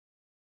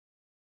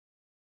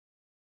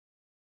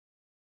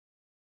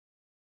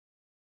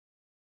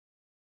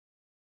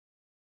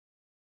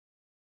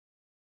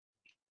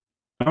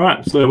All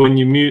right, so when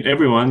you mute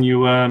everyone,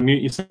 you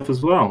mute yourself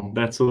as well.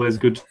 That's always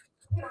good.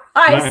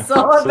 I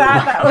saw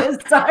that. That was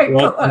so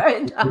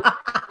good.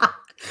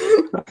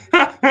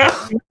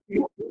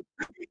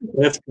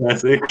 That's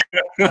classic.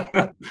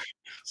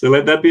 So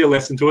let that be a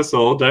lesson to us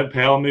all. Don't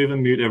power move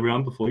and mute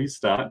everyone before you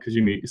start, because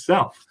you mute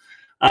yourself.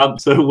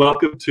 So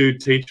welcome to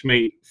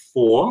TeachMeet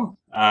 4.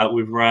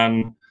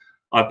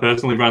 I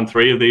personally run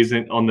 3 of these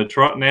on the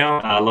trot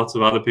now. Lots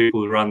of other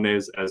people run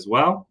theirs as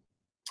well.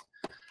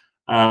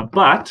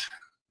 But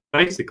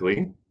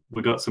basically,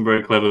 we've got some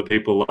very clever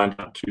people lined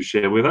up to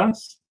share with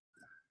us.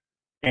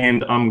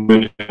 And I'm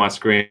going to share my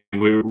screen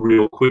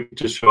real quick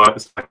to show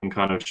it, so I can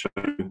kind of show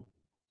you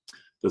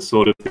the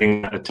sort of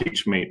thing that a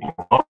TeachMeet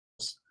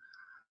involves.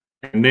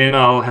 And then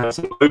I'll have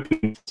some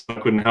open, so I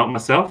couldn't help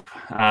myself.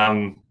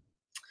 And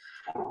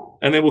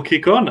then we'll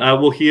kick on.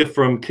 We'll hear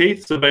from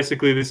Keith. So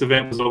basically, this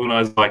event was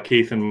organised by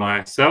Keith and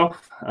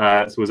myself.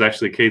 It was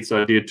actually Keith's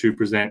idea to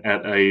present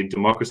at a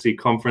democracy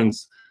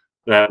conference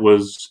that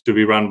was to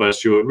be run by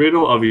Stuart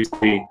Riddle.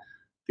 Obviously,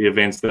 the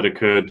events that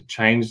occurred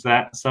changed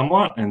that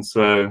somewhat. And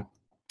so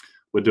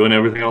we're doing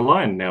everything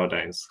online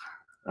nowadays,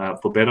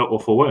 for better or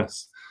for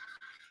worse.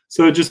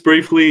 So just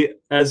briefly,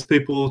 as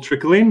people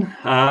trickle in,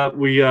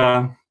 we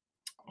are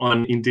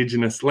on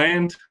Indigenous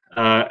land,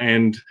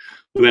 and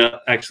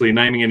without actually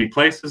naming any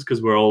places,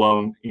 because we're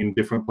all in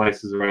different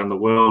places around the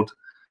world,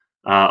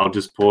 I'll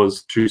just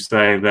pause to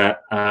say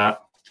that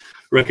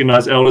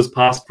recognise elders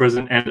past,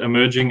 present and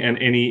emerging, and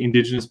any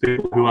Indigenous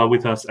people who are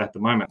with us at the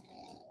moment.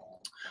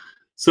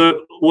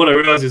 So what I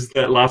realised is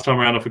that last time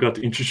around I forgot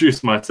to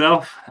introduce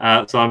myself.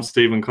 So I'm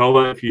Jem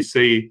Kolber. If you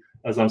see,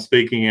 as I'm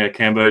speaking, a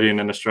Cambodian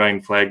and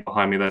Australian flag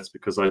behind me, that's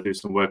because I do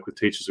some work with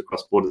teachers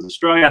across Borders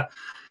Australia.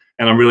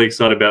 And I'm really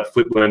excited about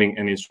flipped learning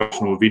and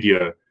instructional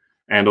video,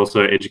 and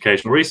also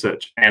educational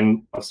research.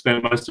 And I've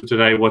spent most of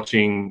today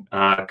watching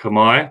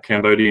Khmer,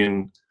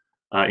 Cambodian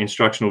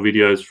instructional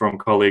videos from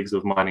colleagues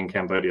of mine in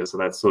Cambodia. So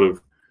that's sort of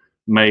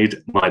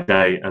made my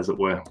day, as it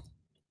were.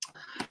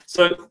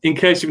 So in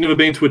case you've never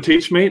been to a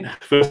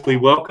TeachMeet, firstly,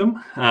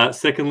 welcome.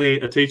 Secondly,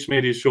 a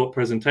TeachMeet is short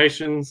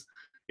presentations.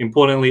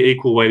 Importantly,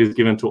 equal weight is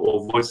given to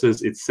all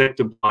voices. It's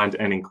sector blind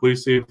and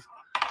inclusive.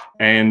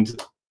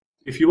 And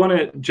if you want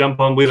to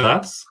jump on with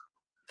us,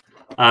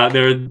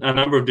 there are a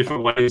number of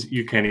different ways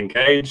you can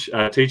engage.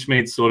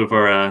 TeachMeets sort of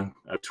are a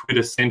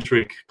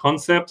Twitter-centric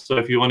concept. So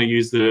if you want to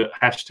use the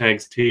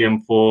hashtags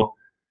TM4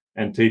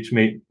 and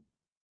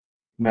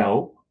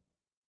tmmelb,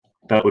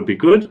 that would be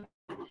good.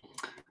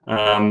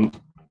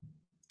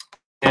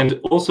 And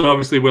also,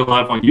 obviously, we're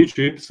live on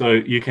YouTube, so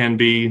you can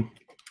be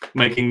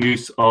making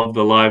use of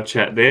the live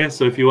chat there.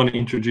 So if you want to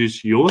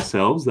introduce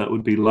yourselves, that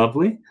would be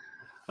lovely.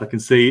 I can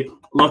see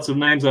lots of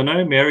names I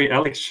know. Mary,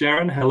 Alex,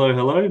 Sharon, hello,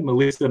 hello.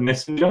 Melissa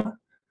Messenger.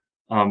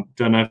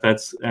 Don't know if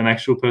that's an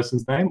actual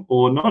person's name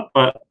or not,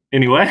 but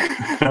anyway,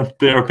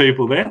 there are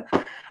people there.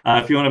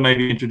 If you want to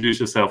maybe introduce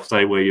yourself,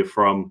 say where you're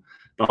from.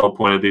 The whole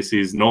point of this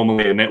is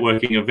normally a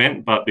networking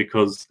event, but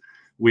because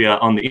we are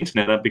on the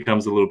internet, that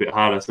becomes a little bit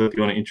harder. So if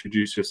you want to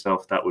introduce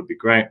yourself, that would be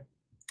great.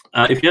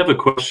 If you have a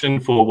question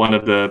for one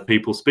of the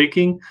people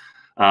speaking,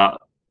 I'm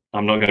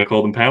not going to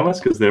call them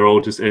panelists because they're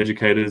all just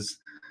educators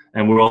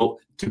and we're all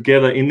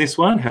together in this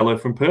one. Hello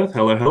from Perth.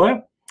 Hello,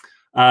 hello.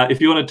 If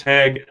you want to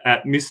tag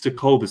at Mr.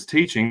 Kolber's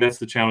Teaching, that's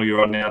the channel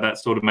you're on now. That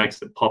sort of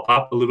makes it pop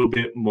up a little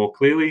bit more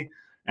clearly,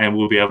 and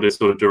we'll be able to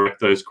sort of direct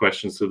those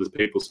questions to the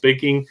people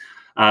speaking.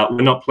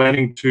 We're not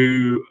planning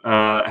to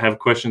have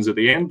questions at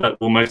the end, but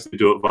we'll mostly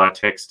do it via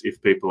text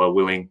if people are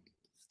willing.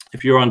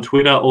 If you're on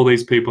Twitter, all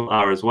these people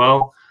are as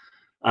well.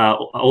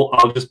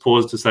 I'll just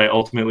pause to say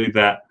ultimately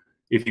that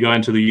if you go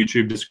into the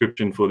YouTube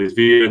description for this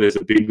video, there's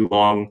a big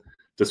long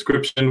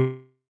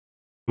description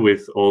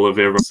with all of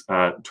everyone's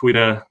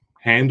Twitter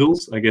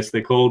handles, I guess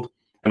they're called,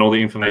 and all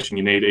the information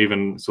you need,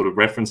 even sort of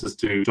references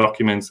to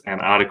documents and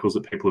articles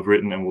that people have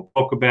written and we'll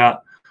talk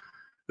about.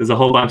 There's a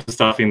whole bunch of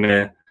stuff in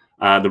there.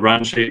 The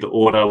run sheet, the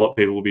order, what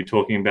people will be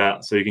talking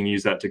about, so you can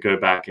use that to go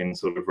back and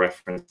sort of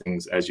reference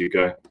things as you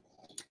go.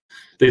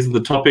 These are the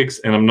topics,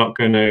 and I'm not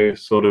going to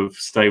sort of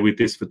stay with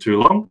this for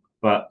too long,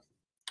 but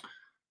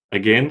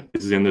again,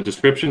 this is in the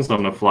description, so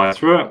I'm going to fly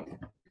through it.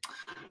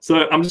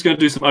 So I'm just going to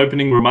do some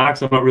opening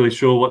remarks. I'm not really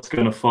sure what's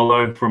going to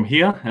follow from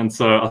here, and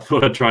so I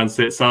thought I'd try and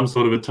set some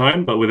sort of a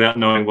tone, but without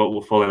knowing what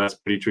will follow, that's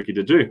pretty tricky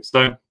to do.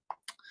 So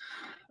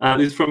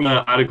this is from an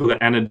article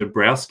that Anna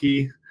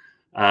Dabrowski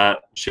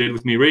shared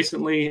with me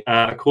recently.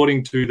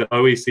 According to the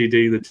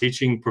OECD, the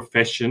teaching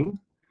profession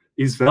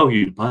is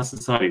valued by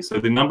society. So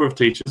the number of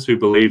teachers who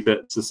believe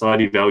that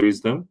society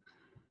values them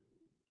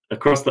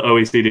across the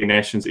OECD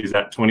nations is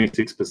at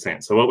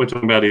 26%. So what we're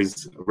talking about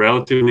is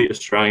relatively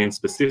Australian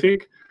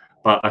specific,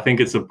 but I think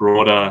it's a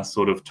broader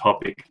sort of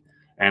topic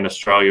and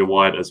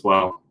Australia-wide as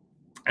well.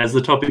 As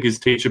the topic is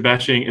teacher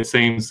bashing, it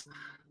seems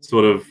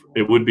sort of,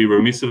 it would be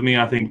remiss of me,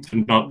 I think,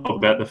 to not talk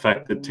about the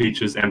fact that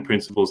teachers and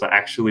principals are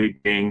actually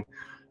being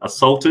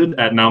assaulted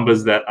at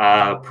numbers that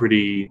are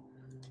pretty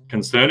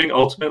concerning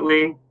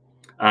ultimately.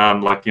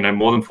 Like, you know,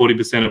 more than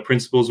 40% of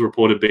principals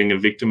reported being a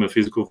victim of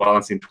physical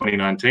violence in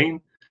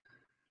 2019.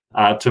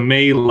 To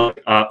me,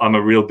 like, I'm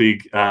a real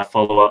big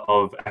follower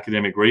of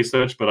academic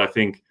research, but I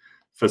think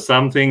for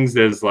some things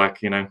there's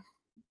like, you know,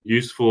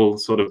 useful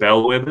sort of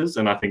bellwethers,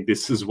 and I think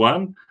this is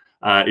one.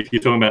 If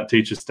you're talking about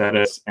teacher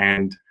status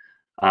and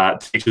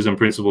teachers and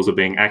principals are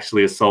being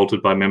actually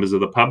assaulted by members of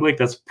the public,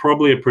 that's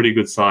probably a pretty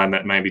good sign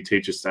that maybe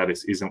teacher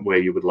status isn't where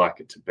you would like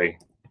it to be.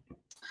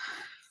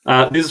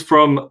 This is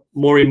from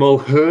Maury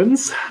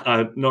Mulherns.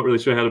 Not really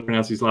sure how to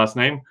pronounce his last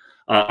name.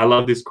 I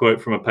love this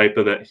quote from a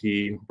paper that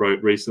he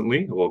wrote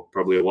recently, or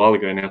probably a while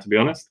ago now, to be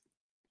honest.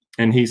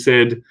 And he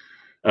said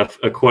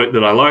a quote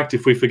that I liked: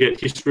 "If we forget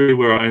history,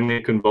 we're only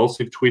a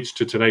convulsive twitch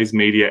to today's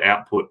media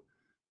output.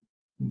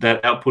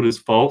 That output is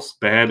false,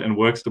 bad, and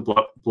works to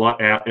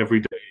blot out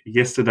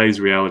yesterday's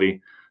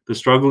reality. The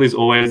struggle is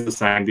always the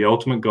same. The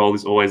ultimate goal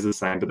is always the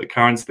same, but the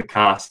currents, the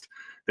cast,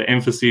 the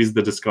emphases,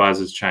 the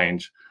disguises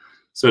change."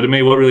 So to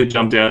me, what really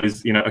jumped out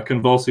is, you know, a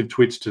convulsive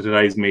twitch to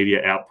today's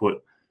media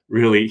output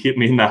really hit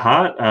me in the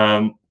heart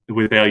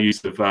with our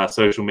use of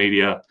social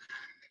media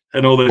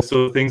and all those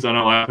sort of things. I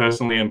know I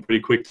personally am pretty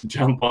quick to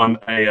jump on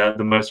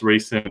the most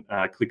recent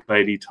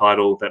clickbaity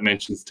title that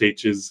mentions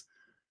teachers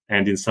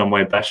and in some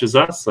way bashes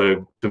us.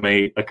 So to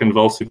me, a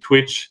convulsive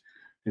twitch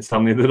is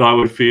something that I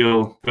would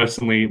feel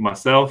personally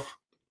myself.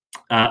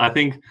 I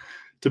think,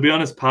 to be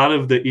honest, part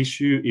of the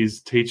issue is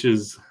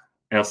teachers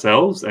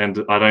ourselves,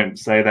 and I don't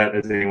say that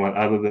as anyone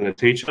other than a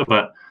teacher,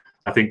 but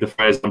I think the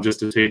phrase "I'm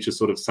just a teacher"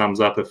 sort of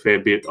sums up a fair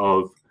bit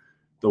of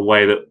the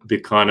way that the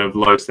kind of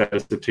low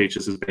status of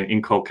teachers has been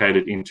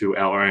inculcated into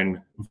our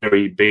own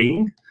very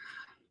being.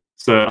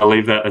 So I'll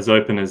leave that as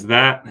open as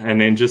that.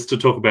 And then just to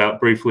talk about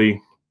briefly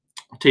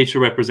teacher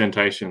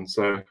representation.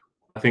 So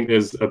I think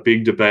there's a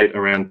big debate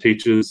around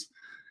teachers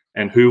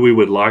and who we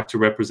would like to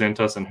represent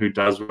us and who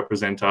does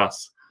represent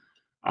us.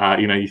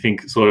 You know, you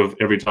think sort of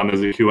every time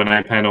there's a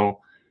Q&A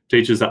panel,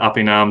 teachers are up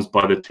in arms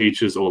by the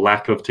teachers or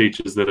lack of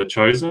teachers that are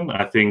chosen.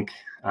 I think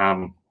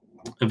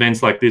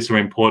events like this are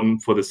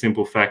important for the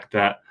simple fact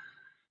that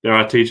there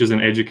are teachers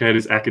and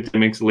educators,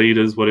 academics,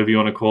 leaders, whatever you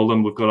want to call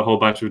them. We've got a whole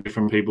bunch of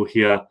different people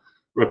here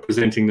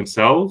representing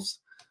themselves.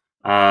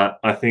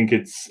 I think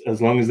it's,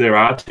 as long as there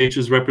are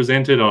teachers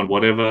represented on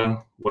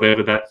whatever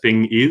that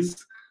thing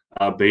is,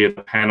 be it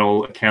a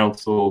panel, a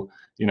council,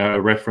 you know, a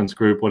reference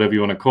group, whatever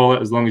you want to call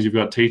it, as long as you've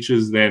got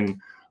teachers,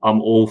 then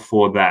I'm all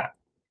for that.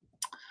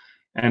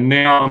 And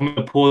now I'm going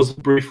to pause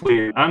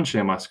briefly and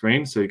unshare my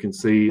screen so you can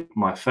see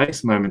my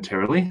face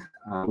momentarily.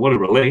 What a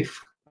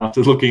relief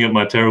after looking at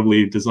my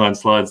terribly designed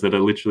slides that are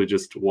literally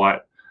just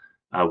white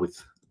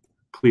with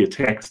clear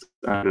text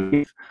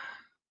underneath.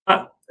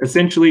 But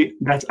essentially,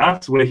 that's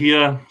us. We're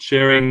here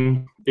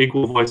sharing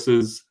equal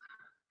voices,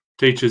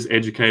 teachers,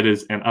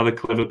 educators, and other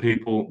clever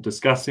people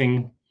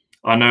discussing.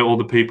 I know all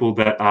the people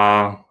that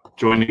are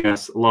joining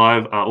us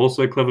live are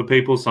also clever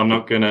people, so I'm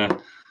not going to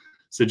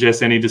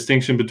suggest any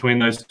distinction between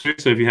those two.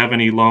 So if you have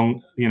any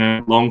long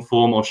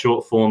form or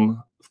short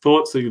form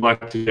thoughts that you'd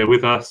like to share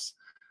with us,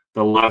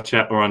 the live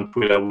chat or on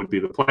Twitter would be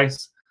the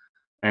place.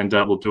 And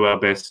we'll do our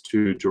best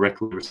to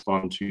directly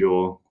respond to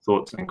your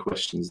thoughts and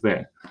questions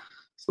there.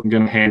 So I'm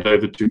going to hand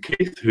over to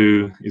Keith,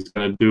 who is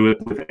going to do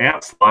it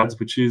without slides,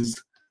 which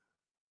is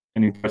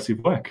an impressive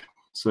work.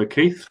 So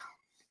Keith,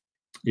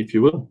 if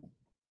you will.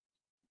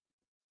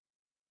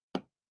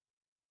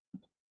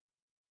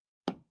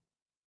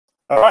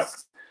 All right.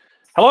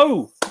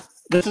 Hello.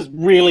 This is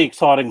really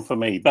exciting for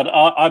me, but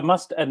I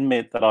must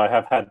admit that I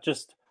have had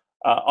just,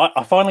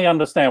 I finally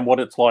understand what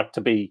it's like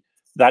to be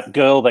that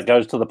girl that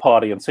goes to the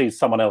party and sees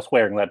someone else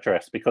wearing that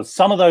dress, because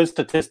some of those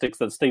statistics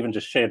that Stephen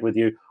just shared with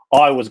you,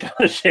 I was going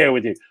to share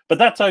with you, but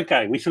that's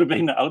okay. We should have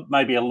been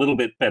maybe a little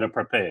bit better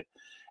prepared.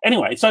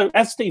 Anyway, so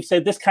as Steve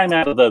said, this came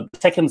out of the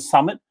second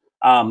summit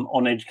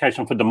on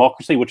education for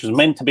democracy, which was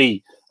meant to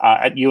be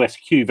at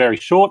USQ very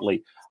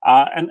shortly.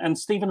 And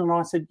Stephen and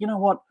I said, you know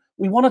what?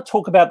 We want to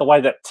talk about the way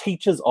that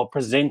teachers are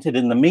presented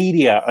in the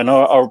media and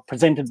are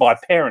presented by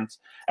parents,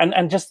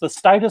 and just the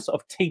status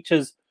of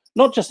teachers,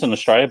 not just in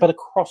Australia, but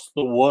across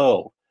the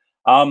world.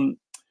 And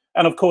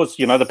of course,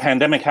 you know, the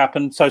pandemic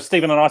happened. So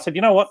Stephen and I said,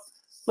 you know what,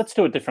 let's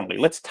do it differently.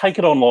 Let's take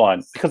it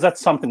online, because that's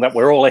something that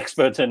we're all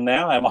experts in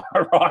now. Am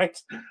I right?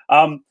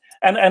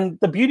 And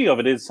the beauty of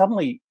it is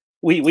suddenly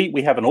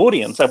we have an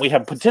audience and we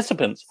have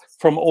participants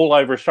from all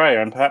over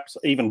Australia, and perhaps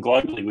even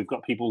globally. We've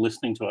got people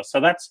listening to us. So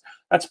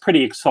that's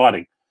pretty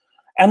exciting.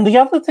 And the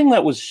other thing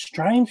that was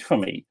strange for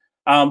me,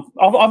 I've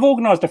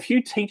organised a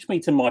few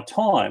TeachMeets in my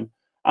time,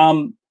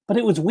 but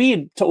it was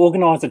weird to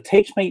organise a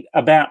TeachMeet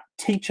about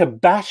teacher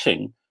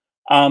bashing,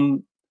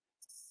 and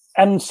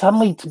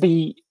suddenly to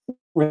be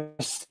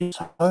received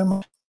so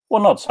much,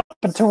 well, not so much,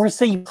 but to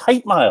receive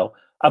hate mail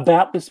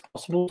about this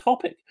possible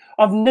topic.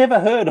 I've never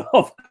heard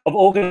of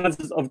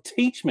organisers of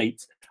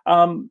TeachMeets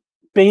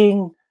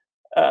being,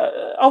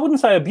 I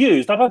wouldn't say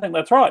abused, I don't think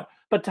that's right,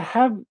 but to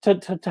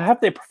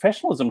have their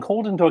professionalism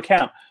called into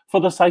account for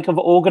the sake of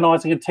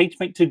organising a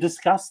TeachMeet to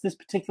discuss this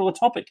particular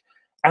topic.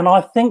 And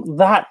I think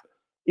that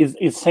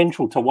is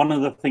central to one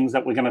of the things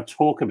that we're going to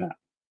talk about.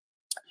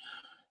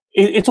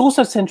 It's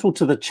also central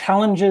to the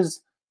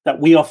challenges that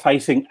we are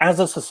facing as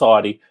a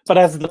society, but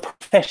as the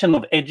profession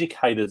of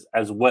educators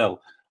as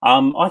well.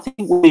 I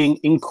think we're being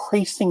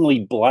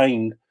increasingly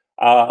blamed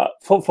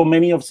for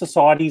many of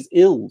society's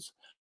ills,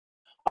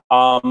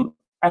 and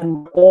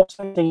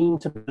also seem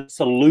to be the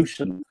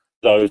solution to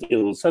those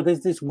ills. So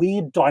there's this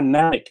weird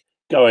dynamic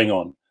going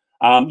on.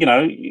 You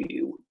know,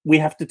 we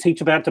have to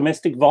teach about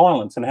domestic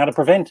violence and how to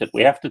prevent it.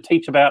 We have to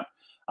teach about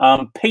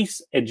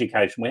peace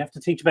education. We have to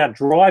teach about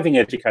driving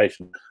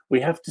education. We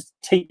have to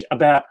teach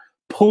about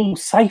pool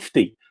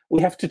safety.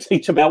 We have to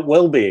teach about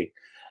well-being.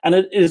 And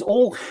it is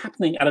all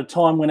happening at a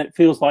time when it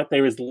feels like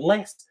there is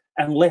less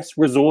and less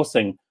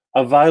resourcing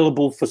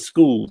available for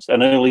schools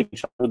and early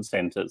childhood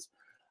centres.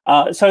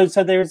 So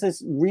there is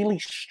this really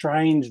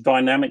strange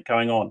dynamic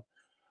going on.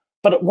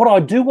 But what I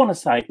do want to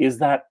say is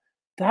that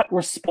that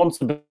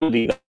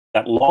responsibility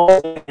that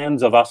lies in the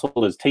hands of us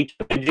all as teachers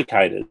and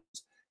educators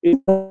is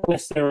not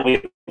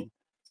necessarily,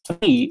 to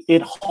me,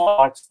 it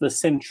highlights the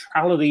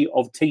centrality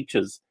of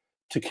teachers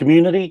to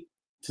community,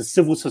 to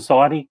civil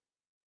society,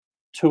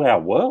 to our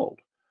world.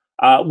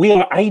 We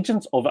are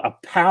agents of a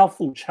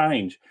powerful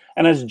change.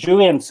 And as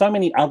Julie and so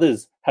many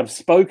others have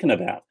spoken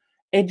about,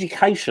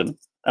 education,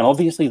 and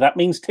obviously that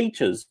means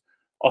teachers,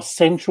 are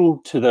central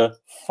to the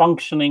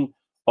functioning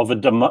of a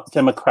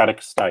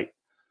democratic state.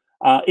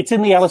 It's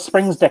in the Alice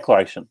Springs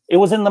Declaration. It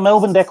was in the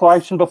Melbourne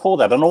Declaration before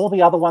that, and all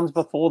the other ones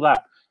before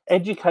that.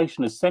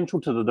 Education is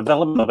central to the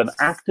development of an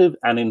active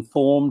and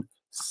informed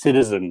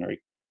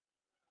citizenry.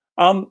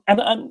 And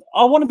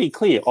I want to be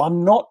clear,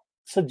 I'm not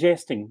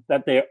suggesting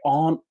that there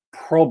aren't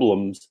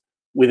problems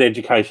with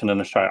education in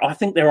Australia. I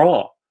think there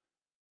are.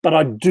 But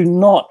I do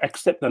not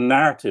accept the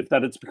narrative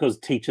that it's because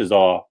teachers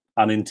are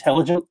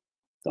unintelligent.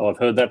 So I've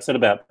heard that said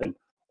about them.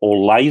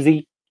 Or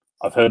lazy.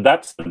 I've heard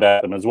that said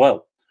about them as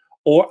well.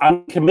 Or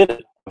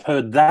uncommitted. I've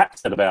heard that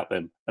said about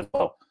them as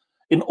well.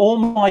 In all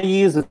my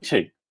years of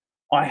teaching,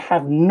 I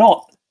have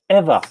not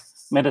ever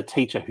met a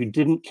teacher who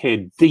didn't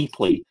care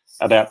deeply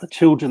about the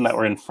children that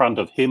were in front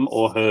of him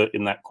or her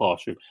in that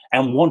classroom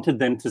and wanted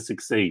them to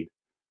succeed.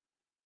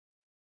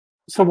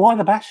 So why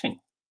the bashing?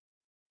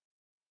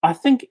 I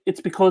think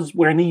it's because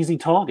we're an easy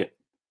target.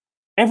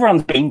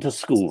 Everyone's been to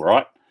school,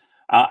 right?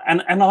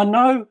 And I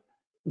know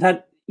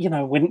that, you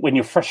know, when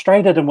you're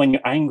frustrated and when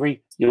you're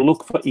angry, you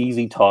look for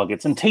easy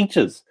targets. And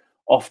teachers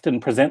often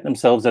present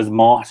themselves as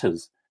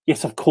martyrs.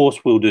 Yes, of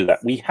course we'll do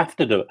that. We have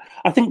to do it.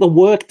 I think the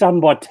work done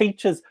by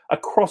teachers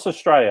across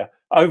Australia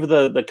over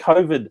the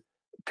COVID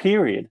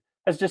period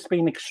has just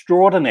been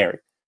extraordinary.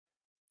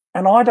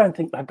 And I don't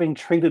think they've been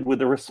treated with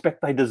the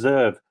respect they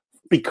deserve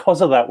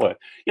because of that work.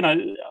 You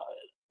know,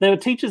 there are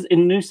teachers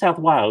in New South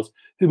Wales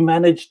who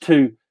managed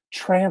to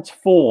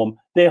transform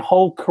their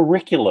whole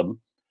curriculum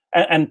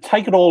and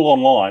take it all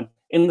online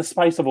in the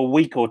space of a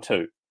week or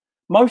two.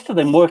 Most of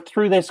them worked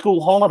through their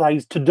school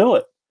holidays to do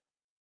it.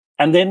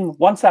 And then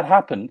once that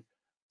happened,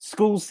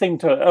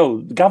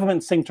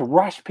 governments seemed to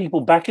rush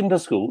people back into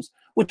schools,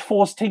 which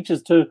forced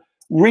teachers to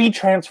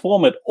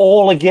retransform it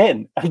all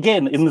again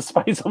in the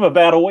space of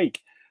about a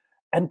week.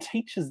 And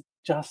teachers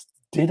just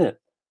did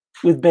it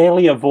with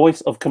barely a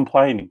voice of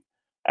complaining.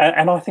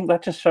 And I think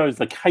that just shows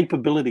the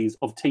capabilities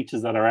of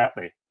teachers that are out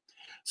there.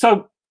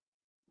 So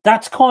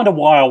that's kind of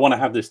why I want to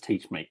have this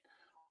TeachMeet.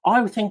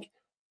 I think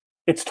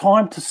it's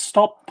time to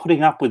stop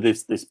putting up with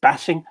this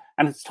bashing,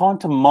 and it's time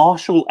to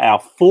marshal our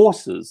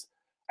forces.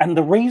 And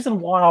the reason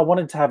why I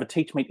wanted to have a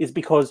TeachMeet is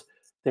because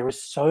there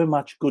is so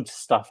much good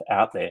stuff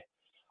out there.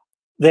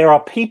 There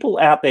are people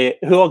out there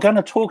who are going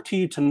to talk to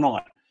you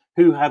tonight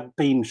who have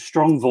been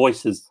strong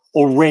voices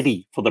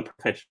already for the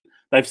profession.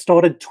 They've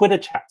started Twitter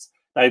chats.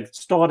 They've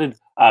started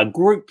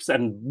groups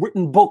and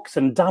written books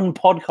and done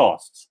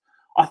podcasts.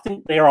 I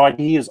think their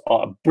ideas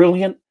are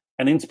brilliant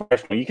and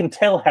inspirational. You can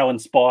tell how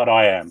inspired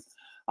I am.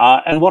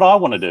 And what I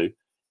want to do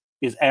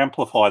is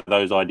amplify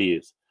those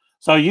ideas.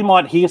 So you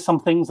might hear some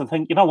things and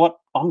think, you know what,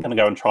 I'm going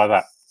to go and try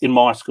that in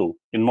my school,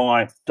 in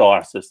my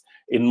diocese,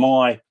 in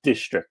my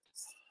district.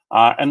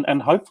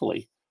 And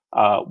hopefully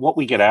what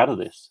we get out of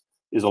this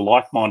is a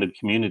like-minded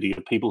community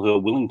of people who are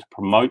willing to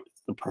promote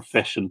the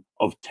profession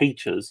of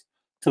teachers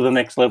to the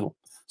next level.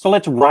 So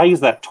let's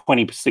raise that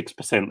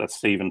 26% that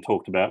Stephen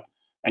talked about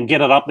and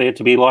get it up there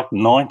to be like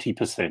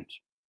 90%.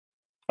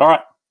 All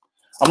right.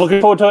 I'm looking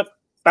forward to it.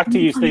 Back to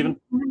you, Stephen.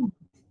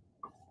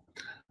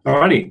 All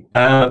righty.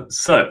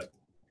 So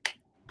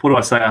what do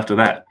I say after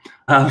that?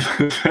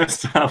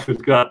 First up,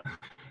 we've got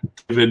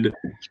David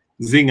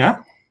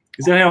Zyngier.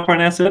 Is that how I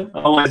pronounce it?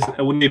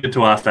 I wouldn't need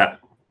to ask that.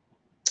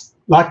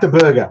 Like the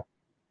burger.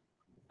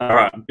 All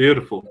right.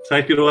 Beautiful.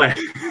 Take it away.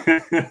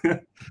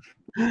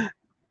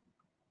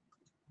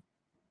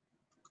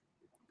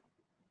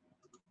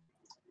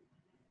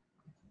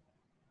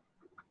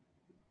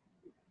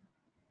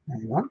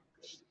 Hang on.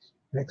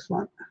 Next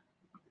one.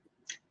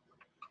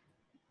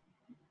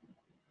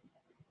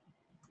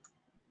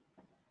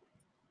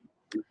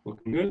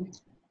 Looking good.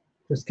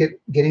 Just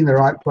getting the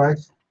right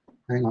place.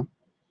 Hang on.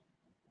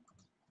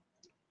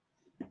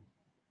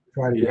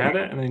 Try it again. You had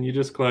it, and then you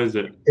just close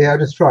it. Yeah, I'll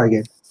just try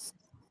again.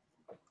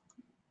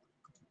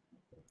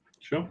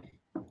 Sure.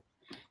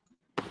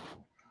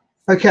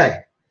 Okay.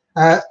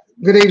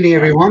 Good evening,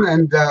 everyone,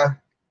 and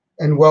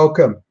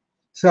welcome.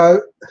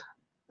 So,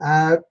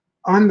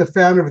 I'm the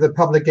founder of the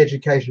Public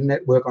Education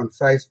Network on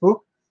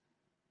Facebook.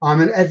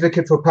 I'm an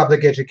advocate for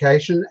public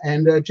education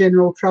and a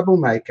general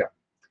troublemaker.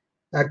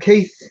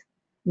 Keith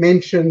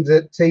mentioned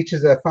that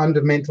teachers are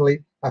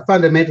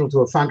fundamental to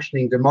a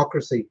functioning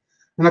democracy,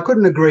 and I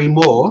couldn't agree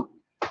more.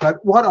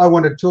 But what I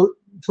want to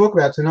talk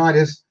about tonight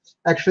is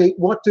actually,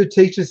 what do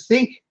teachers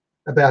think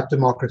about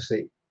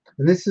democracy?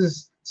 And this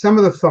is some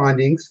of the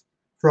findings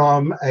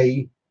from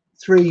a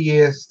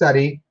 3-year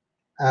study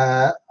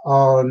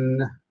on,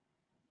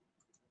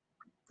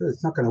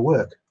 it's not going to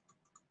work.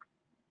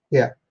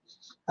 Yeah,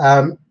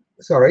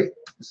 sorry,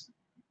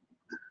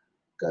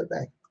 go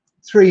back.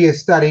 3-year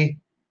study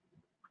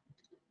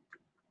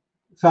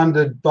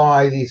funded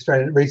by the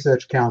Australian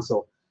Research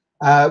Council.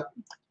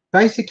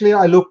 Basically,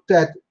 I looked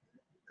at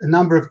a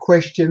number of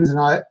questions,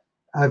 and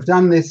I've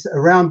done this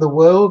around the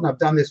world, and I've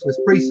done this with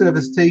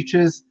pre-service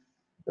teachers,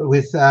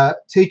 with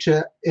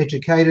teacher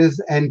educators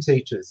and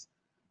teachers.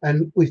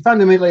 And we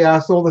fundamentally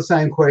asked all the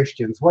same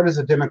questions. What is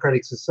a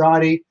democratic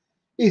society?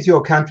 Is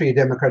your country a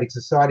democratic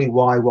society?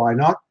 Why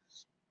not?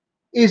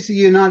 Is the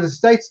United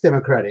States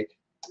democratic?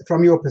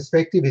 From your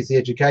perspective, is the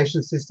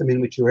education system in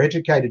which you're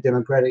educated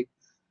democratic?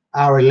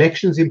 Are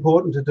elections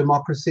important to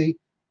democracy?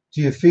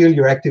 Do you feel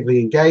you're actively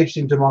engaged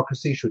in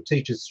democracy? Should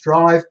teachers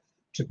strive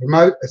to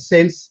promote a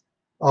sense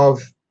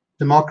of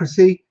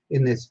democracy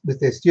with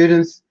their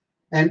students?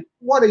 And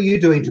what are you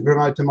doing to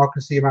promote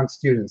democracy among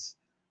students?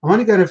 I'm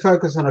only going to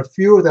focus on a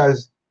few of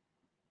those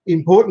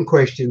important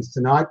questions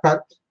tonight,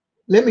 but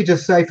let me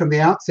just say from the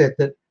outset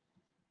that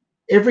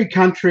every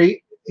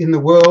country in the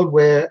world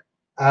where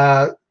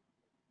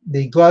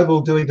the Global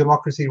Doing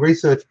Democracy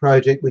Research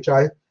Project, which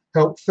I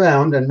helped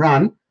found and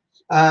run,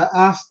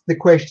 asked the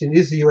question,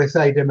 is the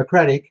USA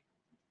democratic?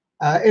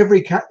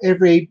 Every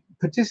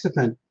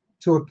participant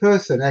to a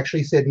person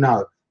actually said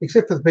no,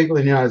 except for the people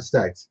in the United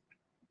States.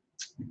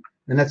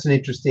 And that's an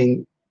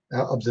interesting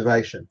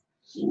observation.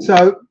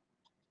 So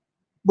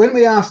when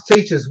we asked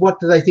teachers what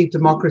do they think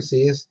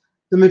democracy is,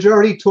 the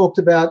majority talked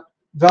about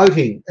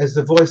voting as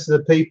the voice of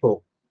the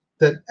people,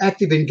 that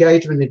active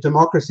engagement in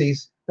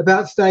democracies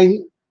about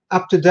staying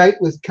up to date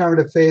with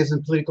current affairs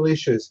and political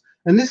issues.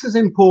 And this is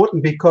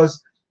important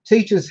because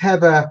teachers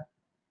have they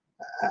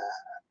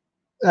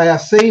are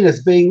seen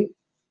as being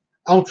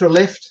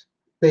ultra-left,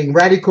 being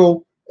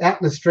radical,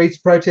 out in the streets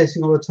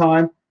protesting all the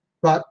time.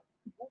 But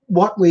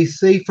what we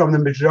see from the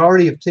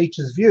majority of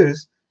teachers'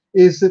 views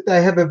is that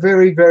they have a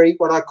very, very,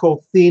 what I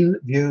call thin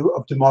view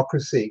of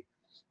democracy,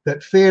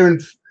 that fair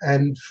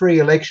and free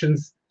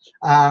elections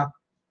are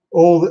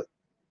all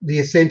the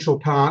essential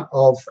part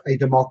of a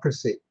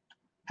democracy.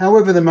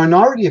 However, the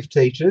minority of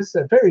teachers,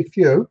 very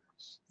few,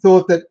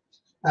 thought that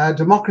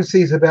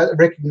democracy is about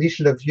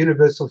recognition of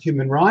universal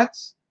human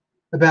rights,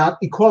 about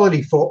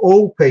equality for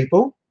all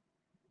people,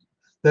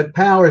 that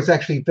power is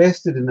actually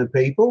vested in the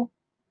people,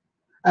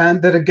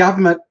 and that a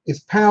government is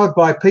powered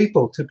by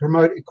people to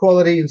promote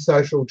equality and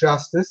social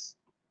justice.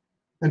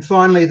 And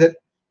finally, that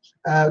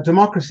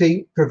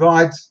democracy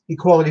provides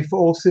equality for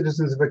all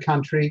citizens of a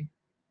country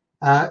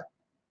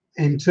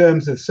in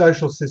terms of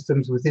social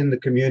systems within the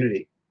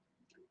community.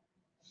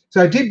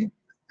 So did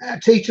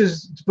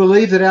teachers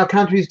believe that our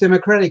country is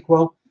democratic?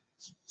 Well,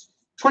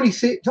 only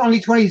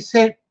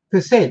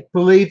 20%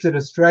 believe that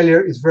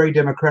Australia is very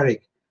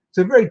democratic. It's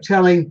a very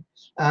telling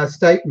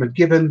statement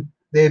given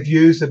their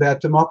views about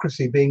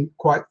democracy being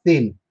quite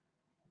thin.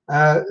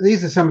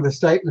 These are some of the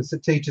statements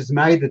that teachers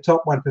made. The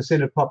top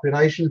 1% of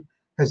population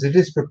has a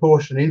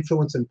disproportionate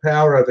influence and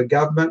power over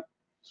government.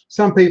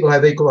 Some people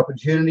have equal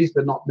opportunities,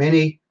 but not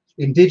many.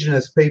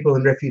 Indigenous people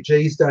and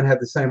refugees don't have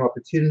the same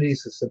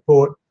opportunities to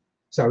support,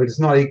 so it is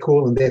not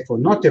equal and therefore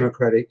not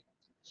democratic.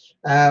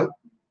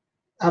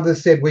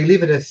 Others said we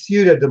live in a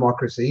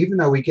pseudo-democracy. Even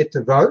though we get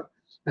to vote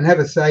and have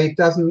a say, it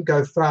doesn't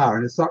go far,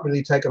 and it's not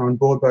really taken on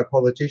board by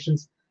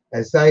politicians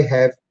as they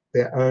have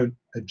their own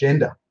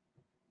agenda.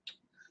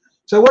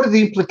 So what are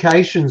the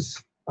implications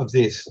of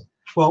this?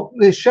 Well,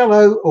 there's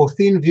shallow or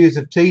thin views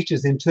of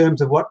teachers in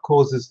terms of what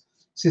causes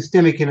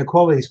systemic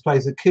inequalities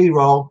plays a key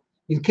role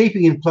in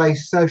keeping in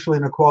place social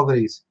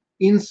inequalities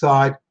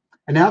inside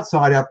and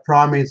outside our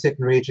primary and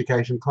secondary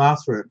education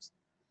classrooms.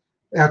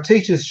 Our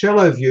teachers'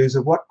 shallow views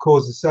of what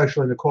causes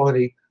social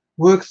inequality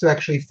works to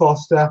actually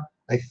foster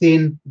a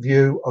thin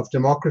view of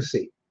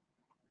democracy.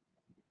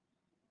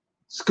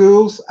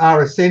 Schools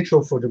are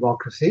essential for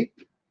democracy.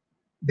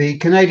 The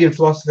Canadian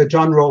philosopher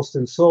John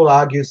Ralston Saul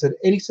argues that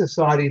any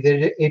society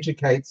that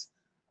educates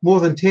more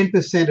than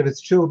 10% of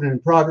its children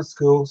in private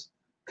schools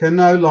can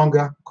no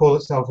longer call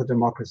itself a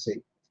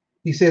democracy.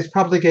 He says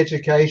public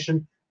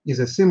education is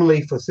a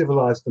simile for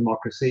civilized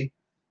democracy,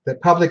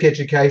 that public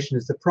education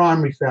is the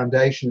primary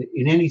foundation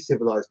in any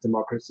civilized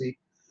democracy.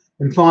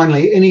 And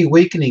finally, any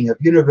weakening of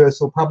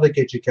universal public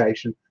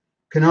education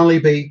can only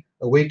be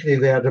a weakening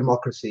of our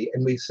democracy,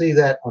 and we see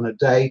that on a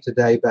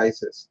day-to-day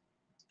basis.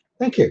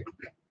 Thank you.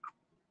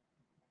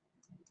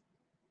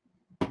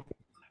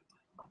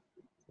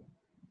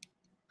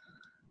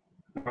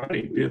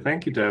 Alrighty. Yeah,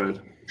 thank you,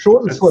 David.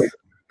 Short and sweet.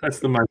 That's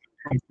the most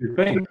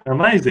thing.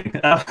 Amazing.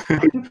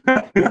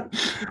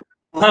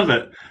 Love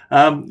it.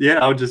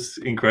 Yeah, just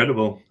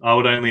incredible. I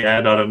would only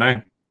add, I don't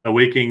know, a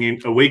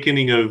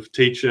weakening of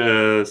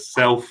teacher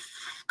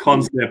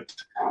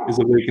self-concept is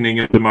a weakening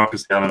of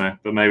democracy. I don't know,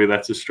 but maybe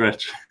that's a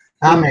stretch.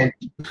 Amen.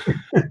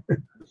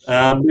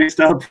 Next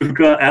up, we've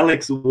got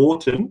Alex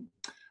Wharton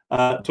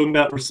talking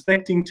about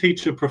respecting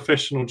teacher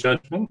professional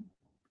judgment.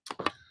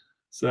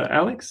 So,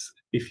 Alex,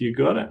 if you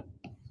got it,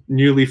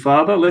 newly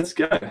father, let's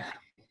go.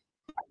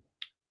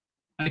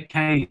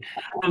 Okay.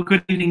 Well,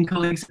 good evening,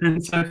 colleagues,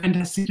 and so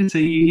fantastic to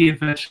see you here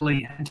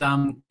virtually.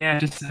 And yeah,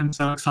 I'm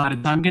so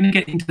excited. So I'm going to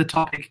get into the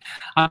topic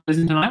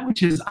tonight,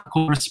 which is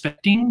called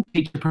respecting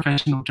teacher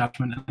professional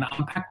judgment, and I'll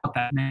unpack what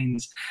that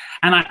means.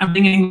 And I'm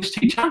being an English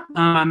teacher.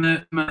 I'm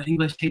an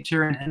English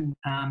teacher, and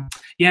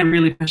yeah, I'm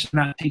really passionate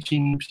about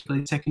teaching,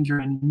 particularly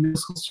secondary and middle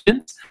school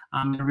students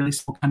in a really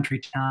small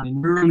country town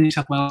in rural New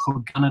South Wales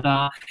called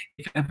Gunnedah.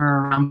 If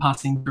ever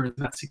passing through, it's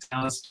about 6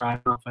 hours drive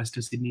northwest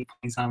of Sydney,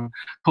 please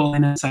call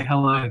in and say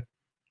hello.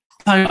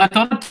 So I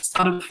thought I'd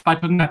start off by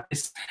talking about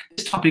this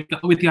topic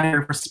with the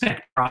idea of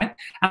respect, right?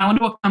 And I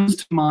wonder what comes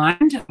to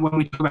mind when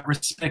we talk about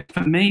respect.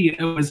 For me,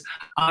 it was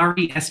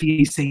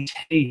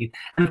R-E-S-P-E-C-T.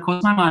 And of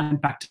course, my mind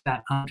went back to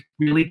that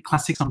really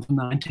classic song from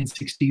the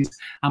 1960s,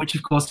 which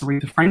of course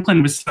Aretha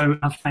Franklin was so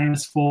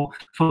famous for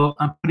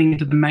putting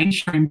into the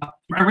mainstream. But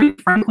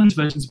Aretha Franklin's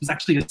version was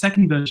actually a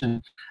second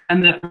version.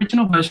 And the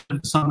original version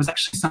of the song was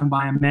actually sung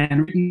by a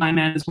man, written by a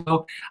man as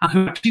well,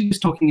 who actually was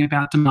talking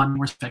about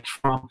demanding respect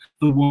from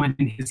the woman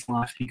in his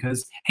life,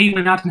 because he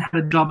went out and had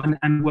a job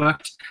and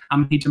worked.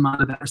 He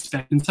demanded that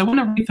respect. And so when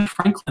Aretha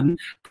Franklin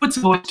puts a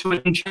voice to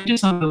it and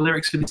changes some of the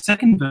lyrics for the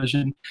second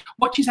version,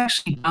 what she's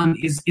actually done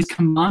is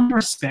command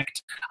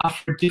respect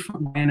for a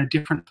different way and a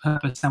different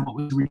purpose than what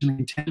was originally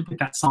intended with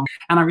that song.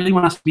 And I really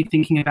want us to be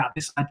thinking about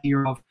this idea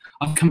of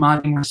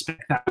commanding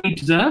respect that we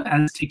deserve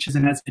as teachers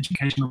and as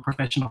educational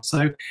professionals.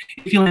 So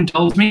if you'll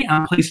indulge me,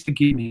 please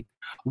forgive me.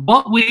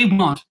 What we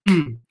want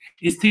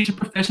is teacher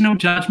professional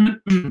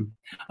judgment.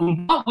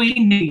 And what we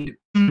need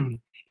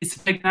is to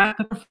take back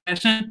the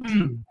profession.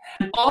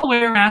 And all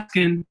we're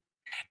asking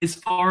is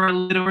for a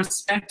little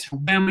respect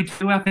when we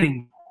do our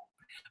thing.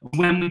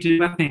 When we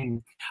do our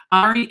thing.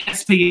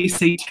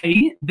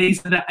 R-E-S-P-E-C-T. This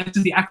is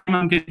the acronym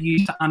I'm going to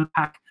use to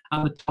unpack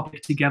the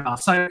topic together.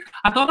 So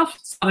I thought of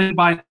starting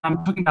by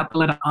talking about the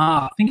letter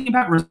R, thinking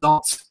about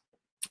results.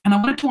 And I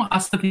wanted to want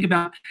us to think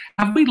about,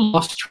 have we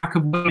lost track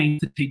of what it means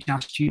to teach our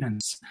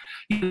students?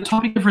 The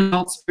topic of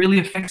results really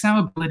affects our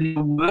ability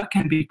to work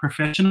and be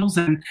professionals,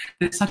 and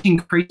there's such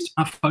increased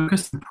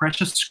focus and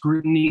pressure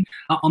scrutiny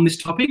on this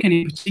topic, and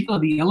in particular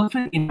the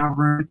elephant in our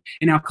room,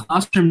 in our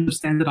classroom of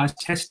standardized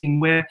testing,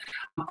 where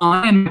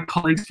I and my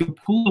colleagues feel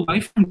pulled away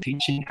from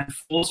teaching and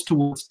forced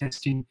towards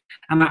testing.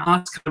 And I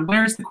ask,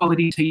 where is the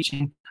quality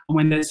teaching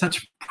when there's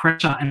such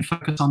pressure and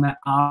focus on that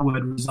R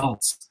word,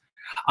 results?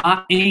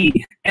 E,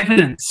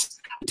 evidence.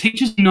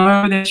 Teachers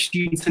know their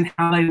students and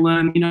how they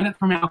learn. We know that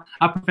from our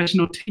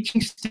professional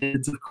teaching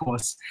standards, of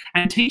course.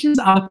 And teachers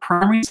are the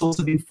primary source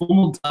of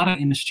informal data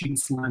in the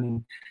students'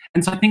 learning.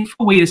 And so I think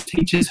for we as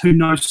teachers who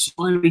know so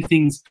many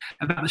things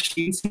about the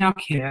students in our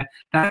care,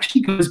 that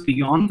actually goes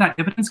beyond, that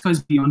evidence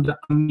goes beyond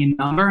a mere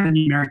number and a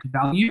numeric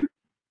value.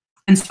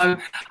 And so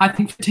I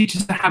think for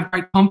teachers to have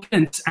great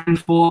confidence, and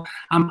for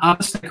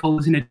other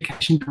stakeholders in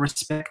education to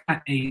respect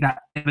that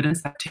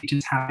evidence that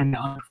teachers have in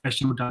their own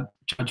professional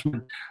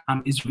judgment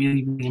is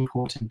really, really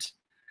important.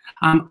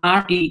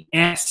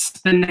 RES,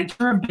 the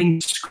nature of being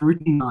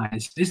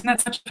scrutinised. Isn't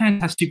that such a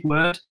fantastic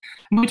word?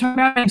 When we talk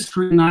about being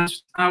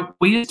scrutinised,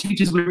 we as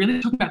teachers, we're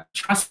really talking about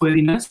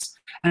trustworthiness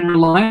and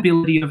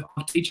reliability of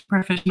teacher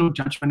professional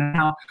judgment, and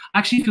how I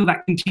actually feel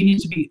that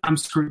continues to be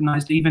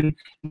scrutinised even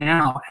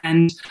now,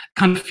 and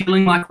kind of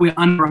feeling like we're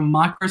under a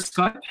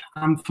microscope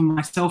for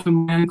myself in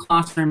my own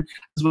classroom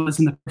as well as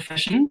in the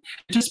profession.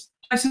 It just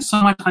places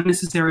so much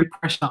unnecessary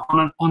pressure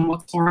on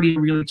what's already a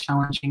really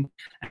challenging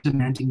and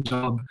demanding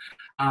job.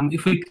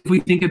 If we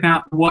think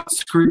about what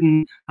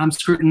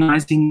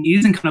scrutinising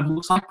is and kind of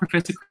looks like,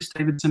 Professor Chris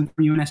Davidson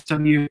from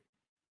UNSW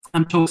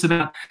talks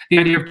about the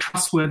idea of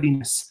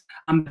trustworthiness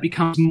that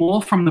becomes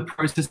more from the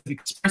process of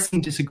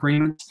expressing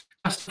disagreements,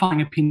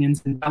 justifying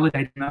opinions and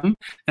validating them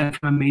than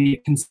from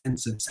immediate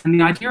consensus. And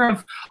the idea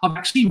of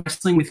actually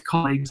wrestling with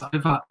colleagues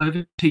over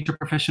teacher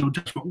professional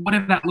judgment,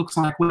 whatever that looks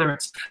like, whether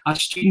it's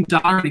student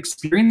data and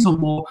experience or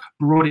more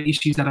broader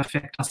issues that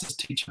affect us as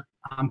teacher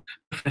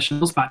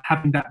professionals, but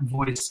having that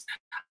voice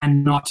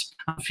and not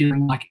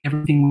feeling like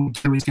everything we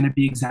do is going to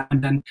be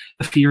examined, and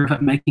the fear of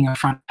it making a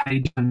front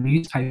page of a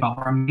newspaper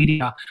or a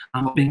media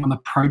or being on the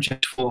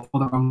project for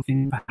the wrong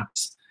thing,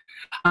 perhaps.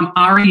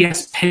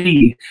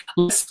 RESP.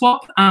 Let's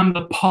swap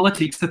the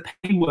politics, the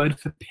P word,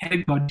 for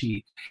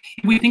pedagogy.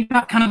 If we think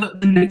about kind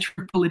of the nature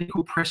of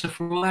political pressure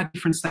for all our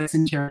different states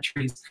and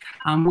territories,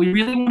 we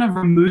really want to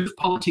remove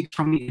politics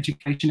from the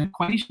education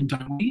equation,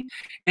 don't we?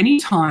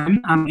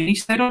 Anytime any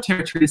state or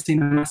territory has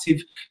seen a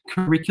massive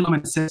curriculum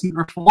and assessment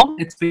reform,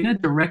 it's been a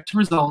direct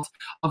result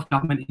of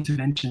government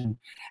intervention.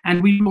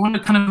 And we want to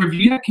kind of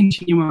review that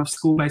continuum of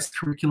school-based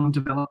curriculum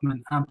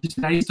development to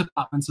today's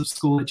departments of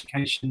school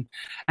education,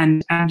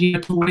 and you know,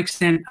 to what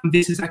extent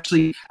this is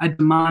actually a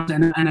demand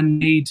and a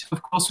need.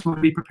 Of course, we want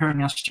to be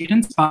preparing our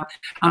students, but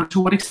to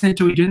what extent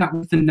do we do that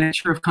with the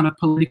nature of kind of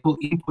political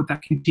input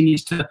that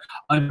continues to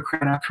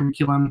overcrowd our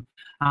curriculum?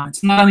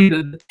 It's not only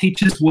that the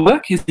teachers'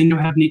 work is seen to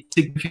have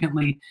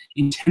significantly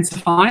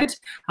intensified,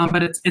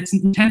 but it's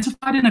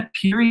intensified in a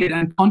period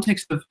and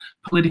context of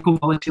political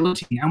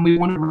volatility, and we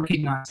want to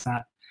recognise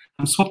that.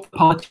 Swap the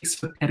politics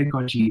for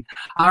pedagogy.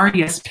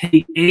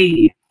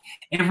 RESPE.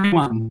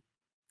 Everyone,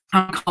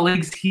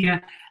 colleagues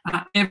here,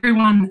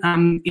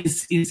 everyone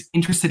is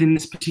interested in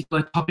this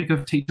particular topic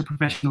of teacher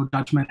professional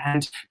judgment,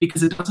 and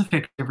because it does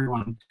affect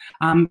everyone.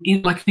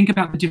 Think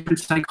about the different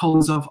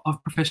stakeholders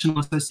of professional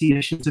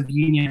associations, of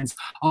unions,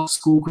 of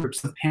school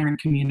groups, of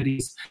parent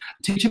communities.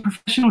 Teacher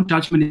professional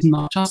judgment is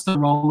not just the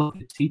role of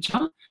the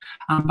teacher,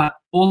 but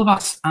all of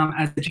us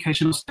as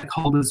educational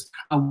stakeholders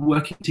are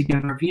working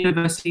together of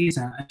universities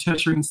and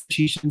tertiary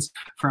institutions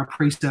for our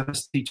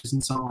pre-service teachers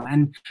and so on.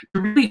 And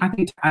to really, I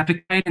think, to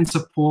advocate and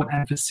support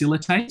and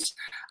facilitate,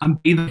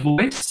 be the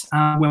voice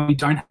when we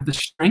don't have the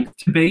strength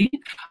to be.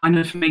 I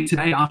know for me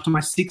today, after my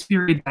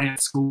 6-period day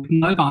at school with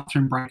no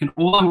bathroom break and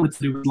all I wanted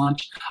to do was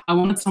lunch, I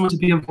wanted someone to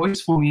be a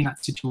voice for me in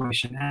that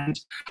situation. And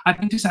I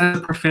think just as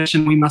a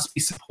profession, we must be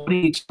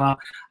supporting each other.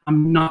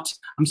 I'm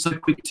so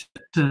quick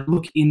to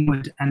look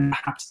inward and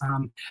perhaps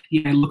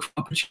look for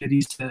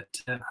opportunities to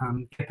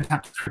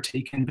perhaps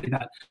critique and be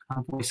that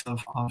voice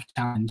of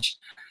challenge.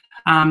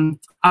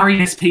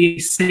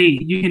 RESPEC,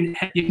 you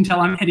can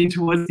tell I'm heading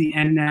towards the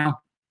end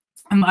now.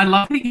 I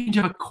love the image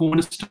of a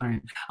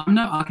cornerstone. I'm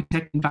no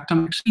architect. In fact,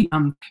 I'm actually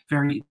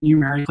very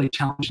numerically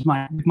challenged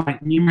with my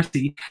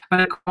numeracy.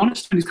 But a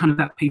cornerstone is kind of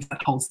that piece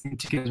that holds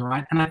things together,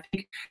 right? And I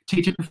think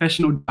teacher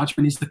professional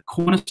judgment is the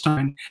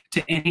cornerstone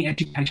to any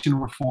educational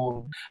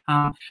reform.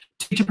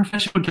 Teacher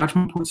professional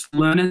judgment puts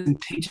learners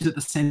and teachers at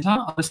the centre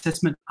of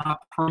assessment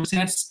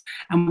process,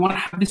 and we want to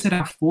have this at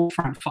our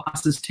forefront for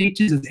us as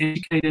teachers, as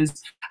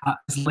educators,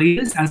 as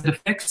leaders, as it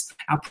affects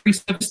our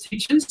pre-service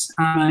teachers.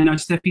 I know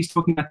Stephy's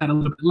talking about that a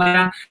little bit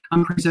later.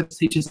 Pre-service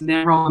teachers and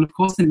their role, and of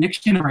course the next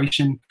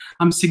generation,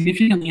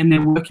 significantly in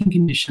their working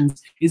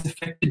conditions, is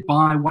affected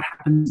by what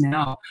happens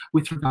now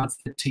with regards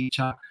to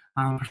teacher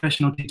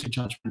professional teacher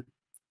judgment.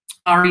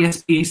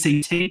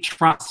 RESPECT,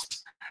 trust.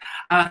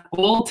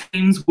 All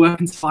teams work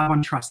and survive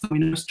on trust. And we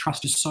know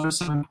trust is so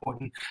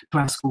important to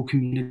our school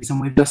communities, and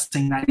we've just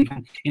seen that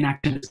even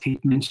enacted, as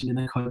Keith mentioned, in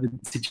the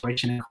COVID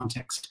situation and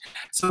context.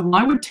 So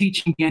why would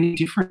teaching be any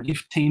different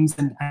if teams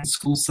and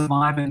schools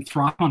survive and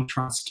thrive on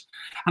trust?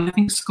 And I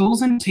think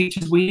schools and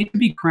teachers, we need to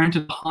be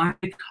granted a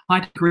high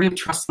degree of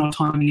trust and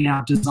autonomy in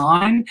our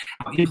design,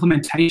 our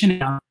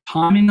implementation, our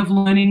timing of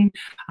learning,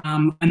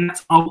 and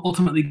that's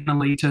ultimately going to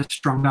lead to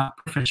stronger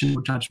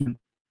professional judgment.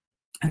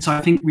 And so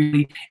I think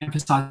really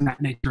emphasising that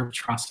nature of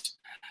trust.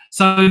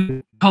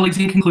 So, colleagues,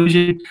 in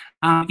conclusion,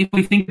 if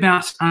we think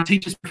about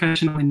teachers'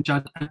 professional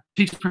judgment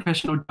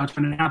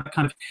and how that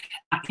kind of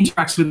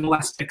interacts with all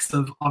aspects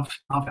of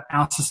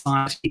our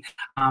society,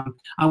 I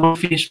want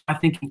to finish by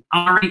thinking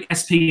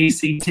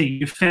RESPECT.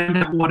 You found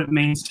out what it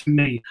means to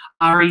me.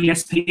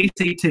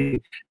 RESPECT,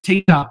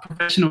 teacher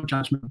professional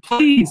judgment.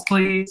 Please,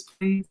 please,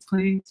 please,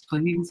 please,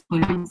 please,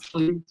 please,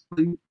 please,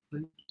 please.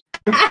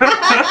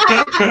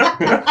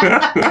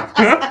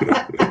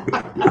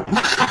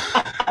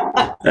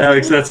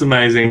 Alex, that's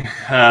amazing.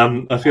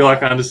 I feel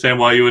like I understand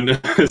why you were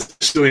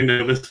especially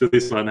nervous for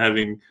this one,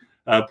 having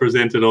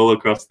presented all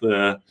across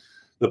the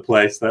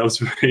place. That was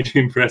very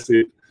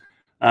impressive.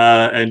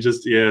 And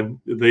just, yeah,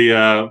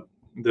 the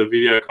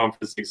video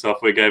conferencing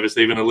software gave us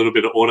even a little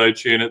bit of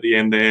auto-tune at the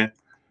end there.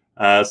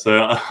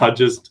 So I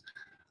just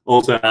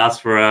also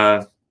asked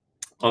for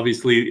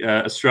obviously,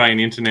 Australian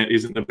internet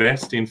isn't the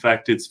best. In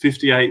fact, it's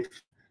 58th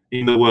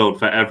in the world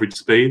for average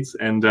speeds,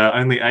 and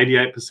only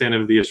 88%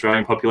 of the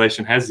Australian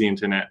population has the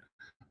internet.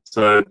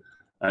 So,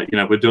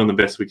 we're doing the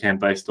best we can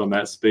based on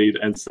that speed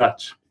and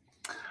such.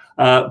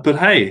 But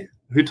hey,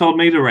 who told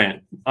me to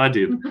rant? I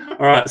did.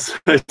 All right, so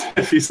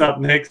Stephy's up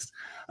next.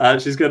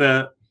 She's going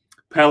to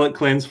palate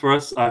cleanse for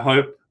us, I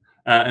hope,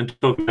 and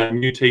talk about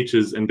new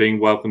teachers and being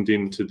welcomed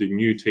into the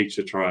new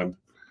teacher tribe,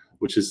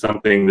 which is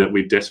something that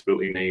we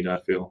desperately need, I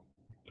feel.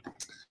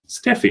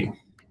 Stephy.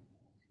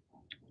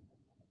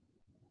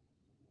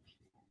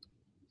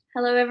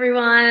 Hello,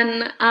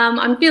 everyone.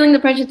 I'm feeling the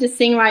pressure to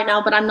sing right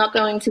now, but I'm not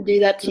going to do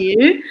that to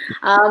you.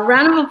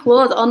 Round of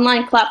applause,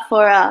 online clap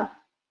for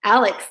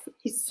Alex.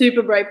 He's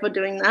super brave for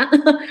doing that.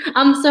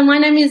 So my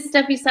name is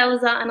Stephy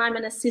Salazar, and I'm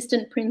an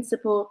assistant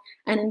principal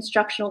and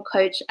instructional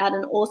coach at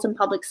an awesome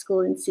public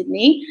school in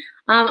Sydney.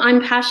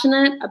 I'm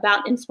passionate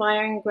about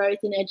inspiring growth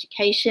in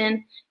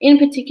education, in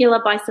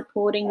particular by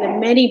supporting the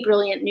many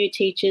brilliant new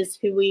teachers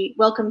who we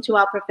welcome to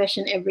our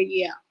profession every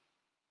year.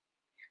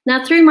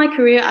 Now, through my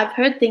career, I've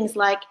heard things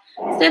like,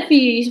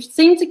 Stephy, you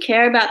seem to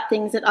care about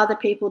things that other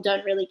people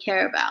don't really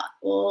care about,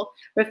 or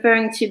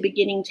referring to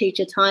beginning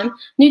teacher time.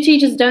 New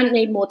teachers don't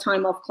need more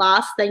time off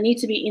class. They need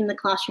to be in the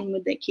classroom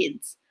with their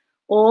kids.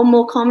 Or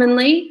more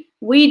commonly,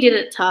 we did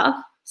it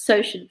tough,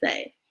 so should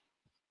they.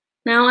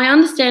 Now, I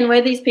understand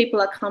where these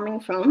people are coming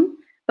from,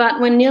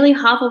 but when nearly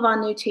half of our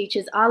new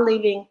teachers are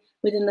leaving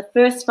within the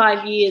first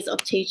 5 years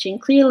of teaching,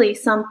 clearly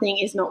something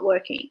is not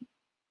working.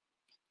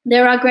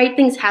 There are great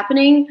things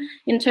happening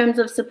in terms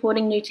of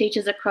supporting new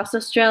teachers across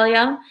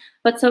Australia,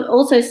 but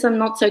also some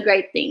not so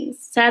great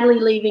things, sadly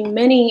leaving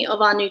many of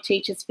our new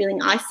teachers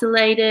feeling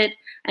isolated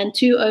and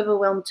too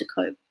overwhelmed to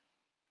cope.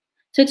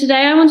 So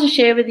today I want to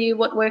share with you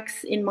what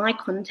works in my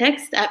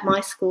context at my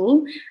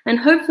school, and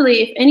hopefully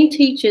if any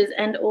teachers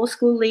and or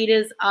school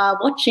leaders are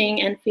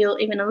watching and feel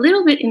even a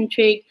little bit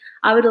intrigued,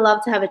 I would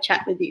love to have a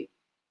chat with you.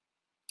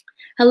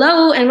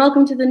 Hello and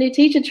welcome to the New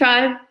Teacher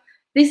Tribe.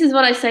 This is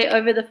what I say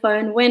over the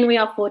phone when we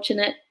are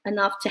fortunate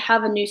enough to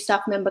have a new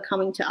staff member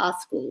coming to our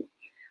school.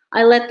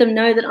 I let them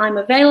know that I'm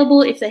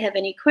available if they have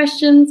any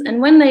questions,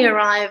 and when they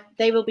arrive,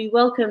 they will be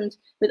welcomed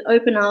with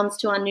open arms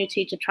to our New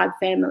Teacher Tribe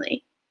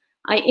family.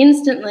 I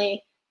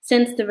instantly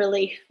sense the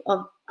relief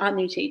of our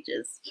new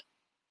teachers.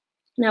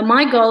 Now,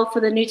 my goal for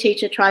the New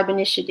Teacher Tribe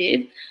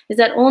initiative is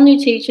that all new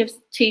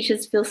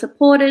teachers feel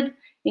supported,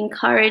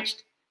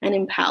 encouraged, and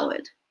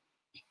empowered.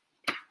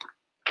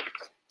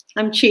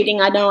 I'm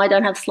cheating, I know I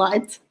don't have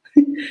slides.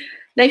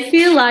 They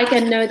feel like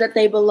and know that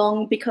they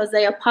belong because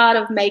they are part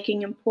of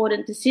making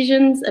important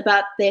decisions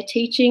about their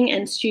teaching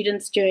and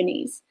students'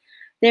 journeys.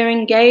 They're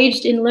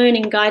engaged in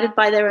learning, guided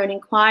by their own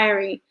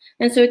inquiry,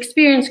 and so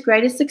experience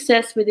greater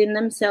success within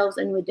themselves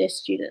and with their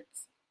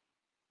students.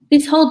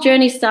 This whole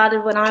journey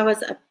started when I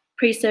was a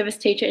pre-service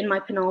teacher in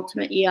my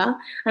penultimate year,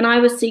 and I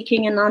was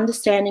seeking an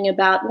understanding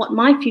about what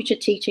my future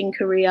teaching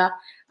career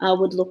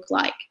would look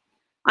like.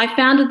 I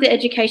founded the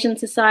Education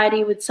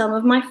Society with some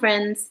of my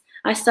friends.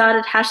 I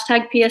started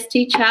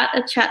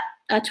 #PSTChat,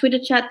 a Twitter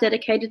chat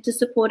dedicated to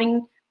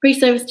supporting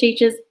pre-service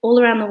teachers all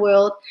around the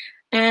world.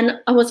 And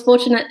I was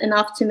fortunate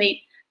enough to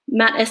meet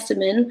Matt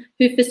Esterman,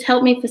 who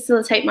helped me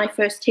facilitate my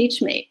first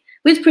TeachMeet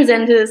with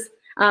presenters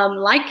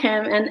like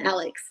Cam and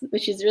Alex,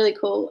 which is really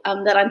cool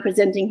that I'm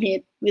presenting here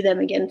with them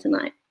again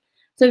tonight.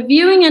 So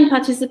viewing and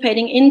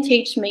participating in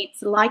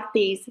TeachMeets like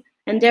these,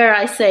 and dare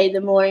I say the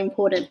more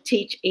important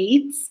Teach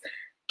Eats,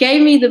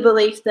 gave me the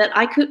belief that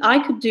I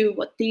could do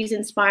what these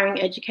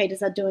inspiring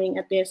educators are doing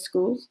at their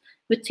schools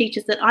with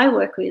teachers that I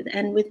work with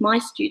and with my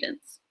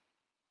students.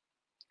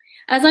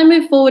 As I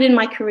moved forward in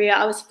my career,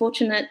 I was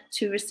fortunate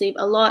to receive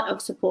a lot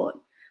of support.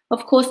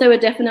 Of course, there were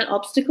definite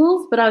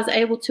obstacles, but I was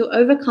able to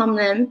overcome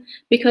them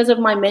because of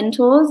my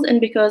mentors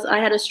and because I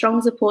had a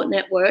strong support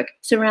network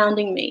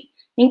surrounding me,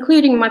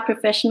 including my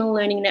professional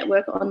learning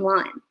network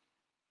online.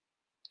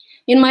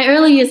 In my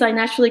early years, I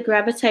naturally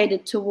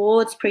gravitated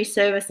towards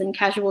pre-service and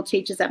casual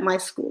teachers at my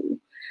school,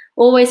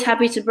 always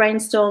happy to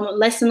brainstorm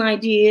lesson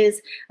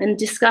ideas and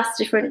discuss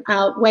different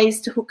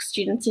ways to hook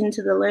students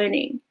into the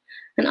learning.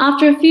 And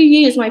after a few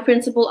years, my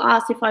principal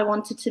asked if I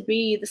wanted to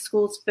be the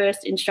school's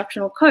first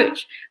instructional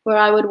coach, where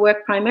I would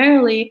work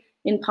primarily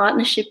in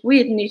partnership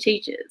with new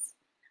teachers.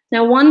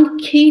 Now, one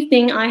key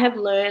thing I have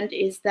learned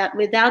is that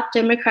without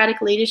democratic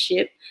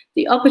leadership,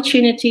 the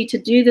opportunity to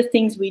do the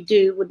things we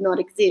do would not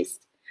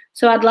exist.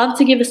 So I'd love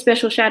to give a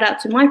special shout out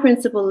to my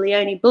principal,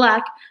 Leonie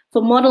Black,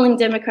 for modeling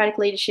democratic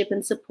leadership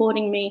and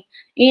supporting me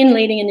in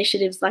leading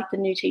initiatives like the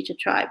New Teacher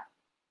Tribe.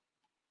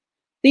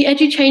 The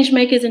Edu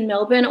Changemakers in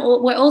Melbourne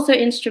were also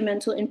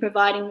instrumental in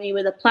providing me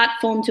with a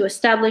platform to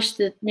establish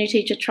the New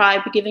Teacher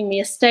Tribe, giving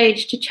me a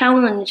stage to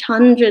challenge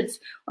hundreds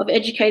of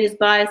educators'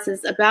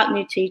 biases about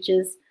new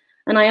teachers.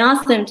 And I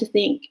asked them to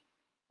think,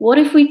 what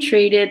if we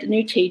treated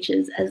new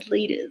teachers as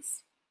leaders?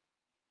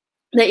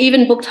 They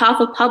even booked half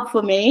a pub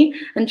for me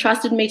and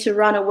trusted me to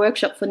run a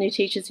workshop for new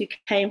teachers who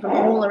came from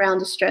all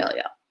around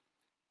Australia.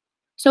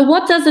 So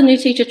what does a New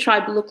Teacher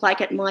Tribe look like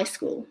at my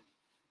school?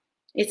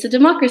 It's a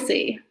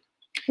democracy.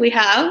 We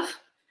have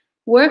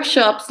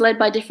workshops led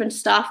by different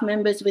staff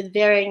members with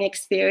varying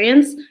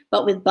experience,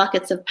 but with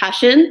buckets of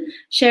passion,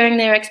 sharing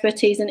their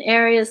expertise in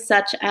areas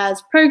such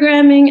as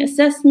programming,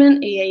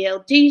 assessment,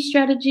 EALD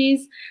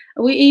strategies.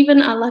 We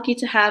even are lucky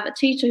to have a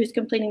teacher who's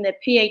completing their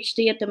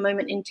PhD at the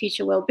moment in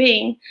teacher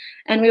wellbeing,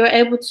 and we were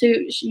able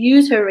to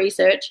use her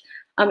research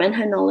and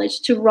her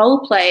knowledge to role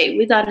play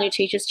with our new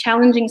teachers,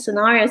 challenging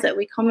scenarios that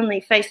we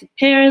commonly face with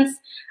parents,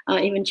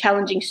 even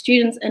challenging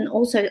students and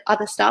also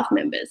other staff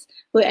members.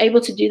 We're able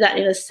to do that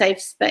in a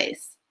safe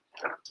space.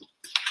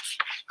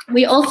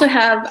 We also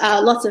have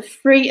lots of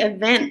free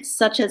events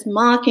such as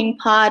marking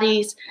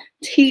parties,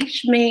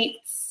 teach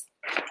meets,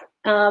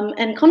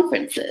 and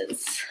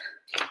conferences.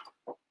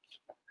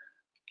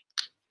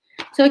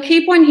 So a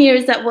key point here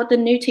is that what the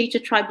new teacher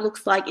tribe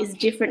looks like is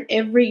different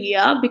every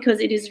year because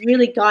it is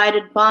really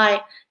guided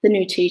by the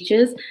new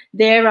teachers,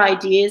 their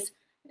ideas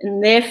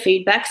and their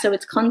feedback. So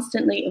it's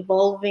constantly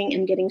evolving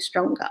and getting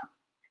stronger.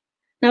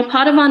 Now,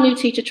 part of our new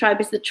teacher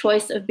tribe is the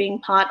choice of being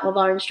part of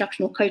our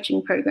instructional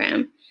coaching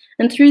program.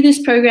 And through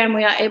this program,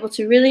 we are able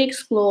to really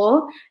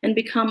explore and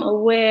become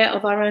aware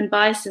of our own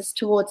biases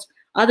towards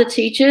other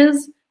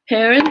teachers,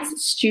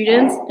 parents,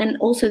 students, and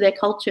also their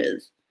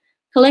cultures.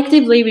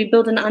 Collectively, we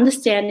build an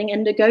understanding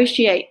and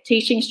negotiate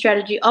teaching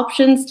strategy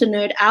options to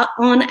nerd out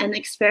on and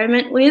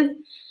experiment with.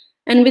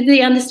 And with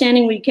the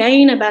understanding we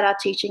gain about our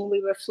teaching,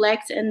 we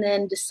reflect and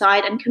then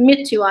decide and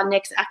commit to our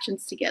next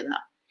actions together.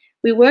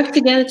 We work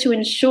together to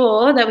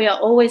ensure that we are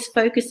always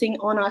focusing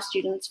on our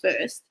students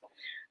first.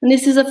 And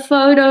this is a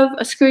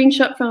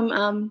screenshot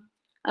from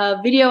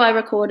a video I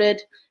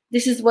recorded.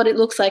 This is what it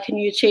looks like when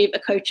you achieve a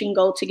coaching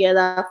goal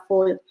together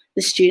for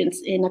the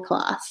students in a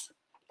class.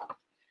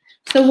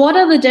 So what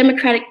are the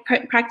democratic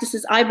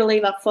practices I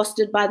believe are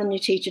fostered by the new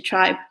teacher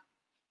tribe?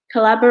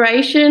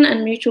 Collaboration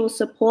and mutual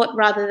support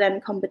rather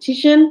than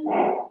competition,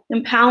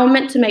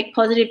 empowerment to make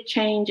positive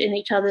change in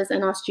each other's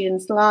and our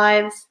students'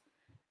 lives,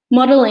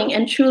 modeling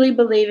and truly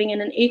believing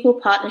in an equal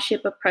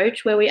partnership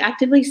approach where we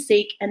actively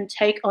seek and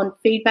take on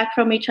feedback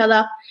from each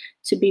other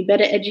to be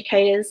better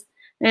educators,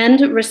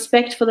 and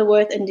respect for the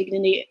worth and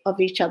dignity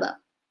of each other.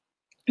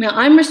 Now,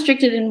 I'm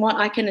restricted in what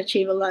I can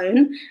achieve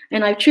alone,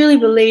 and I truly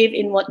believe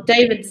in what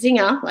David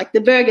Zyngier, like the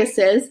burger,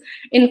 says,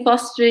 in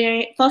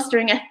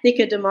fostering a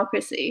thicker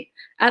democracy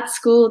at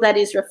school that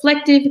is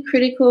reflective,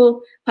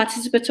 critical,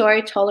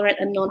 participatory, tolerant,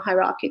 and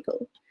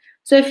non-hierarchical.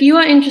 So if you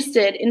are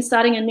interested in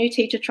starting a new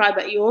teacher tribe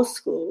at your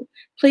school,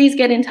 please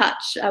get in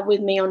touch with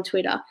me on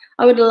Twitter.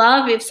 I would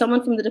love if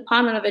someone from the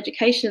Department of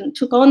Education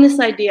took on this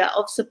idea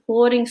of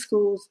supporting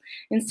schools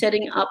in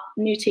setting up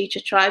new teacher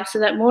tribes so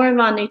that more of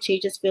our new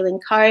teachers feel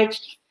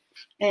encouraged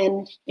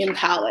and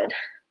empowered.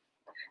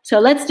 So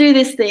let's do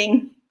this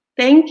thing.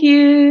 Thank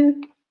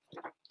you.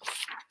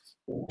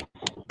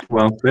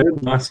 Well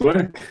said. Nice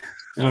work.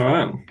 All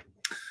right.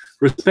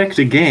 Respect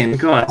again,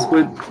 guys.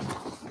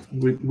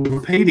 We're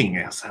repeating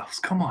ourselves.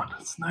 Come on,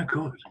 it's no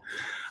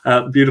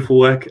good. Beautiful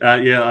work.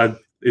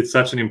 It's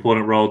such an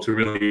important role to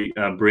really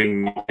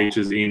bring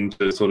teachers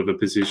into sort of a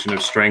position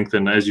of strength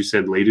and, as you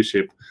said,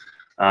 leadership.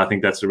 I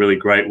think that's a really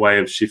great way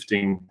of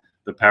shifting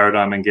the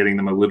paradigm and getting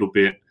them a little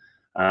bit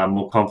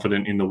more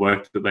confident in the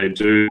work that they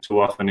do. Too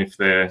often, if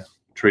they're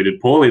treated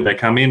poorly, they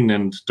come in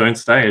and don't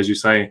stay, as you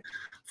say,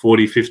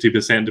 40,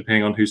 50%,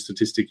 depending on whose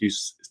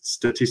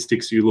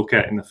statistics you look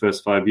at in the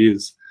first 5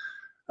 years.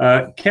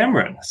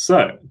 Cameron,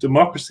 so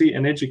democracy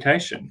and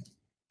education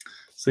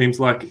seems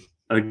like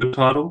a good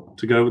title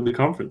to go with the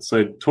conference.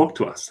 So talk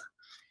to us.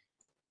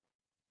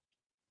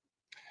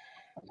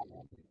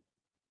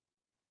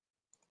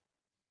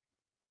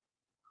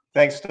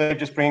 Thanks, Steve.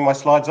 Just bringing my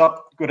slides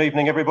up. Good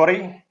evening,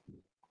 everybody.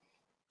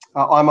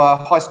 I'm a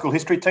high school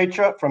history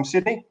teacher from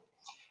Sydney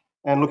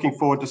and looking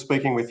forward to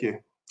speaking with you.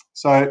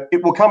 So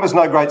it will come as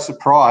no great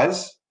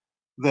surprise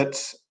that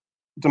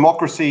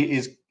democracy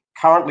is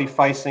currently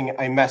facing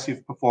a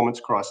massive performance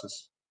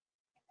crisis.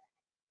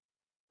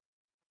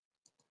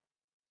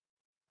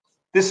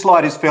 This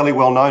slide is fairly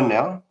well known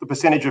now, the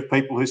percentage of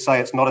people who say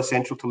it's not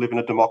essential to live in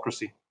a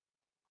democracy.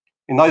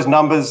 In those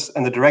numbers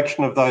and the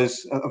direction of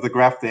the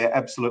graph there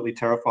absolutely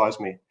terrifies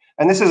me.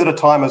 And this is at a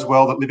time as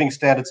well that living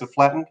standards are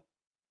flattened,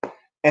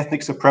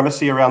 ethnic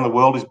supremacy around the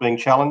world is being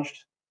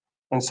challenged,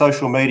 and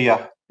social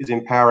media is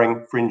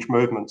empowering fringe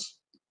movements.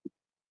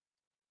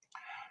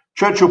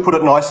 Churchill put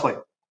it nicely,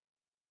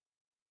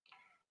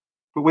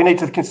 but we need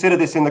to consider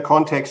this in the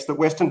context that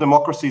Western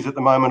democracies at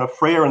the moment are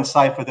freer and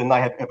safer than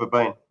they have ever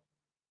been.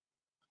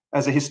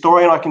 As a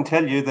historian, I can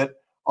tell you that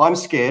I'm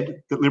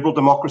scared that liberal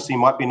democracy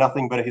might be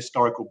nothing but a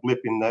historical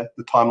blip in the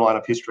timeline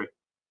of history.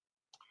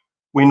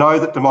 We know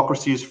that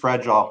democracy is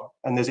fragile,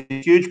 and there's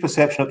a huge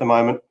perception at the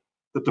moment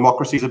that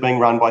democracies are being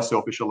run by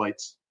selfish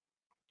elites.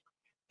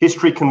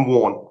 History can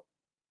warn.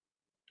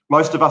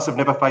 Most of us have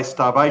never faced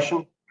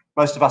starvation.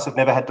 Most of us have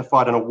never had to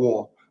fight in a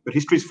war. But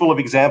history is full of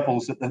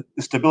examples that the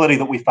stability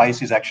that we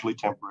face is actually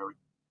temporary.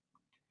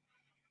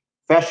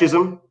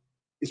 Fascism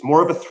is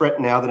more of a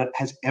threat now than it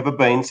has ever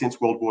been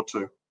since World War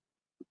II.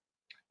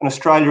 And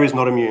Australia is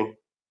not immune.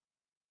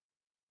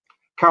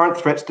 Current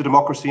threats to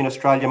democracy in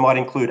Australia might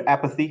include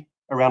apathy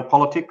around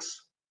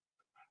politics.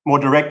 More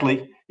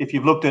directly, if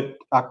you've looked at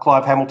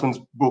Clive Hamilton's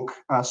book,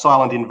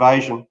 Silent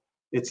Invasion,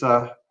 it's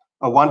a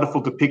wonderful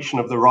depiction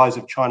of the rise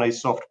of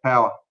Chinese soft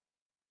power.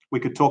 We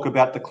could talk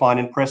about decline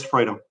in press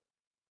freedom,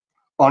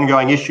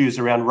 ongoing issues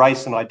around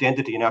race and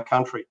identity in our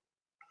country,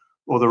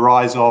 or the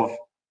rise of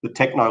the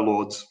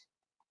techno-lords.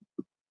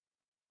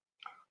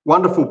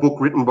 Wonderful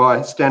book written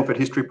by Stanford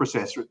history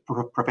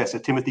professor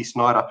Timothy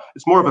Snyder.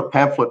 It's more of a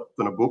pamphlet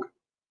than a book.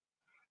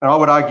 And I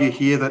would argue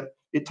here that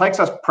it takes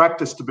us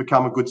practice to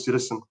become a good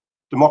citizen.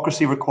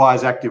 Democracy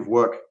requires active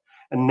work.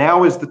 And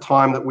now is the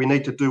time that we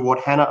need to do what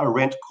Hannah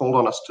Arendt called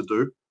on us to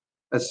do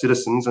as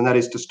citizens, and that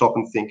is to stop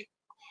and think.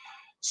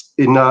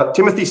 In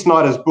Timothy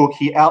Snyder's book,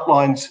 he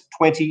outlines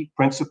 20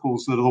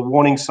 principles that are the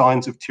warning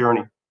signs of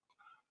tyranny.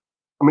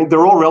 I mean,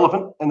 they're all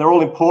relevant and they're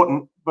all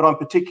important, but I'm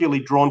particularly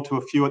drawn to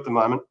a few at the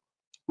moment.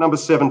 Number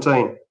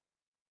 17,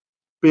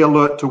 be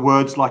alert to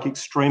words like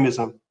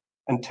extremism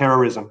and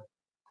terrorism.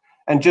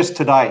 And just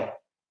today,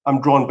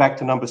 I'm drawn back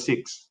to number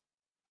 6,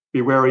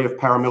 be wary of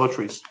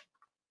paramilitaries.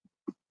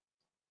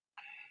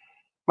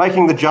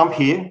 Making the jump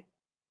here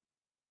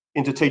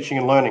into teaching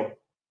and learning.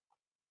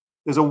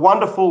 There's a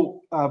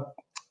wonderful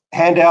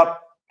handout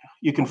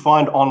you can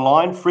find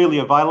online, freely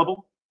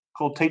available,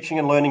 called Teaching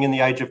and Learning in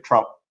the Age of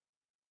Trump.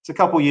 It's a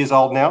couple of years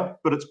old now,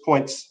 but its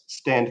points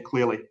stand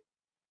clearly.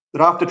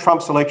 That after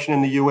Trump's election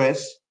in the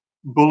US,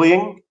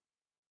 bullying,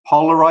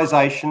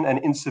 polarisation and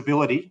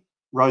incivility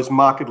rose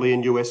markedly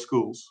in US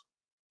schools.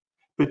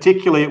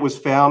 Particularly, it was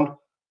found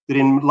that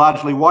in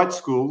largely white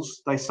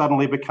schools, they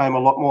suddenly became a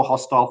lot more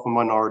hostile for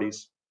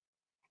minorities.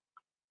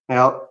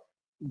 Now,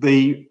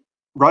 the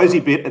rosy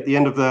bit at the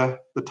end of the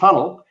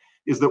tunnel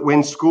is that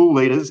when school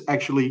leaders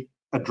actually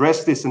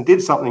addressed this and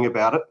did something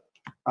about it,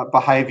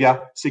 behaviour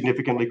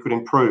significantly could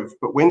improve.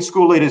 But when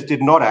school leaders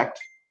did not act,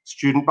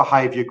 student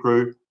behaviour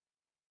grew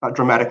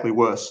dramatically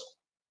worse.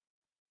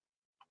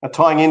 Now,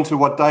 tying into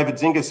what David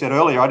Zyngier said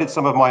earlier, I did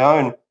some of my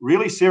own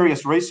really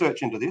serious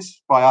research into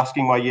this by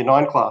asking my Year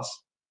 9 class.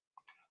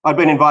 I'd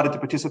been invited to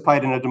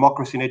participate in a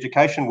democracy in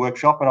education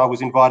workshop, and I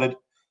was invited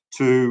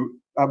to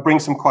bring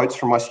some quotes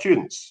from my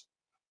students.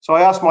 So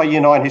I asked my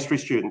Year 9 history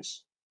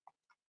students,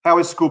 how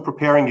is school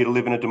preparing you to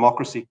live in a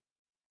democracy?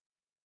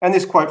 And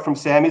this quote from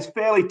Sam is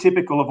fairly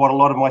typical of what a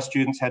lot of my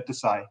students had to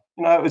say.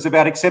 You know, it was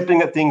about accepting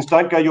that things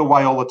don't go your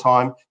way all the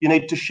time. You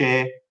need to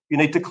share, you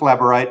need to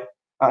collaborate,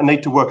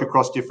 need to work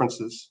across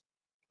differences.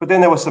 But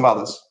then there were some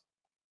others.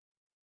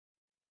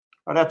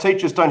 But our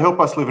teachers don't help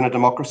us live in a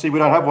democracy. We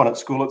don't have one at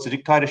school, it's a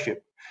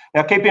dictatorship.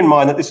 Now keep in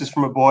mind that this is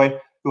from a boy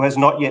who has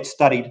not yet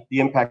studied the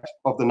impact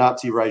of the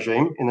Nazi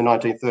regime in the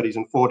 1930s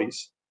and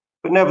 40s.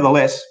 But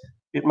nevertheless,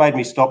 it made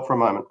me stop for a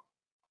moment.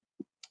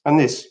 And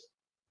this,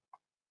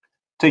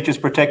 teachers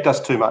protect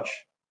us too much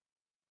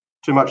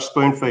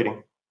spoon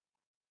feeding.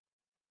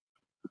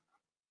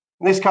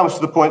 And this comes to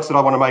the points that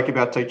I want to make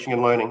about teaching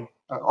and learning.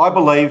 I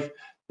believe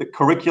that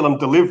curriculum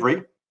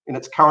delivery in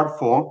its current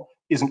form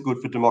isn't good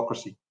for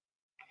democracy.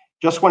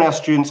 Just when our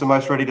students are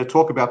most ready to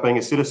talk about being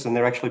a citizen,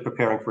 they're actually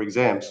preparing for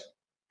exams.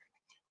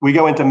 We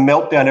go into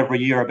meltdown every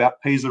year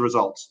about PISA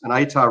results and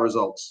ATAR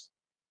results,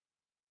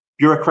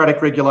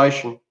 bureaucratic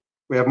regulation.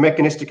 We have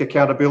mechanistic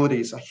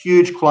accountabilities, a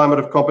huge climate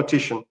of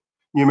competition,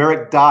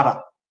 numeric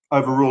data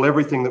overrule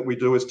everything that we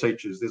do as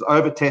teachers. There's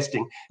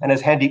over-testing. And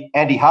as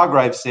Andy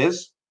Hargraves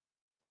says,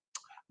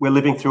 we're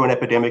living through an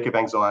epidemic of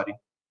anxiety.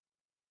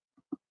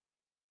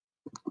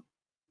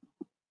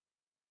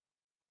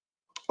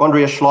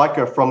 Andrea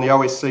Schleicher from the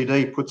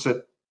OECD puts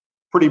it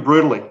pretty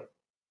brutally.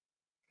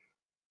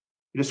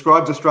 He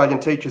describes Australian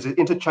teachers as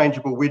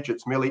interchangeable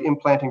widgets, merely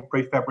implanting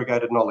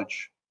prefabricated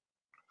knowledge.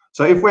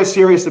 So if we're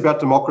serious about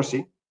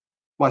democracy,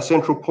 my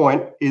central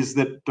point is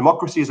that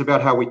democracy is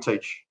about how we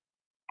teach.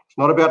 It's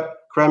not about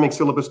cramming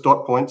syllabus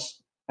dot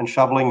points and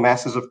shoveling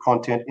masses of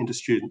content into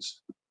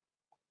students.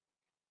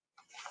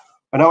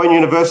 I know in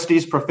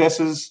universities,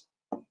 professors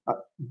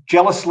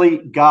jealously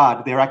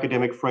guard their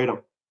academic freedom.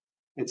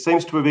 It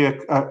seems to be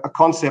a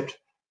concept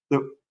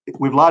that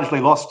we've largely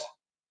lost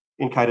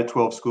in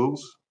K-12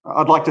 schools.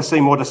 I'd like to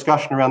see more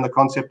discussion around the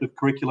concept of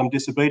curriculum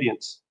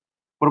disobedience.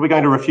 What are we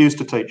going to refuse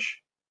to teach?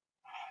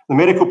 The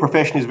medical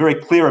profession is very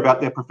clear about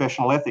their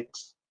professional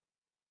ethics.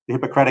 The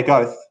Hippocratic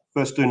Oath,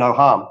 first do no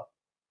harm.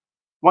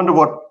 Wonder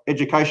what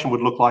education would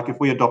look like if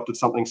we adopted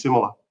something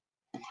similar.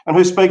 And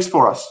who speaks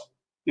for us?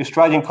 The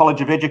Australian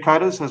College of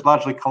Educators has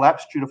largely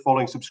collapsed due to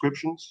falling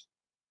subscriptions.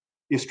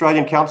 The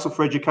Australian Council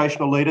for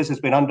Educational Leaders has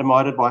been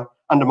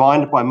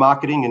undermined by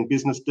marketing and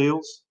business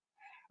deals.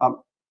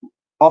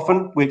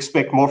 Often we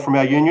expect more from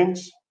our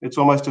unions. It's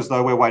almost as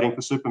though we're waiting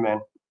for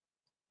Superman.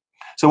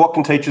 So what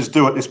can teachers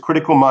do at this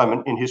critical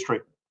moment in history?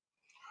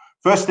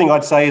 First thing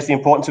I'd say is the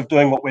importance of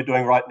doing what we're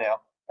doing right now,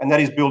 and that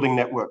is building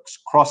networks,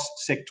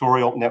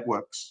 cross-sectorial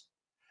networks.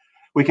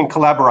 We can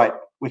collaborate.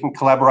 We can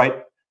collaborate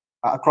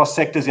across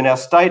sectors in our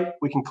state.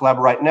 We can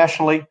collaborate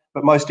nationally,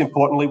 but most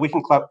importantly, we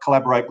can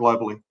collaborate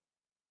globally.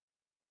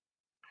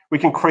 We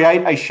can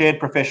create a shared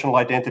professional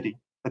identity.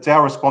 It's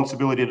our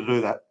responsibility to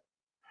do that.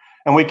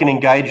 And we can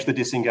engage the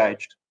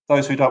disengaged,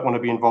 those who don't want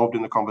to be involved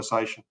in the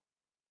conversation.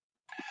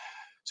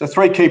 So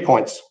 3 key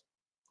points.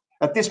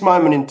 At this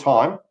moment in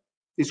time,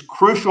 this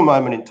crucial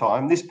moment in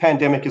time, this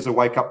pandemic is a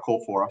wake-up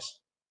call for us,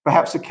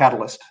 perhaps a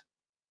catalyst.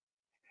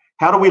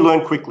 How do we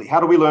learn quickly? How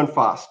do we learn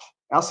fast?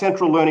 Our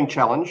central learning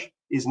challenge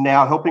is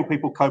now helping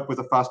people cope with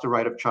a faster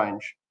rate of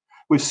change.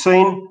 We've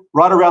seen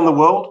right around the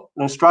world,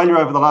 in Australia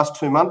over the last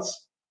 2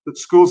 months, that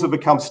schools have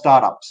become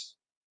startups.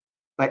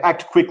 They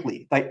act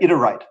quickly, they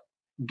iterate,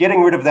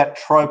 getting rid of that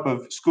trope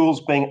of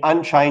schools being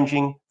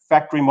unchanging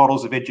factory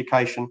models of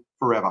education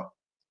forever.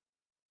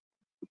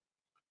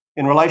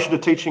 In relation to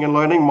teaching and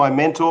learning, my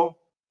mentor,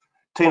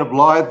 Tina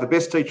Blythe, the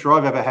best teacher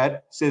I've ever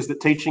had, says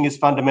that teaching is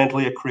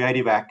fundamentally a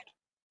creative act.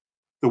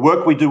 The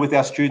work we do with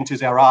our students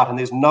is our art, and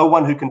there's no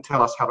one who can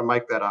tell us how to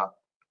make that art.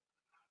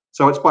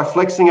 So it's by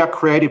flexing our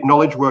creative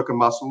knowledge worker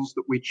muscles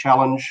that we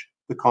challenge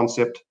the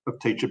concept of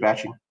teacher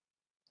bashing.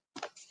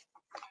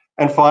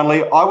 And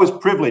finally, I was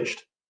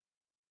privileged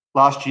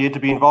last year to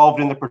be involved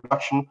in the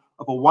production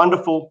of a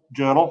wonderful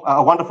journal,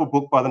 a wonderful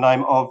book by the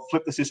name of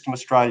Flip the System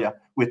Australia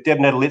with Deb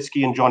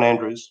Netolicky and John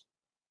Andrews.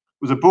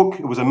 It was a book,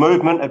 it was a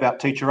movement about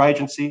teacher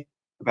agency,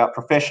 about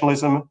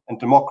professionalism and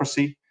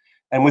democracy.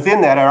 And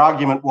within that, our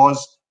argument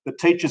was that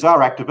teachers are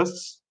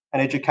activists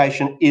and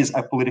education is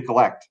a political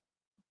act.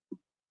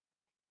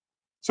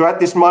 So at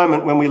this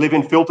moment, when we live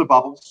in filter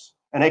bubbles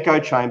and echo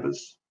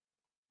chambers,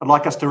 I'd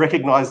like us to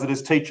recognise that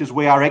as teachers,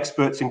 we are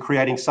experts in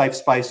creating safe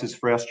spaces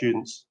for our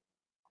students.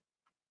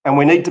 And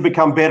we need to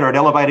become better at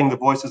elevating the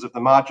voices of the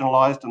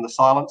marginalised and the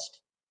silenced.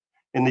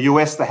 In the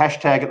US, the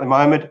hashtag at the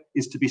moment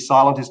is to be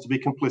silent is to be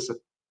complicit.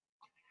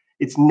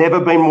 It's never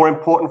been more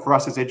important for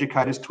us as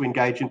educators to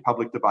engage in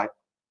public debate.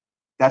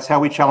 That's how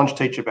we challenge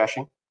teacher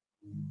bashing,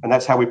 and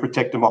that's how we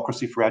protect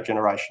democracy for our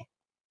generation.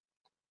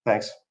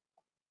 Thanks.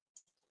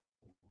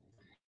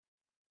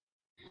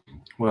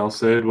 Well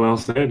said, well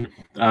said.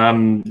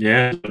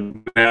 Yeah,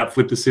 about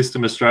Flip the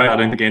System Australia, I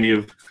don't think any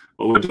of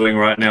what we're doing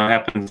right now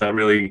happens. That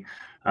really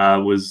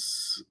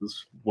was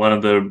one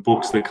of the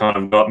books that kind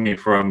of got me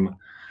from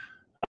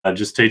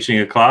just teaching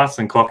a class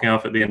and clocking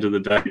off at the end of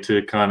the day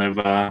to kind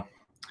of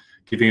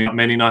giving up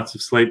many nights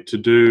of sleep to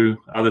do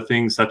other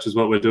things, such as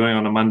what we're doing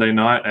on a Monday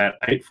night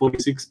at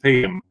 8:46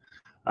 p.m.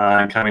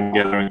 And coming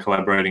together and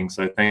collaborating.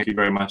 So thank you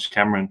very much,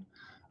 Cameron.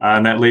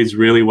 And that leads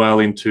really well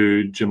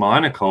into Jem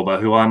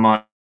Kolber, who I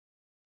might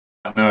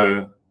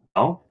know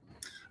well,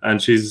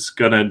 and she's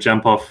going to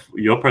jump off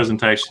your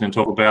presentation and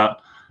talk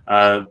about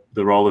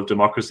the role of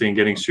democracy and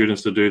getting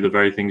students to do the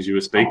very things you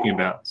were speaking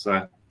about.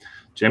 So,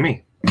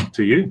 Jemmy,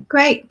 to you.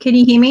 Great. Can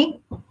you hear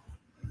me?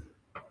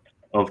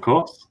 Of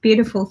course.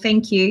 Beautiful.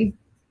 Thank you.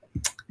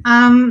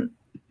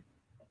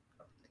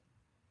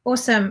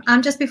 Awesome.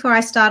 Just before I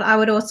start, I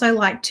would also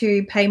like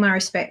to pay my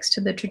respects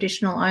to the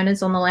traditional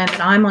owners on the land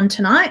that I'm on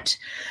tonight,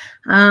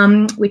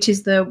 which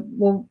is the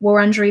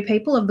Wurundjeri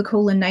people of the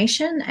Kulin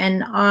Nation,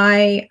 and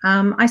I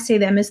see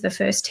them as the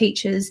first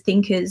teachers,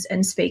 thinkers,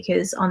 and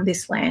speakers on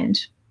this land.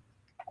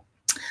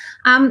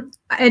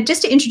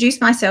 Just to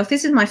introduce myself,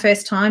 this is my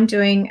first time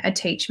doing a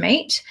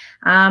TeachMeet.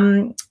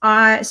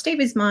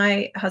 Steve is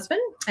my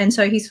husband, and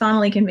so he's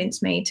finally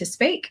convinced me to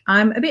speak.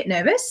 I'm a bit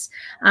nervous,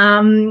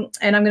 and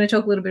I'm going to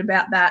talk a little bit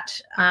about that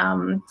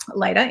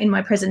later in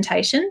my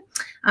presentation.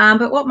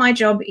 But what my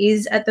job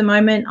is at the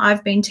moment,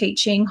 I've been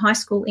teaching high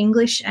school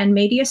English and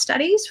media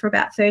studies for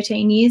about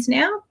 13 years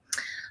now.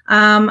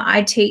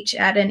 I teach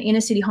at an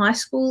inner city high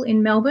school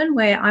in Melbourne,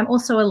 where I'm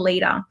also a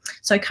leader.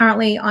 So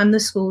currently I'm the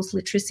school's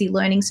literacy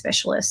learning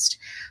specialist.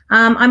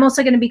 I'm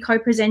also going to be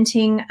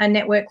co-presenting a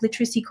network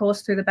literacy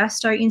course through the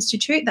Bastow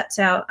Institute. That's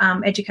our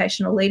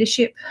educational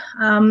leadership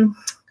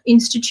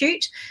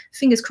institute.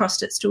 Fingers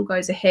crossed it still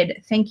goes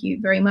ahead. Thank you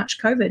very much,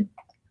 COVID.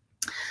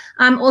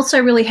 I'm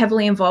also really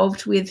heavily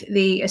involved with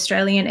the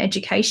Australian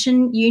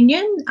Education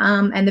Union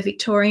and the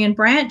Victorian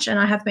branch, and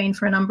I have been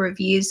for a number of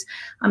years.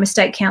 I'm a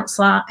state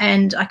councillor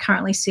and I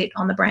currently sit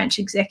on the branch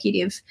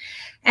executive.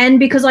 And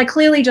because I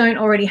clearly don't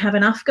already have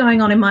enough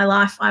going on in my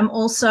life, I'm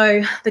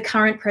also the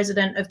current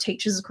president of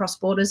Teachers Across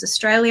Borders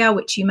Australia,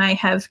 which you may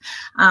have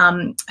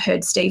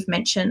heard Steve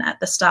mention at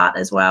the start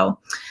as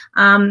well.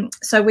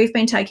 So we've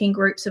been taking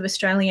groups of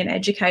Australian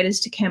educators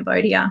to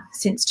Cambodia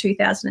since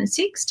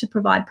 2006 to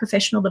provide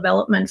professional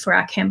development for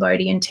our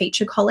Cambodian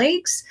teacher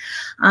colleagues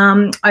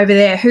over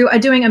there, who are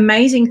doing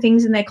amazing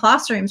things in their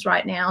classrooms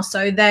right now.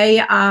 So they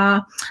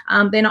are,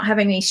 they're not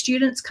having any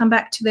students come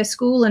back to their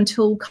school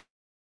until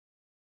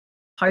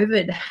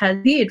COVID has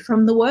disappeared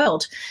from the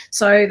world.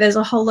 So there's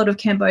a whole lot of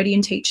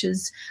Cambodian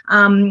teachers,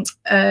 I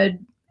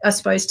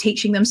suppose,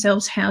 teaching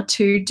themselves how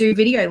to do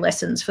video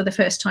lessons for the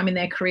first time in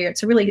their career.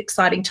 It's a really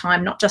exciting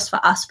time, not just for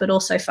us, but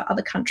also for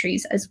other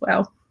countries as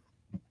well.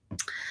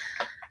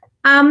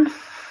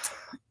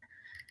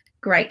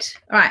 Great.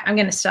 All right, I'm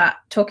going to start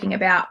talking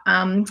about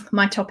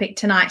my topic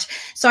tonight.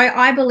 So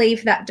I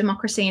believe that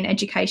democracy in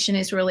education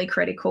is really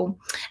critical,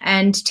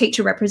 and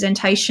teacher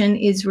representation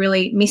is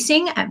really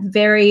missing at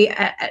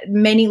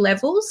many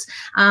levels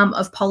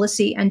of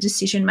policy and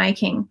decision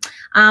making.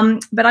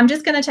 But I'm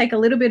just going to take a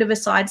little bit of a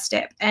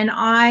sidestep, and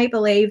I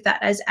believe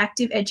that as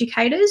active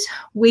educators,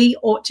 we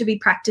ought to be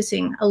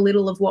practicing a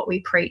little of what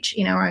we preach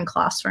in our own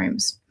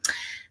classrooms.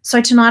 So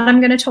tonight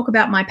I'm going to talk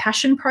about my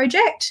passion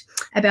project,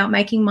 about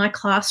making my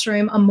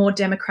classroom a more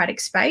democratic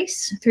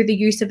space through the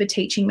use of a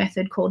teaching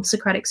method called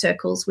Socratic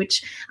circles,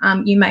 which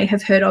you may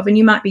have heard of and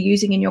you might be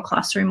using in your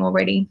classroom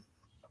already.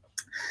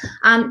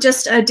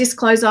 Just a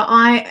disclosure,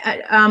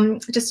 I'm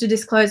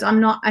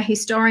not a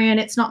historian.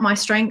 It's not my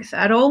strength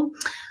at all.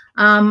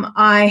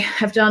 I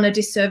have done a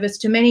disservice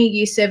to many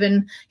Year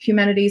 7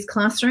 humanities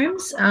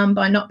classrooms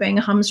by not being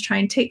a HUMS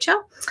trained teacher.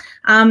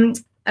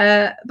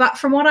 But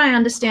from what I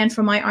understand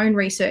from my own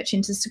research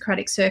into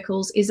Socratic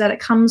circles is that it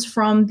comes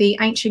from the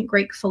ancient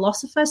Greek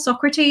philosopher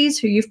Socrates,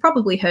 who you've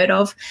probably heard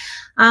of.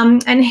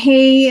 And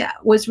he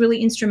was really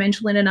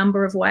instrumental in a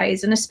number of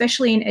ways, and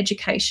especially in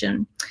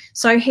education.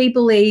 So he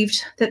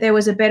believed that there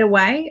was a better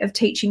way of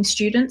teaching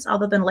students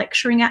other than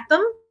lecturing at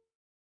them,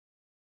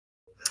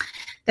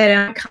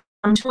 that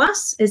come to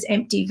us as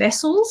empty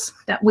vessels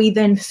that we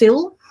then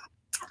fill.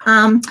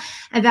 And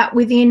that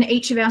within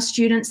each of our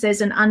students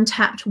there's an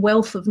untapped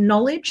wealth of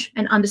knowledge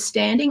and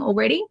understanding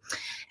already.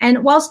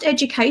 And whilst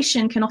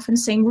education can often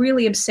seem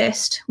really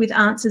obsessed with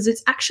answers,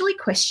 it's actually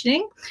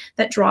questioning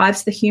that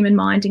drives the human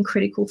mind in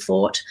critical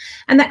thought.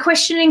 And that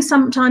questioning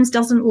sometimes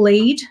doesn't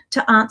lead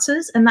to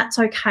answers, and that's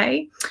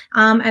okay.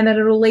 And that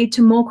it'll lead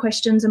to more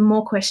questions and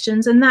more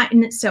questions. And that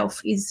in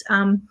itself is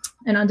an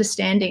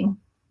understanding.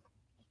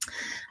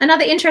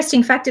 Another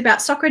interesting fact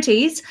about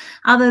Socrates,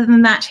 other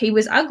than that he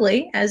was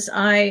ugly, as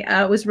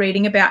I was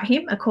reading about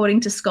him,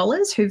 according to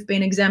scholars who've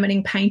been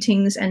examining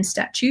paintings and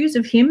statues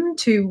of him,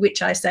 to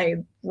which I say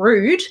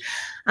rude,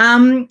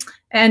 and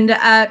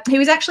he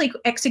was actually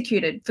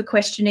executed for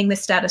questioning the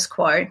status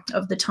quo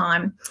of the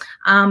time.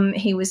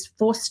 He was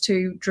forced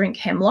to drink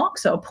hemlock,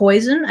 so a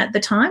poison at the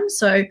time.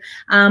 So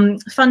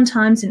fun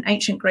times in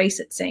ancient Greece,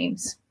 it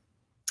seems.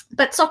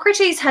 But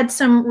Socrates had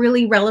some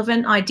really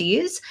relevant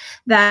ideas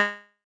that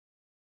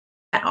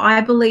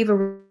I believe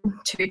are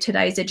to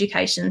today's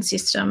education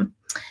system.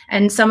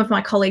 And some of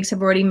my colleagues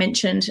have already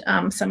mentioned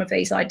some of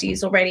these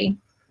ideas already.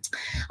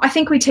 I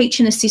think we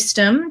teach in a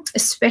system,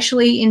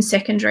 especially in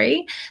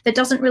secondary, that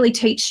doesn't really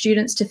teach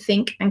students to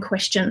think and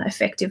question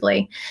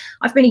effectively.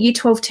 I've been a Year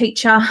 12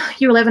 teacher,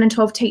 Year 11 and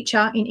 12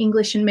 teacher in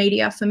English and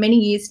media for many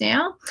years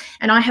now,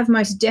 and I have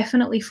most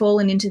definitely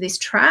fallen into this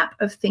trap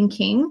of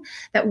thinking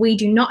that we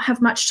do not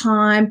have much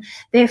time.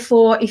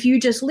 Therefore, if you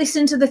just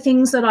listen to the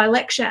things that I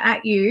lecture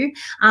at you,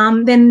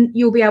 then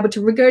you'll be able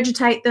to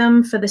regurgitate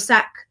them for the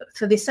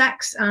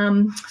SACs,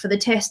 for the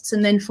tests,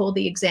 and then for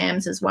the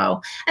exams as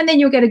well. And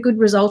then you'll get a good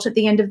result at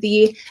the end of the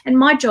year, and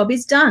my job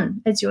is done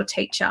as your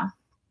teacher.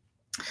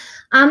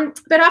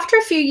 But after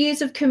a few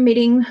years of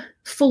committing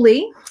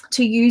fully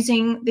to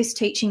using this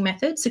teaching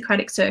method,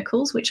 Socratic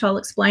circles, which I'll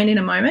explain in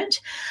a moment,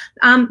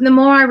 the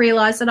more I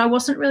realised that I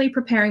wasn't really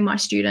preparing my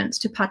students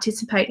to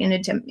participate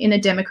in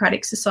a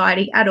democratic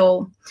society at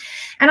all.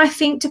 And I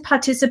think to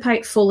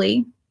participate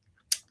fully,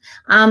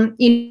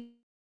 you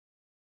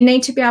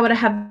need to be able to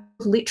have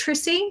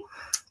literacy,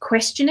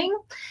 questioning,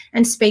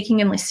 and speaking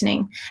and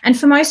listening. And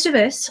for most of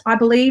us, I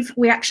believe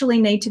we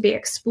actually need to be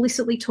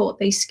explicitly taught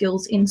these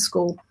skills in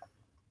school.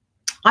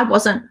 I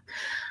wasn't.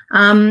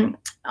 I'm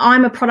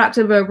a product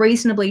of a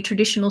reasonably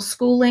traditional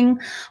schooling.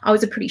 I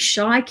was a pretty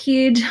shy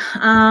kid.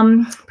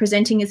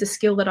 Presenting is a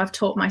skill that I've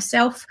taught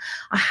myself.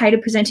 I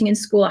hated presenting in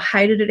school. I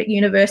hated it at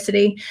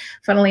university.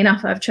 Funnily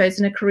enough, I've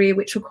chosen a career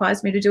which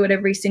requires me to do it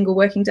every single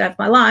working day of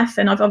my life,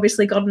 and I've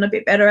obviously gotten a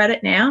bit better at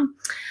it now.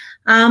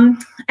 And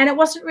it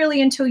wasn't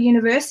really until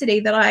university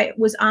that I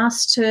was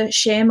asked to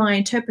share my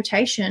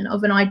interpretation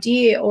of an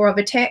idea or of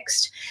a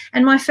text.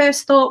 And my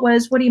first thought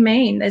was, what do you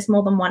mean there's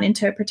more than one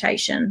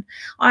interpretation?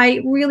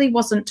 I really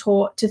wasn't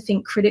taught to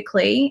think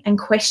critically and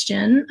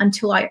question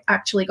until I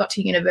actually got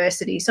to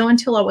university, so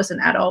until I was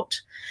an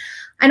adult.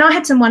 And I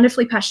had some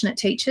wonderfully passionate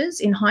teachers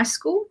in high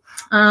school,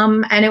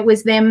 and it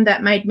was them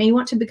that made me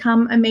want to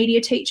become a media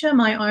teacher,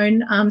 my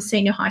own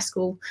senior high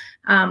school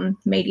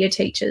media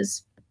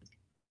teachers.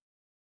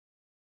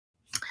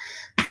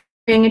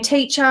 Being a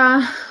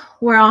teacher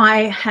where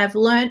I have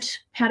learnt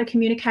how to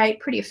communicate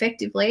pretty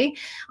effectively.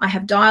 I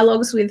have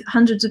dialogues with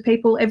hundreds of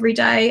people every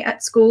day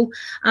at school,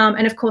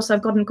 and of course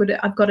I've gotten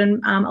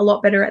a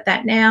lot better at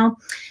that now.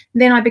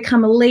 Then I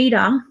become a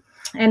leader,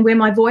 and where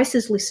my voice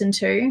is listened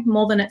to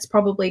more than it's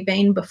probably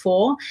been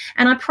before,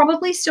 and I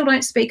probably still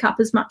don't speak up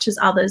as much as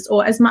others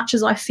or as much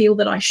as I feel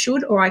that I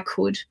should or I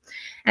could.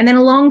 And then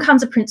along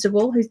comes a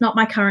principal who's not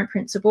my current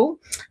principal.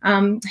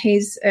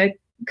 He's a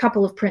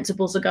couple of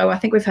principals ago. I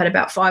think we've had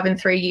about 5 in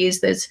 3 years.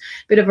 There's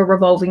a bit of a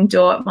revolving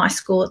door at my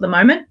school at the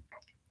moment.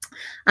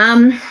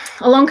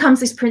 Along comes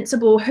this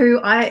principal who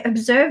I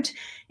observed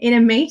in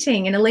a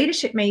meeting, in a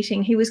leadership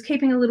meeting. He was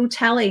keeping a little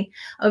tally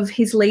of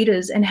his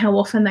leaders and how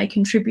often they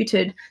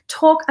contributed.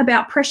 Talk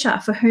about pressure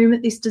for whom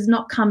this does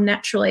not come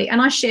naturally.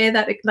 And I share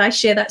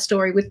that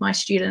story with my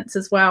students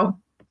as well.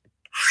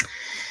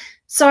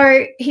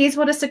 So here's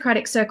what a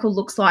Socratic circle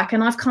looks like.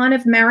 And I've kind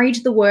of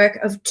married the work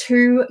of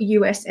 2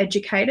 US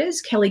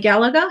educators, Kelly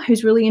Gallagher,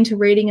 who's really into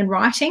reading and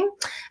writing,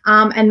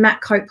 and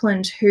Matt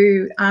Copeland,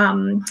 who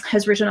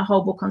has written a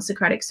whole book on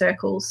Socratic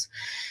circles.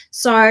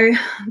 So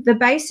the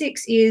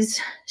basics is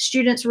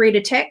students read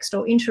a text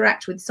or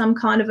interact with some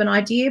kind of an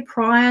idea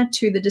prior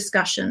to the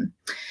discussion.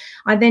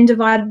 I then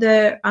divide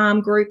the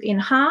group in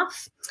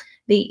half,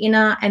 the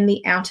inner and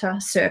the outer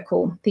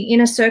circle. The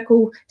inner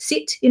circle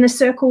sit in a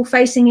circle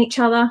facing each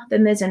other.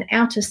 Then there's an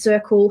outer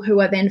circle who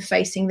are then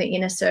facing the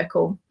inner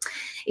circle.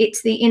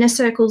 It's the inner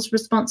circle's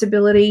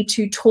responsibility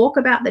to talk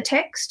about the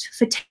text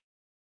for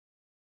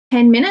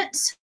 10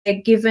 minutes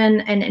They're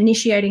given an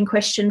initiating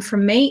question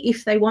from me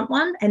if they want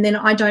one, and then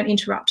I don't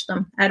interrupt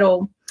them at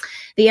all.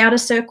 The outer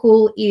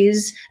circle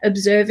is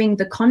observing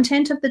the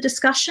content of the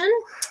discussion,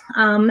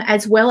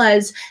 as well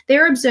as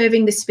they're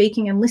observing the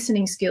speaking and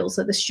listening skills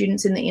that the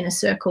students in the inner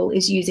circle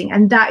is using.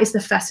 And that is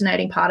the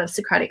fascinating part of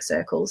Socratic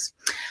circles.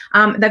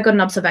 They've got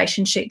an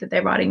observation sheet that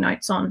they're writing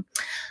notes on.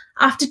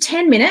 After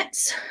 10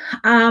 minutes,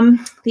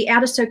 the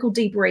outer circle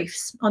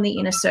debriefs on the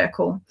inner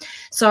circle.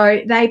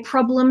 So they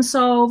problem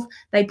solve,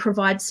 they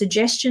provide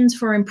suggestions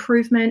for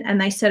improvement,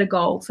 and they set a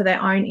goal for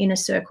their own inner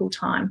circle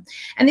time.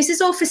 And this is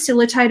all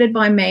facilitated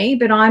by me,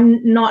 but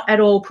I'm not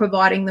at all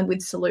providing them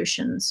with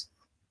solutions.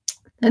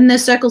 Then the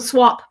circle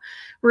swap,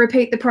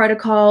 repeat the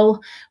protocol.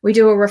 We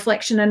do a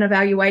reflection and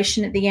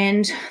evaluation at the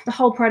end. The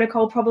whole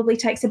protocol probably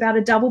takes about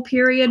a double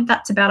period.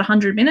 That's about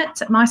 100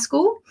 minutes at my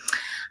school.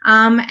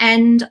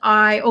 And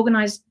I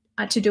organise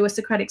to do a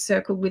Socratic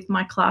circle with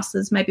my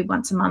classes maybe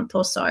once a month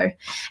or so.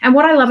 And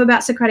what I love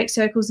about Socratic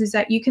circles is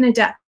that you can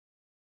adapt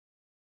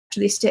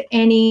this to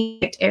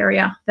any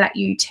area that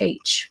you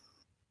teach.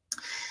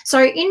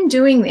 So in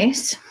doing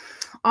this,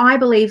 I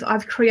believe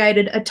I've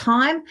created a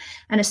time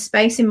and a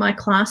space in my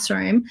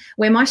classroom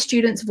where my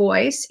students'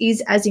 voice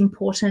is as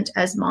important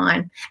as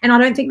mine. And I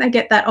don't think they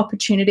get that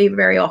opportunity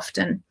very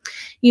often.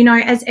 You know,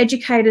 as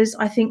educators,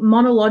 I think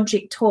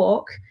monologic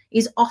talk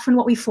is often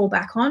what we fall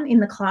back on in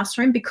the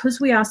classroom because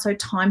we are so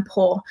time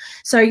poor.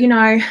 So, you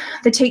know,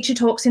 the teacher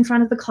talks in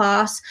front of the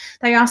class,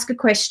 they ask a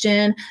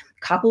question,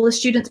 a couple of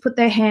students put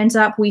their hands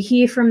up, we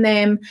hear from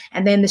them,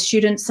 and then the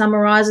student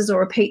summarises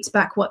or repeats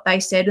back what they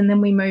said, and then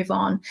we move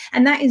on.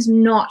 And that is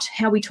not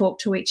how we talk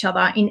to each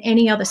other in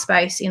any other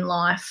space in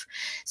life.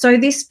 So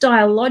this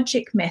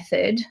dialogic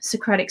method,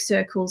 Socratic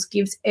circles,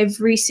 gives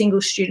every single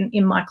student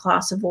in my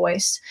class a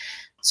voice.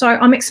 So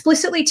I'm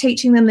explicitly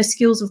teaching them the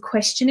skills of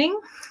questioning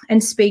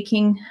and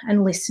speaking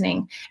and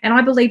listening. And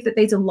I believe that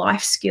these are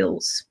life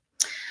skills.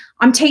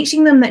 I'm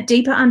teaching them that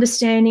deeper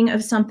understanding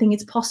of something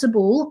is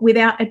possible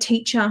without a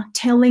teacher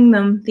telling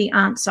them the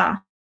answer.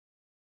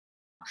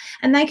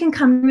 And they can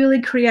come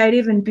really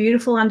creative and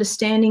beautiful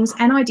understandings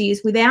and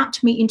ideas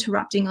without me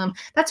interrupting them.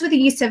 That's with a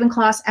Year 7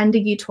 class and a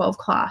Year 12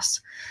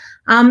 class.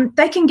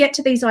 They can get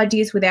to these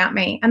ideas without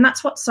me. And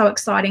that's what's so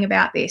exciting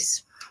about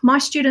this. My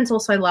students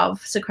also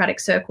love Socratic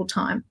circle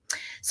time.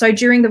 So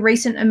during the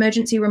recent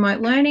emergency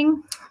remote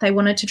learning, they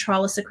wanted to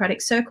trial a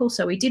Socratic circle,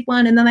 so we did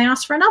one, and then they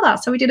asked for another,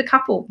 so we did a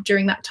couple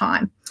during that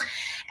time.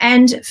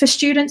 And for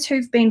students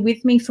who've been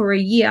with me for a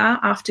year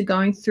after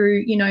going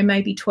through, you know,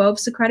 maybe 12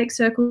 Socratic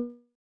circles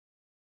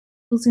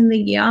in the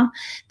year,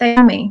 they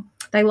tell me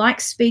they like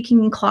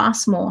speaking in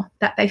class more,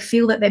 that they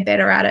feel that they're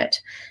better at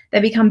it. They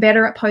become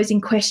better at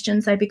posing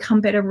questions. They become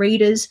better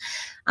readers.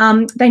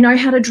 They know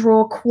how to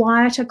draw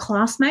quieter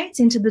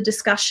classmates into the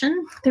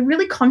discussion. They're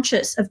really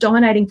conscious of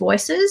dominating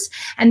voices,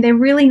 and they're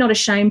really not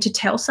ashamed to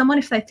tell someone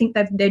if they think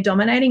they're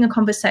dominating a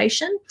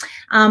conversation.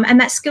 And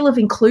that skill of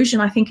inclusion,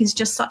 I think, is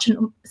just such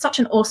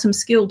an awesome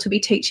skill to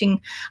be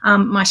teaching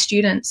my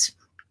students.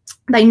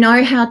 They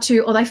know how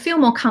to, or they feel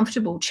more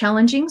comfortable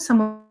challenging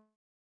someone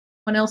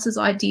else's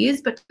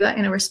ideas, but do that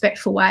in a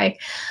respectful way.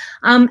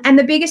 And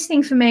the biggest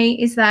thing for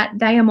me is that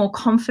they are more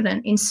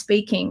confident in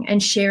speaking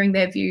and sharing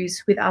their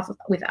views with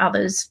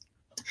others.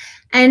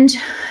 And,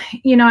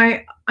 you know,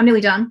 I'm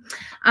nearly done.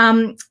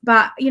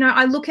 But, you know,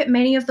 I look at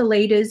many of the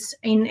leaders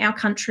in our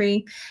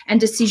country and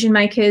decision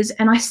makers,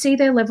 and I see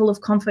their level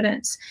of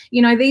confidence.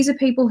 You know, these are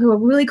people who are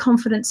really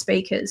confident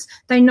speakers.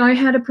 They know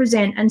how to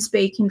present and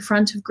speak in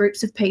front of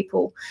groups of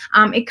people.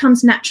 It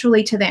comes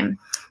naturally to them.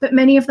 But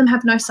many of them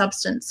have no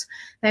substance.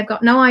 They've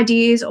got no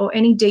ideas or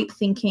any deep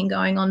thinking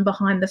going on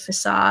behind the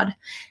facade.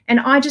 And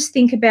I just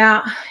think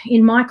about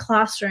in my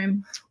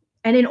classroom,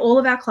 and in all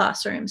of our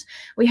classrooms,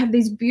 we have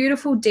these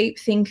beautiful deep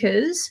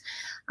thinkers.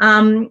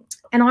 And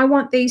I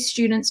want these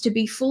students to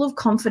be full of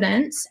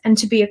confidence and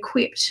to be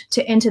equipped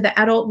to enter the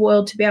adult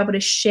world, to be able to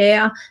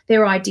share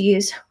their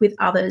ideas with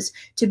others,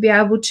 to be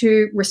able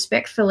to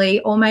respectfully,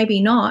 or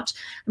maybe not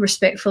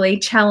respectfully,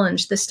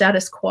 challenge the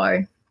status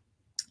quo.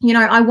 You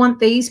know, I want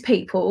these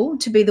people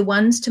to be the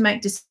ones to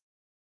make decisions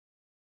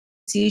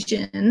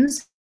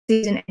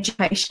in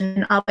education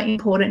and other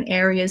important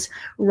areas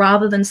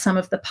rather than some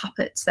of the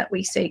puppets that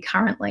we see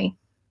currently.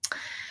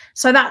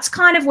 So that's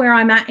kind of where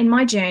I'm at in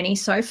my journey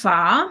so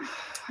far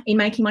in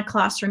making my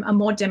classroom a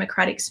more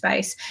democratic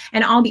space.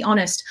 And I'll be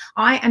honest,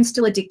 I am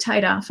still a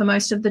dictator for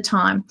most of the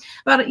time,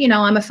 but you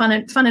know, I'm a fun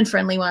and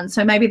friendly one,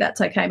 so maybe that's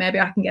okay. Maybe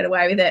I can get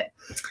away with it.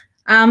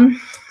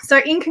 So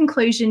in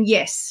conclusion,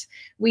 yes,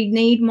 we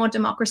need more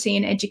democracy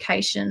in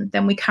education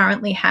than we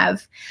currently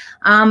have.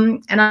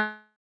 And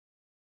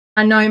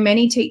I know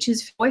many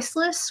teachers are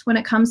voiceless when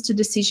it comes to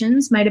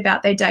decisions made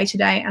about their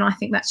day-to-day, and I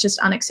think that's just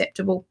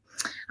unacceptable.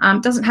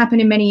 It doesn't happen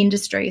in many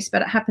industries,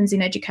 but it happens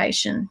in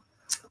education.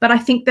 But I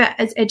think that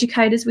as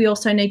educators, we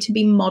also need to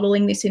be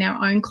modelling this in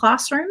our own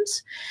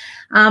classrooms,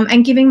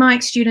 and giving my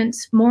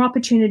students more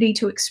opportunity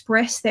to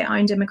express their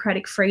own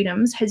democratic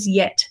freedoms has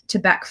yet to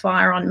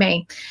backfire on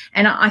me.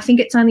 And I think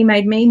it's only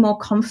made me more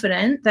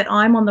confident that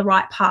I'm on the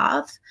right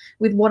path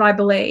with what I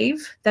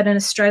believe that an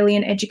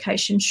Australian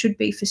education should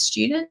be for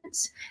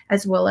students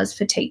as well as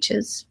for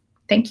teachers.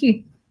 Thank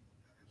you.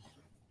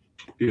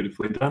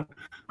 Beautifully done.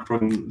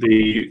 From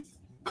the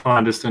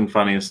kindest and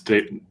funniest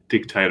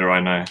dictator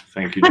I know.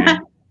 Thank you, Jen.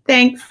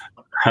 Thanks.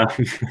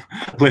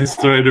 Let's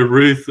throw to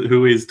Ruth,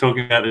 who is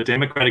talking about a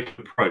democratic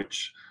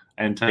approach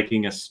and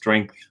taking a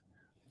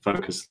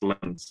strength-focused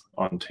lens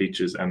on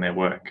teachers and their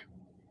work.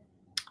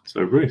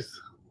 So, Ruth.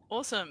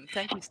 Awesome.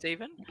 Thank you,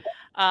 Stephen.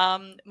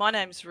 My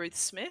name's Ruth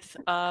Smith.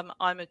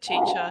 I'm a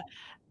teacher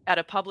at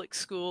a public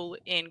school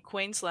in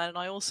Queensland, and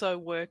I also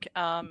work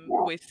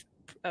with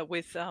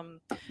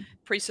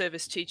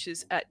pre-service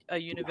teachers at a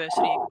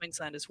university in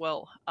Queensland as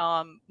well.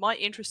 My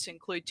interests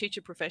include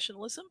teacher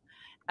professionalism,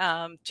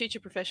 teacher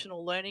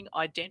professional learning,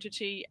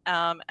 identity,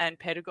 and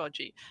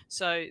pedagogy.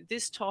 So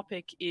this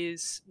topic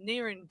is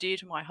near and dear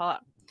to my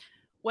heart.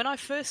 When I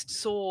first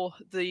saw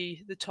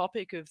the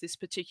topic of this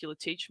particular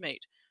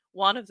TeachMeet,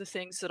 one of the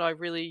things that I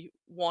really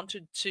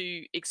wanted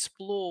to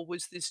explore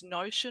was this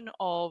notion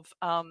of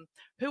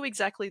who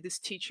exactly this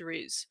teacher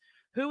is.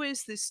 Who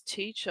is this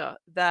teacher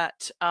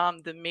that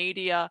the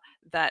media,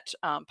 that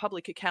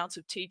public accounts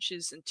of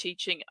teachers and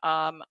teaching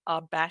are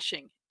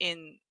bashing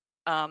in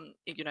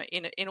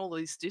in all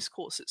these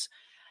discourses?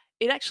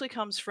 It actually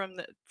comes from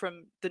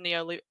through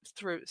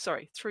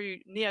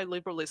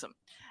neoliberalism,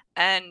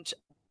 and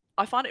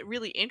I find it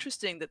really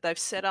interesting that they've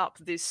set up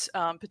this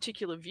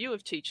particular view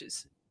of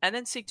teachers and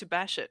then seek to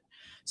bash it.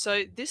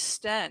 So this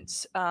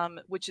stance,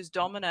 which has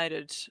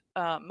dominated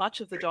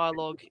much of the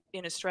dialogue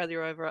in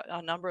Australia over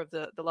a number of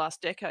the last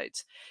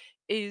decades,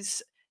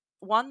 is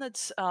one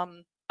that's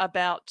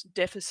about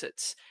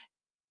deficits.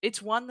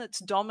 It's one that's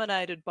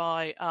dominated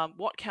by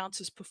what counts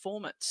as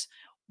performance.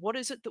 What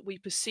is it that we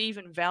perceive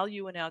and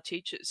value in our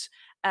teachers?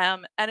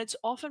 And it's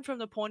often from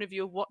the point of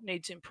view of what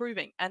needs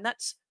improving. And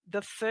that's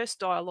the first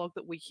dialogue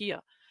that we hear.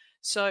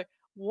 So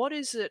what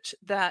is it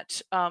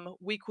that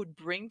we could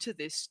bring to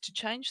this to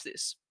change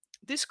this?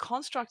 This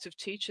construct of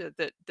teacher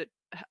that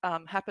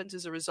happens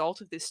as a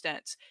result of this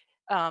stance,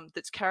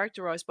 that's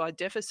characterized by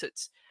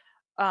deficits,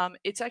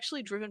 it's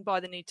actually driven by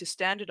the need to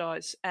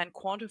standardize and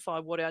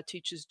quantify what our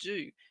teachers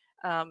do,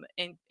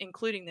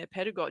 including their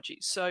pedagogy.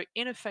 So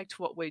in effect,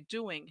 what we're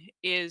doing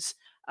is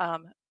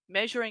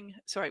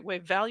we're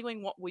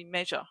valuing what we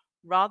measure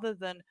rather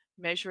than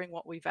measuring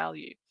what we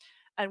value.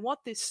 And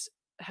what this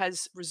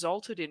has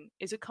resulted in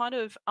is a kind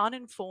of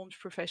uninformed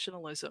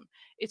professionalism.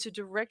 It's a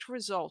direct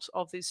result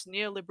of this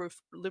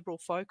neoliberal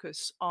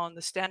focus on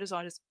the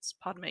standardization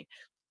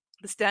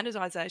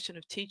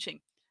of teaching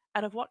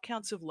and of what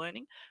counts of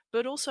learning,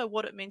 but also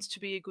what it means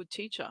to be a good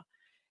teacher.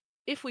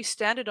 If we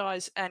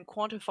standardize and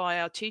quantify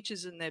our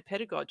teachers and their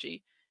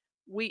pedagogy,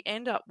 we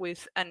end up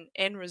with an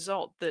end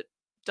result that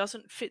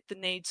doesn't fit the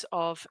needs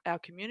of our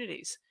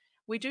communities.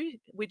 We do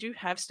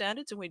have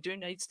standards and we do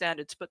need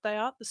standards, but they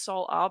aren't the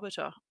sole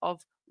arbiter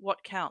of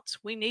what counts.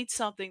 We need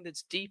something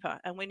that's deeper,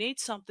 and we need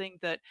something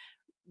that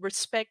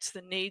respects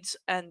the needs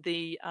and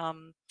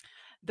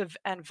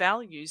and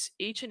values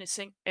each and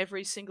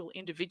every single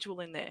individual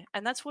in there.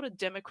 And that's what a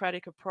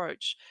democratic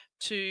approach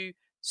to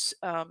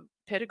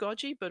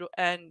pedagogy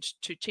and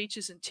to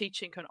teachers and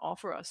teaching can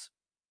offer us.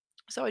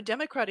 So a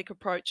democratic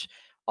approach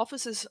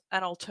offers us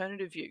an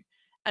alternative view,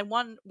 and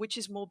one which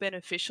is more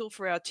beneficial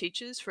for our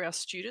teachers, for our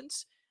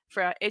students,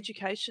 for our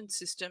education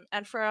system,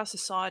 and for our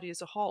society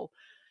as a whole.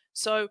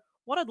 So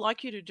what I'd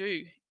like you to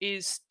do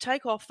is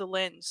take off the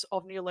lens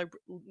of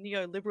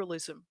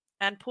neoliberalism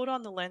and put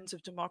on the lens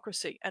of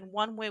democracy, and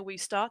one where we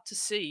start to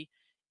see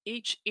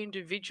each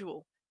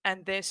individual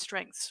and their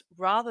strengths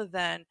rather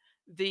than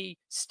the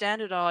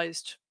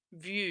standardized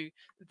view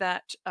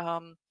that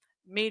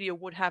media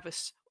would have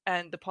us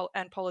and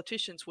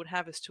politicians would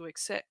have us to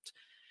accept.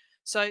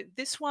 So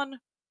this one,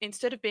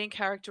 instead of being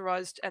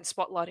characterized and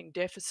spotlighting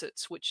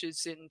deficits, which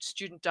is in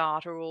student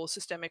data or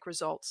systemic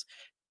results,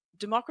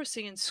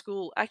 democracy in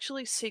school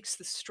actually seeks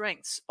the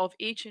strengths of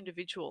each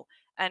individual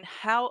and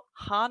how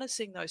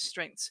harnessing those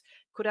strengths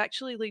could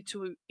actually lead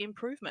to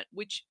improvement,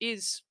 which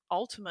is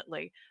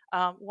ultimately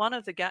one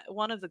of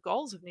the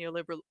goals of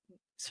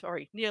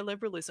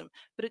neoliberalism,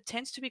 but it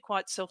tends to be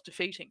quite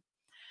self-defeating.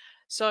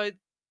 So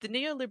the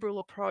neoliberal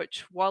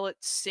approach, while it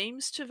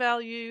seems to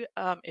value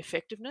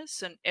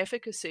effectiveness and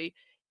efficacy,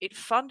 it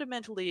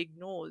fundamentally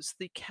ignores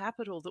the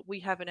capital that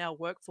we have in our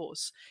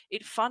workforce.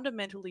 It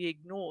fundamentally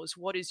ignores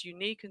what is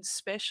unique and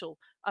special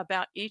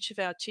about each of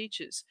our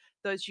teachers,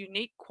 those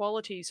unique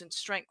qualities and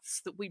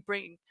strengths that we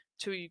bring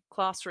to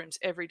classrooms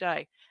every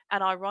day.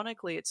 And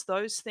ironically, it's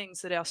those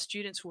things that our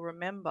students will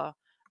remember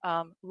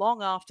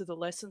long after the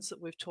lessons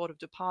that we've taught have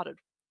departed.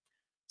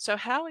 So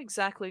how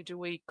exactly do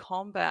we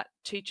combat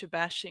teacher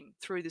bashing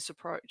through this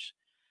approach?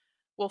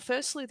 Well,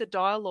 firstly, the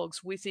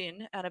dialogues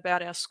within and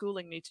about our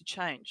schooling need to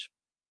change.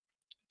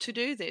 To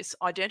do this,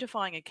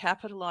 identifying and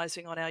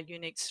capitalizing on our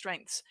unique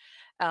strengths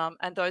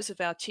and those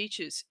of our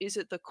teachers is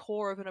at the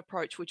core of an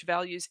approach which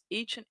values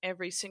each and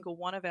every single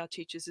one of our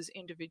teachers as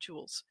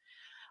individuals.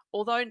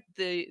 Although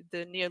the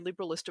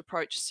neoliberalist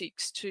approach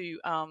seeks to,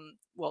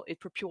 well, it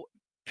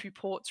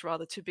purports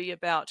rather to be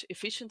about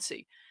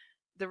efficiency,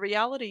 the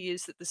reality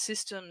is that the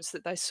systems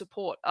that they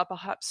support are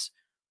perhaps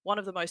one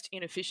of the most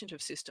inefficient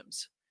of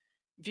systems.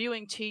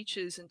 Viewing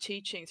teachers and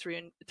teaching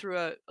through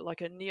a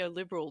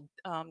neoliberal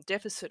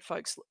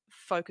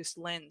deficit-focused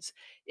lens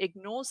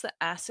ignores the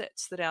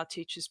assets that our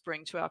teachers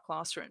bring to our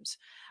classrooms,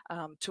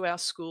 to our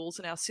schools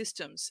and our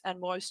systems,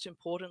 and most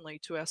importantly,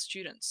 to our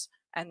students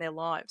and their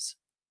lives.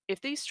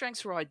 If these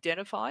strengths were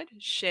identified,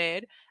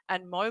 shared,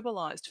 and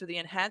mobilized for the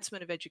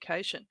enhancement of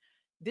education,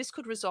 this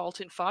could result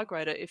in far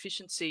greater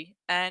efficiency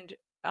and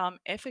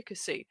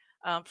efficacy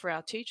for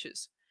our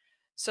teachers.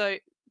 So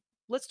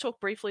let's talk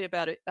briefly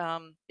about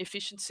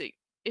efficiency.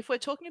 If we're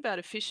talking about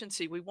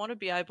efficiency, we want to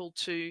be able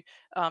to,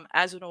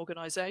 as an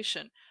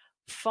organization,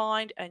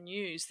 find and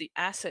use the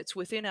assets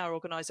within our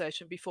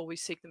organization before we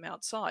seek them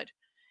outside.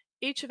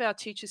 Each of our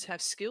teachers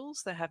have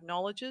skills, they have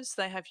knowledges,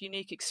 they have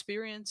unique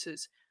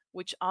experiences,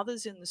 which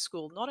others in the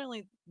school, not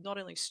only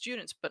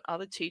students, but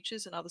other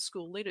teachers and other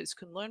school leaders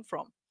can learn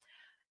from.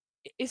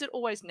 Is it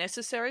always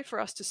necessary for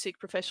us to seek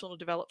professional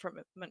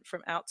development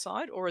from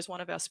outside? Or, as one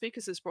of our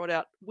speakers has brought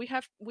out, we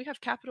have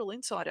capital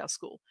inside our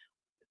school.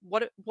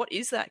 What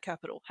is that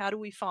capital? How do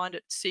we find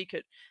it, seek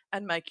it,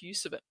 and make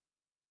use of it?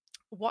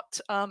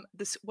 What are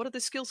the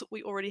skills that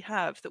we already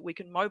have that we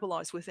can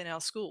mobilize within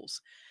our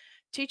schools?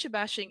 Teacher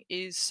bashing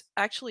is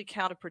actually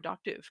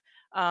counterproductive,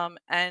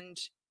 and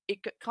it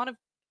kind of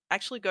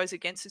actually goes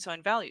against its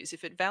own values.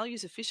 If it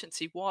values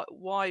efficiency,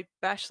 why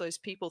bash those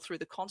people through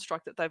the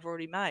construct that they've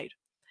already made?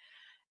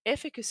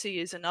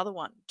 Efficacy is another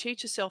one.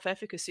 Teacher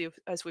self-efficacy,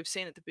 as we've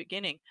seen at the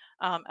beginning,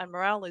 and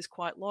morale is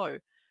quite low.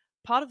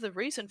 Part of the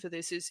reason for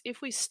this is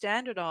if we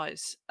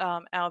standardize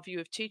our view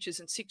of teachers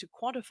and seek to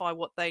quantify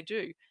what they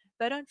do,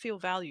 they don't feel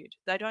valued.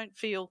 They don't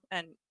feel,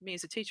 and me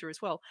as a teacher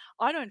as well,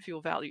 I don't feel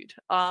valued.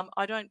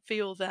 I don't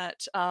feel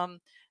that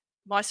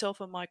myself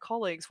and my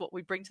colleagues, what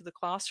we bring to the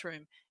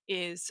classroom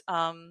is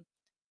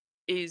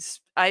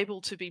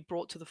able to be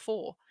brought to the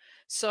fore.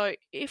 So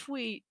if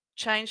we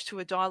change to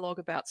a dialogue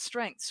about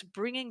strengths,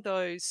 bringing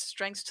those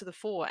strengths to the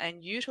fore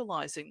and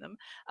utilizing them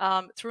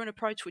through an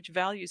approach which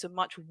values a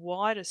much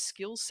wider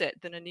skill set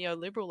than a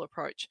neoliberal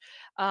approach,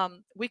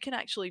 we can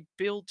actually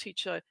build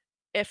teacher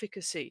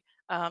efficacy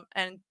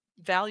and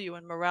value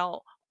and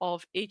morale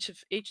of each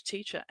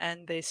teacher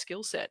and their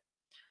skill set.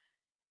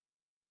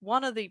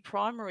 One of the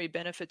primary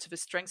benefits of a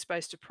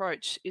strengths-based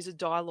approach is a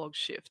dialogue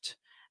shift,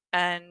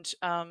 and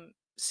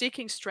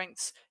seeking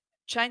strengths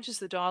changes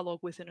the dialogue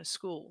within a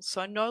school.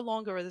 So no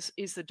longer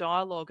is the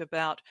dialogue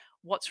about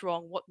what's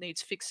wrong, what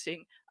needs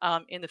fixing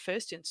in the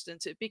first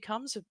instance. It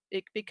becomes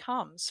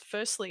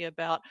firstly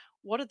about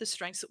what are the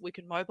strengths that we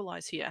can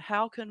mobilize here?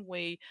 How can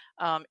we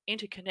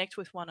interconnect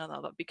with one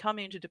another, become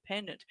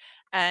interdependent,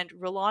 and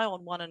rely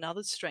on one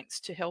another's strengths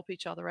to help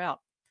each other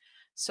out?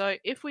 So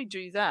if we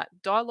do that,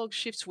 dialogue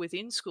shifts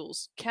within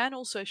schools can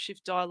also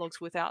shift dialogues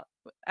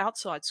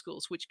outside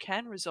schools, which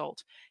can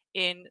result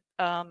in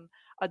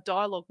a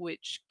dialogue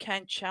which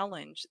can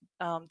challenge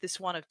this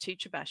one of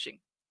teacher bashing.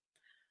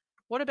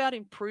 What about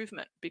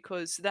improvement?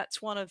 Because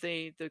that's one of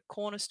the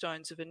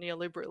cornerstones of a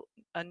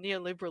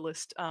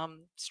neoliberalist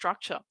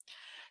structure.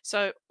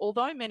 So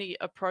although many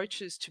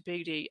approaches to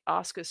BD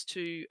ask us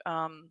to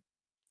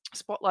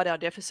spotlight our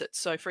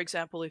deficits. So for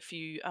example, if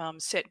you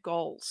set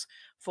goals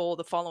for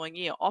the following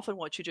year, often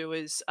what you do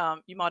is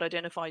you might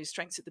identify your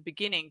strengths at the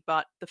beginning,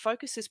 but the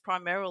focus is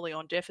primarily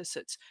on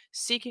deficits,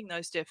 seeking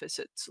those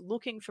deficits,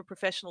 looking for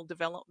professional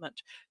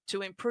development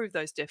to improve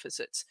those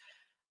deficits.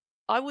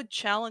 I would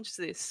challenge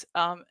this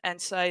and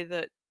say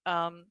that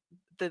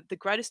the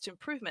greatest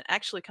improvement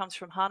actually comes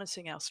from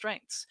harnessing our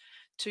strengths,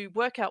 to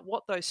work out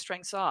what those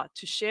strengths are,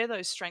 to share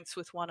those strengths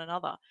with one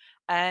another,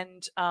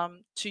 and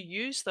to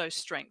use those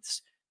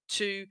strengths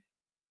to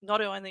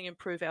not only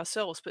improve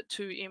ourselves, but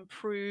to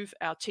improve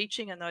our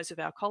teaching and those of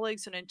our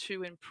colleagues, and then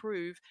to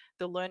improve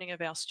the learning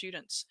of our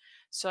students.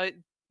 So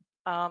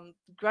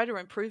greater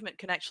improvement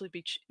can actually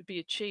be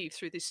achieved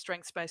through this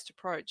strengths-based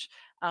approach,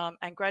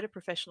 and greater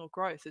professional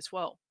growth as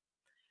well.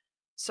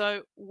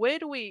 So where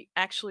do we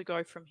actually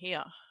go from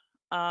here?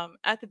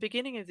 At the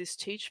beginning of this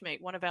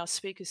TeachMeet, one of our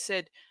speakers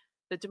said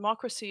that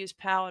democracy is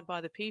powered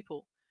by the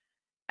people.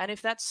 And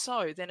if that's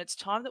so, then it's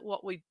time that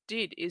what we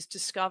did is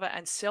discover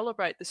and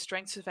celebrate the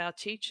strengths of our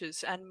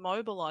teachers and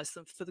mobilize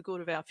them for the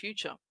good of our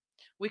future.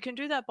 We can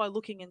do that by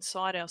looking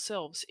inside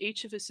ourselves,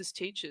 each of us as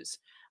teachers.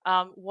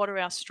 What are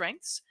our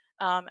strengths?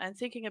 And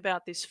thinking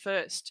about this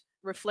first,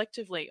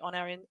 reflectively on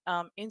our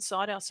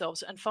inside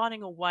ourselves, and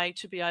finding a way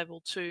to be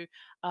able to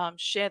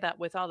share that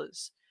with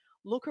others.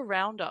 Look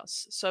around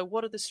us. So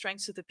what are the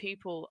strengths of the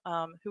people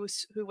who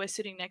we're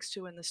sitting next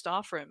to in the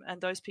staff room,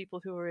 and those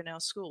people who are in our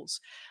schools?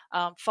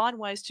 Find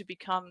ways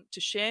to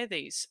share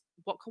these.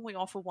 What can we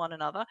offer one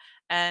another?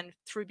 And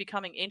through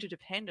becoming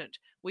interdependent,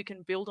 we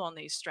can build on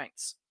these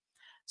strengths.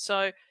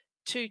 So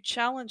to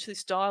challenge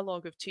this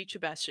dialogue of teacher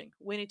bashing,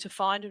 we need to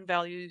find and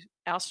value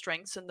our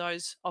strengths and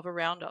those of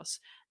around us.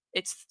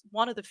 It's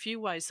one of the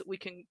few ways that we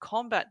can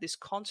combat this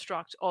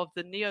construct of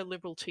the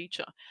neoliberal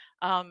teacher,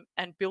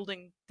 and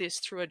building this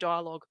through a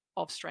dialogue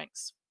of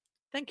strengths.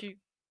 Thank you.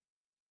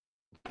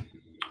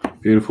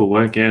 Beautiful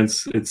work. Yeah,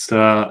 it's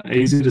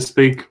easy to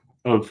speak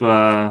of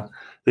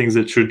things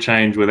that should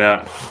change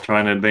without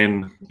trying to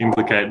then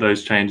implicate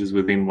those changes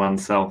within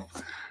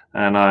oneself.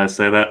 And I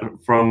say that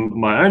from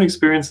my own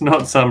experience,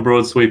 not some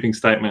broad sweeping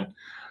statement.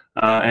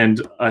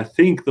 And I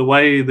think the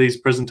way these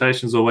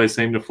presentations always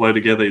seem to flow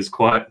together is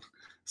quite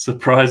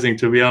surprising,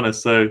 to be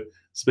honest. So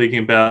speaking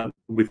about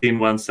within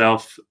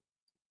oneself,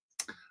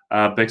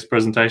 Bec's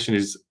presentation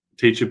is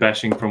teacher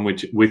bashing from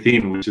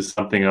within, which is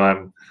something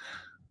I'm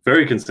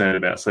very concerned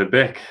about. So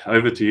Bec,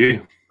 over to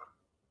you.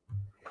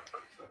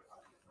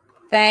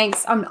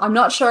 Thanks. I'm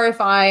not sure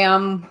if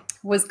I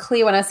was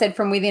clear when I said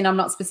from within. I'm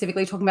not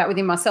specifically talking about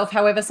within myself.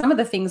 However, some of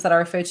the things that I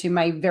refer to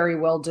may very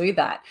well do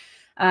that.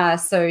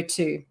 So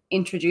to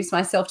introduce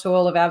myself to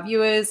all of our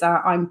viewers,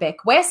 I'm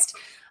Bec West.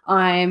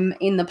 I'm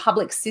in the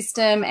public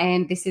system,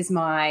 and this is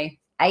my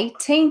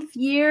 18th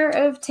year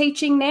of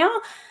teaching now.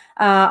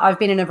 I've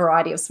been in a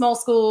variety of small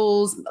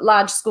schools,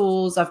 large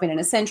schools. I've been in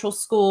a central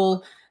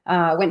school,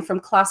 went from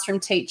classroom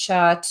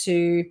teacher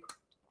to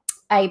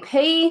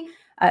AP,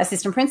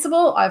 assistant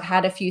principal. I've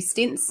had a few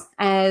stints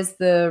as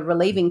the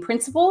relieving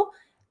principal,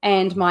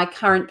 and my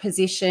current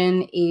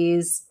position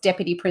is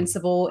deputy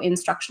principal,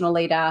 instructional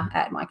leader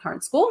at my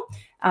current school.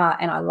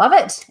 And I love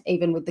it,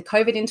 even with the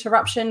COVID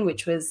interruption,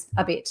 which was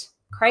a bit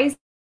crazy.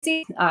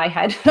 I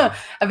had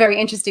a very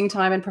interesting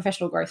time and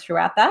professional growth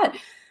throughout that.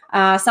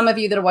 Some of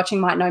you that are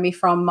watching might know me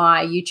from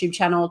my YouTube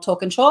channel,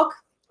 Talk and Chalk.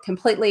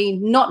 Completely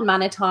not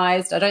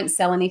monetized. I don't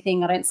sell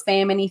anything. I don't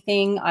spam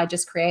anything. I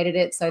just created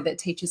it so that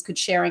teachers could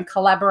share and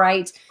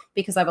collaborate,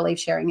 because I believe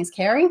sharing is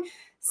caring.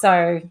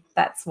 So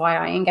that's why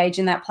I engage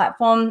in that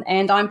platform.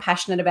 And I'm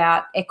passionate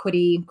about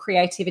equity,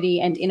 creativity,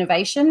 and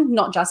innovation,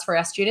 not just for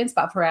our students,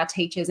 but for our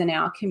teachers and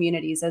our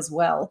communities as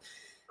well.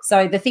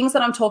 So the things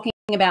that I'm talking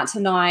about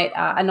tonight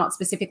are not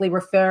specifically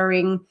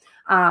referring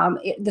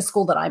the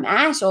school that I'm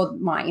at or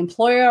my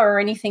employer or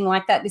anything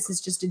like that. This is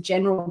just a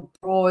general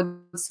broad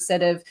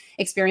set of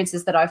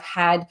experiences that I've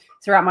had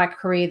throughout my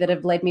career that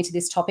have led me to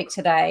this topic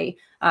today,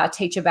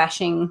 teacher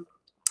bashing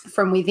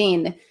from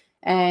within.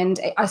 And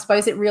I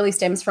suppose it really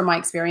stems from my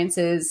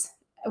experiences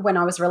when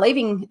I was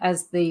relieving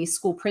as the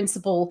school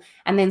principal,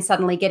 and then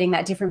suddenly getting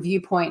that different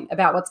viewpoint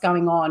about what's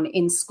going on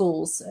in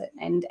schools,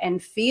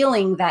 and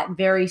feeling that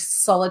very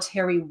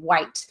solitary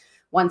weight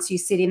once you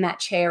sit in that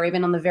chair,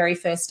 even on the very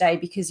first day,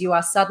 because you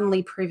are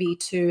suddenly privy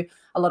to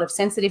a lot of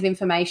sensitive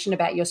information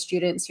about your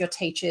students, your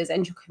teachers,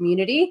 and your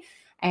community.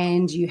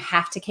 And you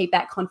have to keep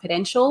that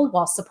confidential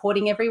while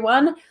supporting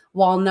everyone,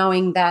 while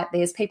knowing that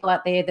there's people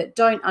out there that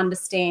don't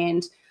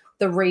understand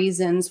the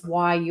reasons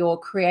why you're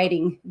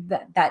creating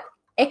that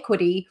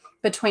equity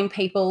between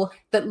people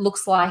that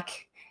looks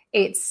like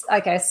it's,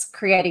 I guess,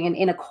 creating an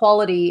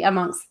inequality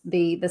amongst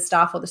the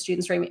staff or the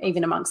students, or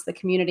even amongst the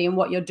community, and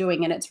what you're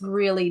doing. And it's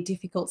really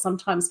difficult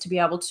sometimes to be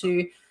able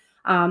to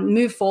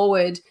move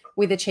forward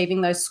with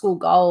achieving those school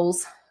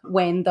goals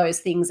when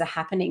those things are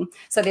happening.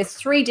 So there's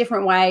 3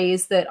 different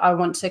ways that I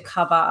want to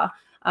cover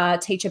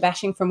teacher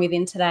bashing from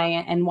within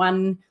today. And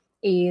one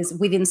is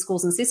within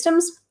schools and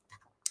systems.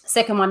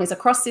 Second one is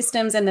across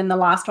systems, and then the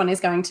last one is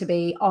going to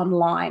be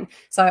online.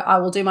 So I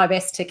will do my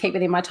best to keep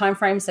within my time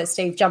frame. So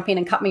Steve, jump in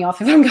and cut me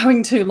off if I'm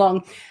going too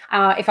long.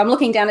 If I'm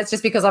looking down, it's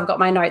just because I've got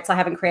my notes. I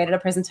haven't created a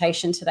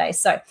presentation today.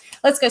 So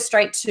let's go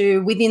straight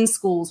to within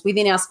schools,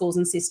 within our schools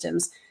and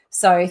systems.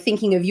 So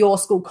thinking of your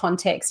school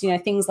context,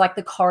 things like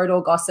the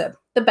corridor gossip,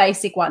 the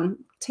basic one,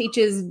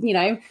 teachers,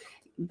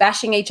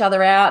 bashing each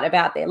other out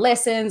about their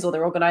lessons or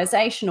their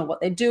organisation or what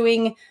they're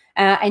doing.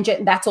 And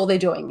that's all they're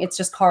doing. It's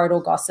just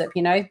corridor gossip,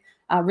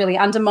 really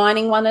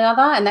undermining one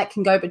another. And that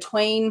can go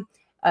between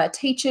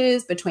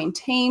teachers, between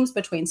teams,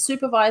 between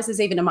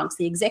supervisors, even amongst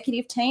the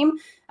executive team,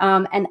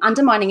 and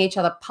undermining each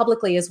other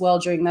publicly as well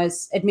during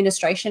those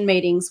administration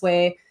meetings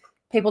where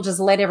people just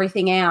let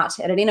everything out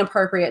at an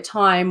inappropriate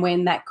time,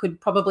 when that could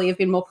probably have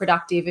been more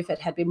productive if it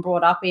had been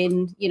brought up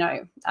in,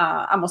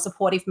 a more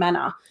supportive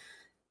manner.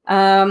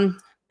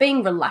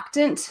 Being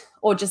reluctant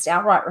or just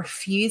outright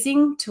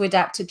refusing to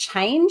adapt to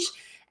change.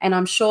 And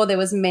I'm sure there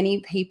were many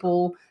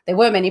people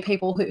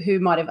who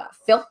might have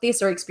felt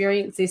this or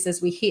experienced this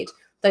as we hit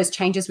those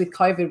changes with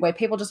COVID, where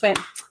people just went,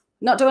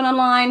 not doing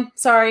online,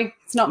 sorry,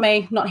 it's not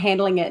me, not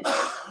handling it.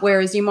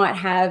 Whereas you might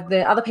have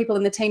the other people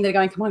in the team that are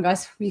going, come on,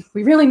 guys, we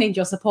really need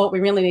your support. We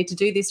really need to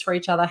do this for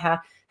each other. How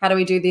do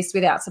we do this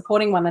without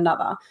supporting one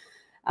another?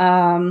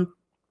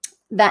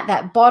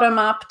 That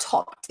bottom-up,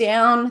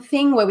 top-down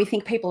thing where we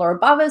think people are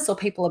above us or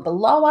people are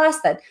below us,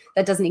 that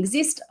doesn't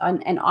exist.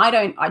 And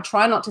I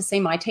try not to see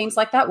my teams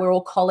like that. We're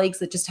all colleagues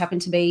that just happen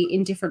to be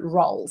in different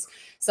roles.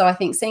 So I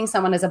think seeing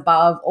someone as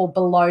above or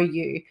below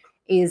you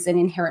is an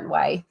inherent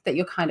way that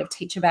you're kind of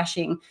teacher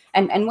bashing.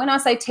 And when I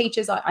say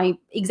teachers, I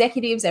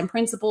executives and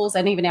principals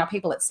and even our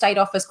people at state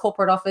office,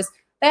 corporate office,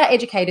 they're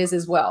educators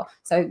as well.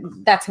 So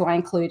that's who I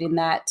include in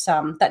that,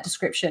 that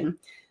description.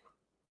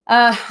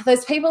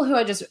 Those people who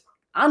are just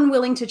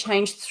unwilling to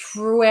change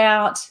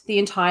throughout the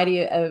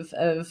entirety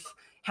of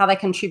how they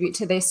contribute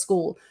to their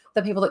school.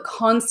 The people that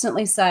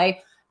constantly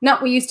say, no,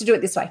 we used to do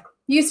it this way.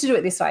 Used to do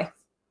it this way.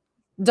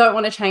 Don't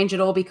want to change it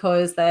all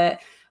because they're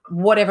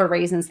whatever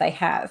reasons they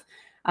have.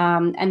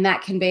 And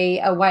that can be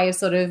a way of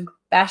sort of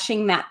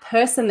bashing that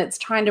person that's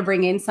trying to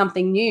bring in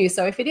something new.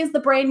 So if it is the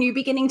brand new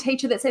beginning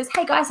teacher that says,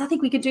 hey guys, I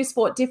think we could do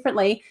sport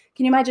differently.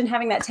 Can you imagine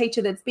having that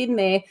teacher that's been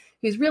there,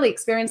 who's really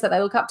experienced, that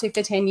they look up to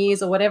for 10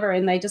 years or whatever,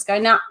 and they just go,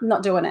 no,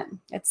 not doing it.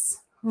 It's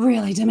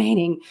really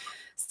demeaning.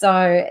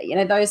 So, you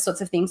know, those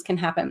sorts of things can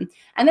happen.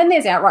 And then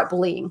there's outright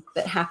bullying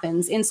that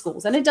happens in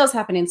schools. And it does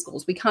happen in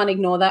schools. We can't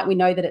ignore that. We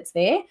know that it's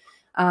there.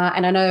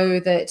 And I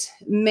know that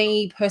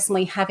me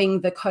personally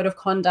having the code of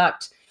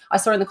conduct, I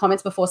saw in the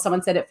comments before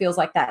someone said it feels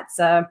like that's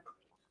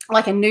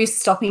like a noose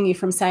stopping you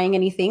from saying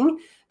anything.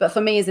 But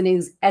for me as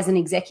an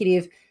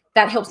executive,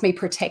 that helps me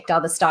protect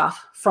other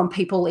staff from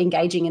people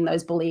engaging in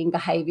those bullying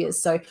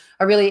behaviours. So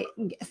I really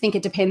think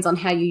it depends on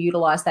how you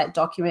utilise that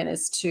document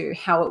as to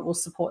how it will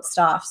support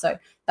staff. So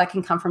that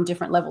can come from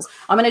different levels.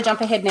 I'm going to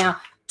jump ahead now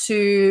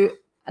to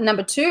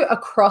number 2,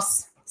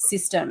 across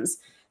systems.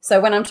 So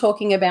when I'm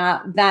talking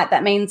about that,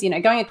 that means, you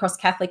know, going across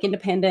Catholic,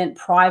 independent,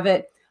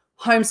 private,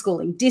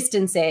 homeschooling,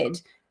 distance ed,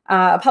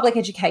 public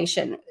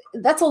education.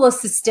 That's all a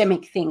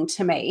systemic thing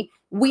to me.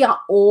 We are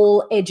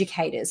all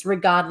educators,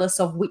 regardless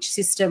of which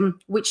system,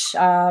 which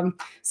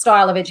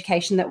style of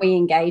education that we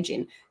engage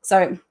in.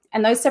 So,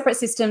 and those separate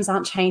systems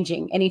aren't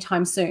changing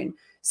anytime soon.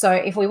 So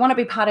if we want to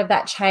be part of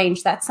that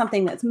change, that's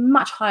something that's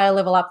much higher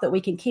level up that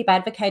we can keep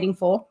advocating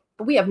for.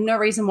 But we have no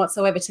reason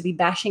whatsoever to be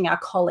bashing our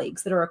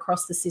colleagues that are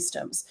across the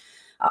systems.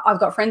 I've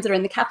got friends that are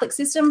in the Catholic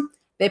system,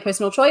 their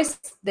personal choice,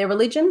 their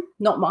religion,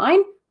 not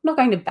mine. I'm not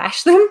going to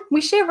bash them.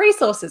 We share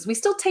resources. We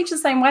still teach the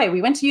same way.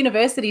 We went to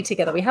university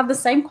together. We have the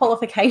same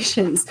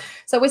qualifications.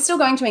 So we're still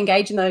going to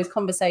engage in those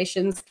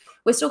conversations.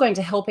 We're still going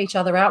to help each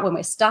other out when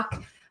we're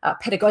stuck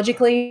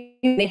pedagogically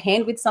in their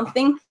hand with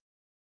something.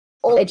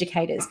 All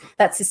educators.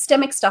 That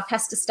systemic stuff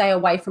has to stay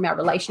away from our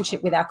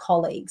relationship with our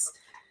colleagues.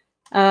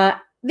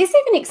 This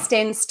even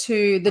extends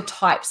to the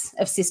types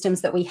of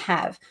systems that we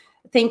have.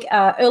 Think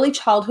early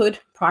childhood,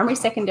 primary,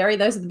 secondary.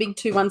 Those are the big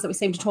 2 ones that we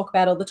seem to talk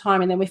about all the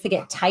time. And then we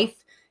forget TAFE,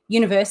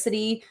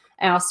 university,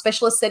 our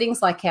specialist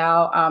settings like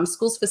our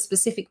schools for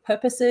specific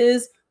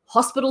purposes,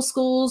 hospital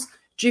schools,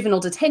 juvenile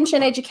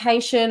detention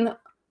education.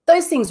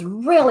 Those things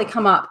really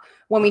come up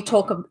when we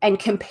talk and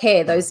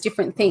compare those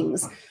different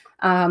things.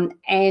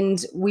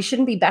 And we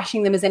shouldn't be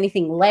bashing them as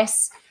anything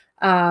less.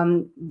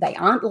 They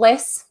aren't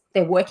less.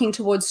 They're working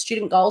towards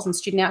student goals and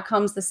student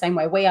outcomes the same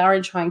way we are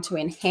in trying to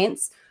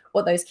enhance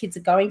what those kids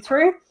are going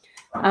through.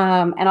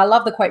 And I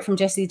love the quote from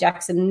Jesse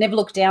Jackson, never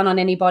look down on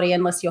anybody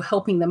unless you're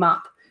helping them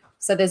up.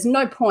 So there's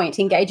no point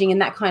engaging in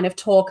that kind of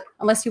talk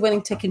unless you're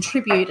willing to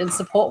contribute and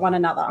support one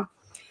another.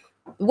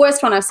 The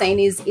worst one I've seen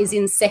is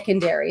in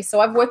secondary. So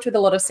I've worked with a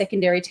lot of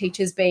secondary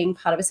teachers being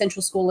part of a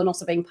central school and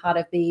also being part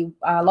of the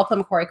Lachlan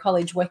Macquarie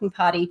College Working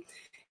Party.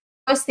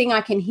 The first thing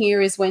I can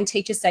hear is when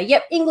teachers say,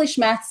 yep, English,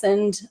 maths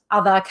and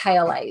other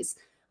KLAs.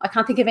 I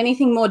can't think of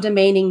anything more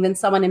demeaning than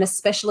someone in a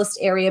specialist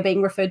area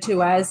being referred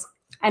to as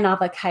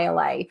another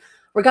KLA.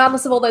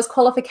 Regardless of all those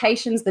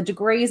qualifications, the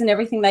degrees and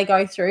everything they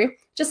go through,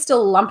 just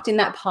still lumped in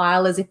that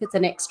pile as if it's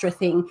an extra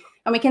thing.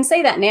 And we can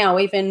see that now,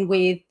 even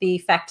with the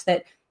fact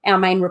that our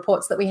main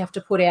reports that we have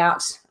to put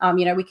out,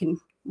 you know,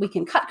 we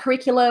can cut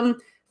curriculum,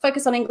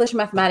 focus on English and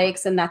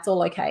mathematics, and that's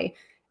all okay.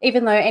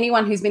 Even though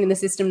anyone who's been in the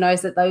system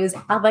knows that those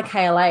other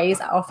KLAs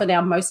are often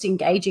our most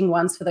engaging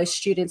ones for those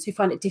students who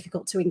find it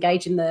difficult to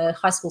engage in the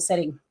high school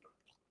setting.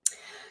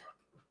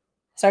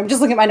 So I'm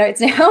just looking at my notes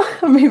now.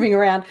 I'm moving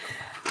around.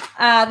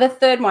 The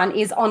third one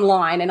is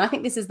online, and I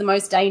think this is the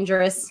most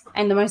dangerous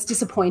and the most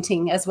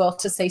disappointing as well,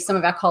 to see some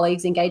of our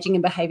colleagues engaging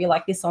in behaviour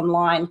like this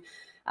online.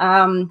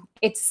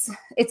 It's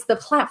the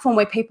platform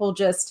where people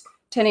just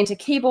turn into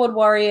keyboard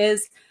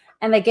warriors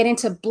and they get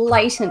into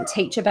blatant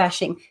teacher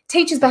bashing.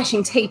 Teachers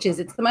bashing teachers.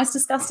 It's the most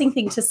disgusting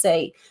thing to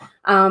see.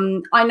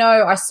 I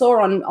know I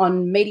saw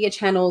on media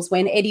channels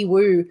when Eddie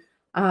Wu,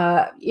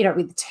 you know,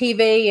 with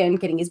TV and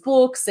getting his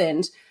books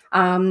and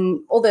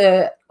all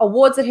the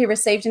awards that he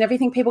received and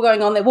everything, people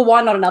going on there, well,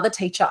 why not another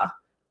teacher?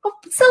 Well,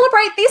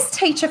 celebrate this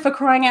teacher, for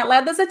crying out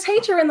loud. There's a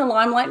teacher in the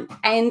limelight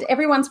and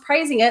everyone's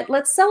praising it.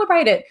 Let's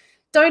celebrate it.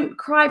 Don't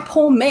cry,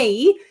 poor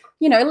me.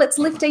 You know, let's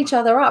lift each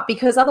other up,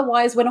 because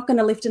otherwise we're not going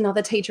to lift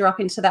another teacher up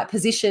into that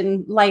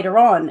position later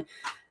on.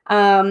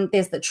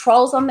 There's the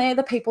trolls on there,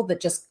 the people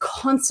that just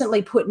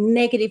constantly put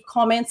negative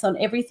comments on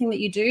everything that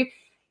you do,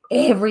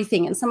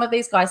 everything. And some of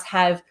these guys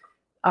have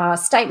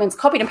statements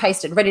copied and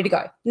pasted, ready to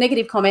go.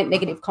 Negative comment,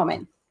 negative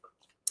comment.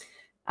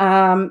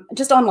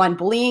 Just online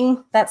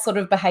bullying, that sort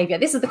of behavior.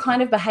 This is the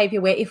kind of behavior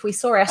where if we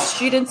saw our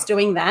students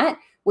doing that,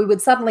 we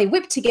would suddenly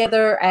whip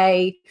together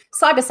a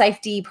cyber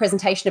safety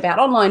presentation about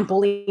online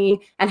bullying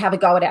and have a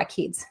go at our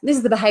kids. This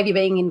is the behavior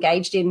being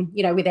engaged in,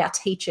 you know, with our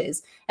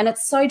teachers. And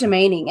it's so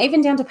demeaning,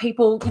 even down to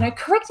people, you know,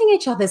 correcting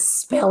each other's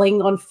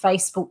spelling on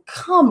Facebook.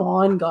 Come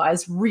on,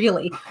 guys,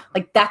 really?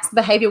 Like, that's the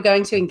behavior we're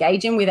going to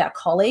engage in with our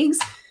colleagues.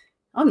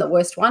 I'm the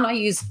worst one. I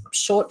use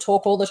short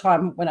talk all the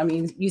time when I'm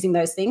using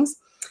those things.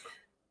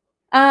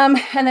 And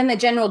then the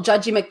general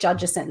judgy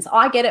McJudgesons.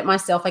 I get it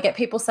myself. I get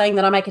people saying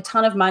that I make a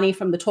ton of money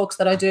from the talks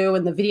that I do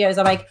and the videos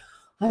I make.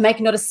 I make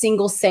not a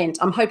single cent.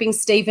 I'm hoping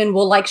Stephen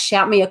will like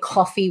shout me a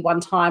coffee one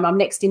time. I'm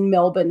next in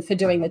Melbourne for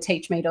doing the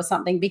TeachMeet or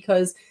something,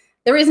 because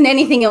there isn't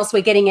anything else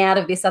we're getting out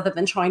of this other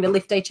than trying to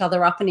lift each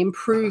other up and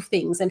improve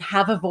things and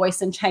have a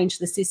voice and change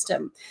the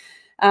system.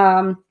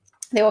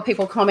 There were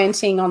people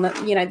commenting on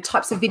the, you know,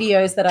 types of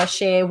videos that I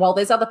share, while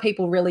there's other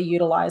people really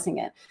utilizing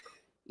it.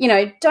 You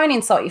know, don't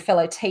insult your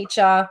fellow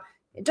teacher.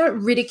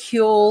 Don't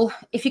ridicule.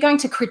 If you're going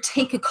to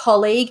critique a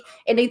colleague,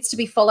 it needs to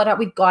be followed up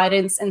with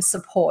guidance and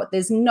support.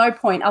 There's no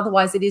point.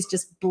 Otherwise, it is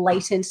just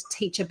blatant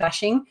teacher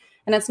bashing,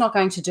 and it's not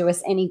going to do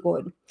us any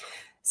good.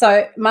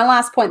 So my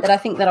last point that I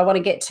think that I want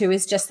to get to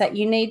is just that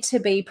you need to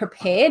be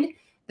prepared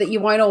that you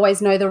won't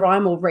always know the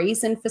rhyme or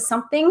reason for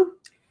something.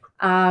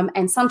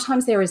 And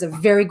sometimes there is a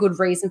very good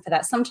reason for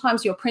that.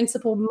 Sometimes your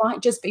principal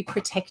might just be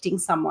protecting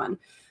someone.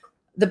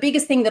 The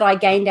biggest thing that I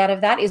gained out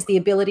of that is the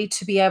ability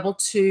to be able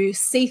to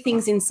see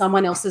things in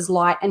someone else's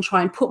light and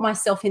try and put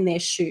myself in their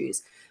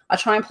shoes. I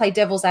try and play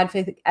devil's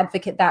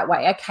advocate that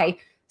way. Okay,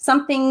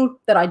 something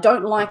that I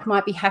don't like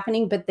might be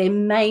happening, but there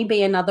may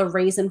be another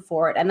reason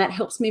for it. And that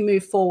helps me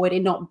move forward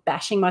in not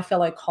bashing my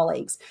fellow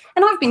colleagues.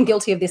 And I've been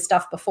guilty of this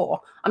stuff before.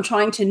 I'm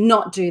trying to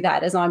not do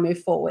that as I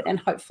move forward.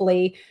 And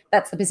hopefully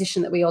that's the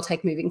position that we all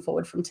take moving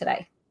forward from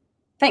today.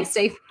 Thanks,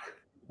 Steve.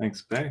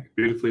 Thanks, Bec.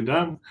 Beautifully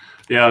done.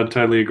 Yeah, I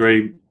totally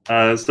agree.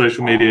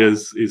 Social media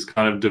is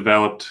kind of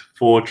developed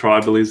for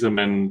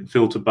tribalism and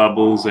filter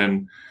bubbles,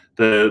 and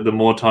the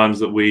more times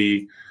that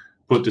we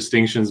put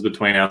distinctions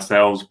between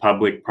ourselves,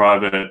 public,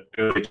 private,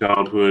 early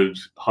childhood,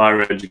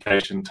 higher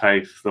education,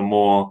 TAFE, the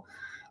more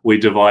we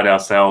divide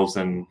ourselves.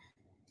 And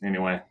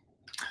anyway,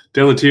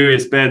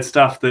 deleterious bad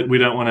stuff that we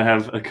don't want to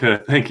have occur.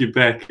 Thank you,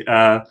 Bec.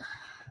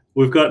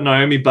 We've got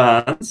Naomi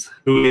Barnes,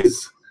 who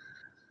is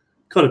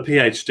got a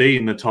PhD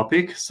in the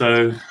topic,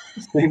 so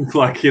it seems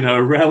like, you know,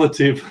 a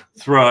relative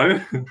throw.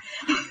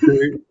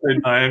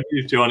 Naomi,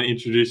 if you want to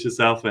introduce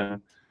yourself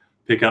and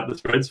pick up the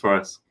threads for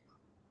us.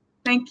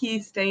 Thank you,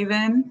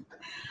 Stephen.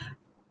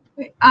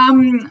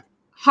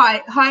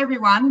 Hi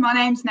everyone. My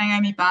name's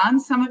Naomi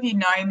Barnes. Some of you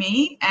know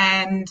me,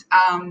 and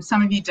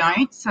some of you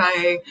don't. So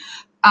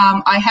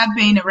I have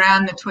been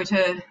around the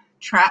Twitter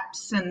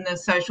traps and the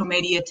social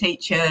media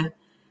teacher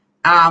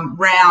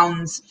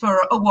rounds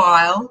for a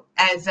while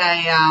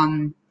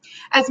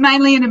as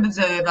mainly an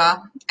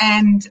observer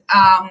and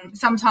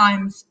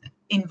sometimes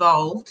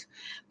involved.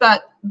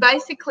 But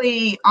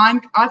basically,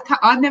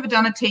 I've never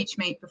done a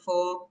TeachMeet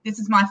before. This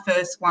is my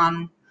first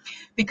one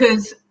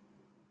because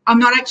I'm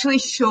not actually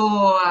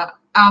sure.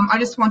 I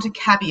just want to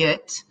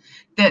caveat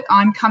that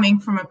I'm coming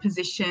from a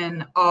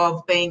position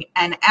of being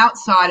an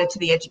outsider to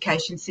the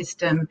education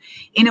system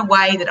in a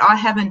way that I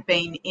haven't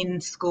been in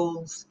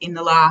schools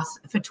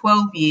for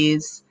 12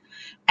 years.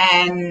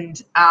 And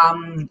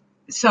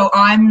so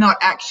I'm not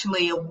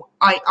actually,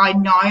 I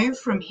know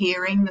from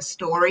hearing the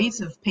stories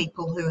of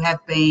people who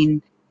have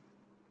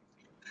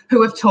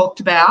talked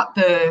about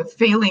the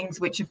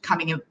feelings which have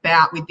coming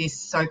about with this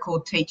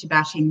so-called teacher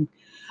bashing,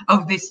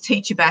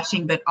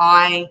 but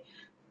I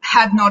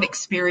have not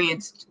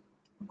experienced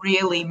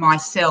really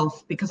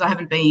myself because I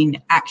haven't been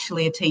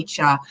actually a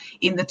teacher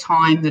in the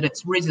time that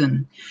it's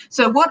risen.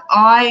 So what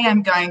I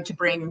am going to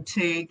bring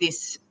to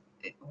this,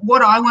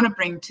 what I want to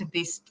bring to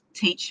this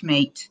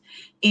TeachMeet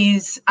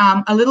is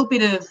a little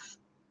bit of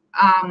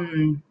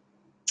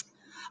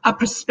a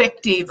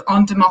perspective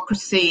on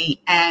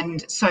democracy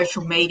and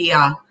social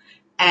media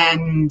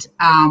and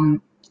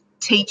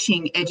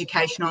teaching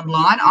education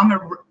online. I'm a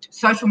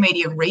social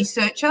media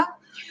researcher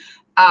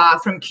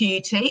from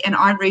QUT, and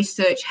I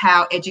research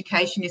how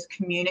education is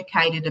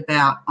communicated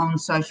about on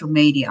social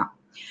media.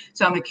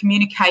 So I'm a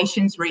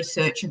communications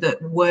researcher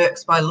that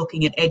works by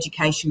looking at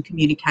education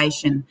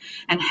communication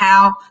and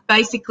how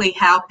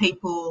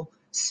people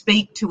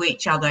speak to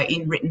each other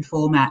in written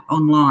format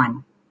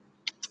online.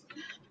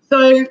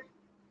 So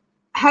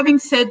having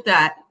said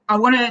that, I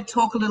want to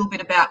talk a little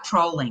bit about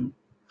trolling.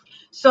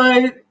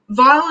 So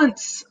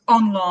violence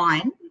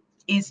online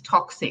is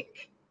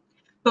toxic.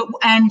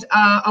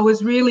 I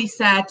was really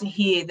sad to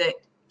hear that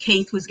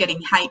Keith was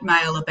getting hate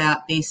mail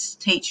about this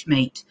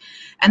TeachMeet.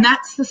 And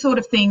that's the sort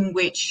of thing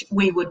which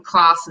we would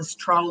class as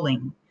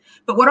trolling.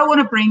 But what I want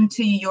to bring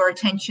to your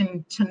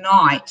attention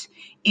tonight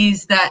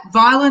is that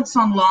violence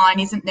online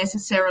isn't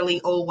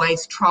necessarily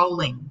always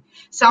trolling.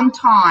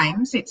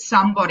 Sometimes it's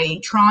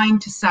somebody trying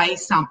to say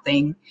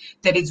something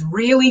that is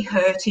really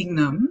hurting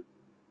them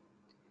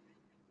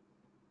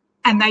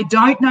and they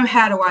don't know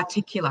how to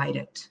articulate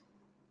it.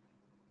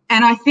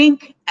 And I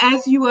think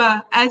as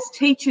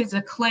teachers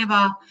are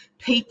clever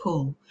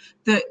people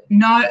that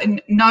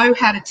know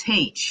how to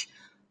teach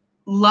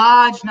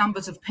large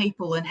numbers of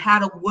people and how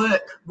to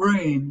work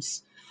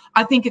rooms,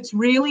 I think it's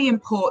really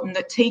important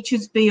that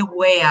teachers be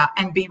aware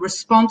and be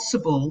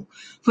responsible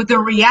for the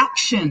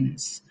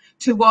reactions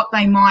to what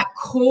they might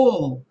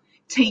call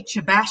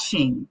teacher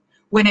bashing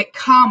when it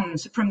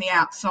comes from the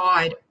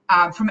outside,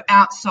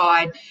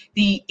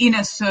 the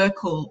inner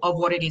circle of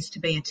what it is to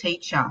be a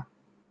teacher.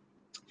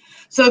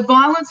 So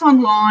violence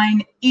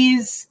online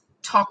is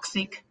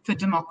toxic for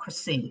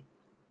democracy.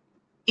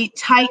 It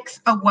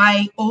takes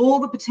away all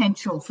the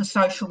potential for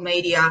social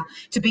media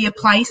to be a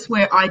place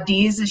where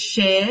ideas are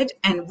shared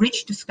and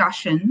rich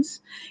discussions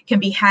can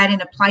be had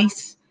in a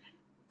place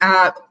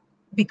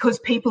because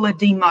people are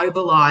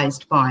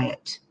demobilised by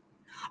it.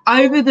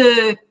 Over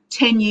the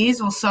 10 years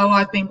or so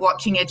I've been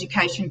watching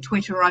education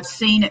Twitter, I've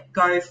seen it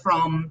go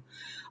from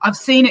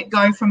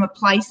a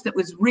place that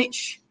was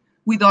rich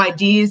with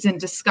ideas and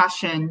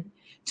discussion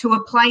to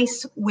a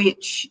place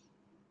which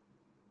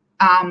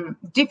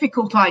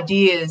difficult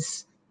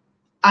ideas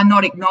are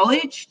not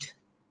acknowledged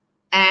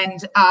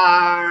and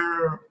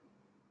are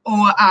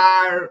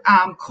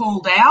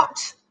called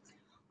out.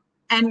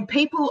 And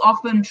people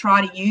often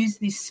try to use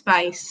this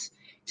space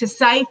to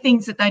say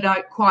things that they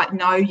don't quite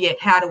know yet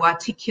how to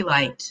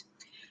articulate.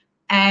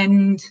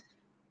 And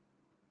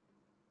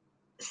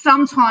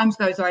sometimes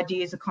those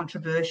ideas are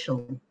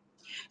controversial.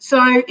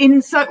 So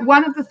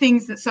one of the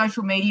things that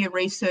social media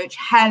research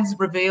has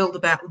revealed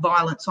about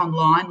violence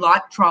online,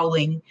 like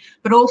trolling,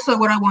 but also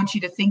what I want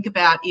you to think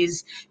about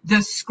is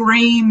the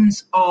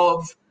screams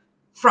of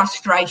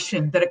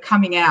frustration that are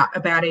coming out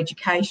about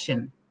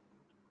education.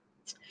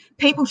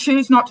 People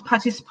choose not to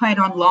participate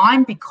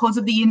online because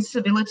of the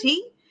incivility,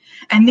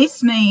 and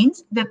this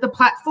means that the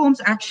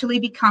platforms actually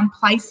become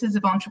places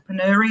of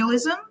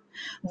entrepreneurialism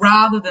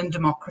rather than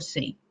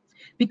democracy,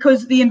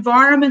 because the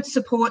environment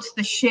supports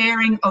the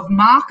sharing of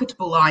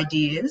marketable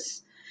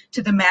ideas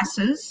to the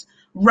masses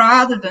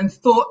rather than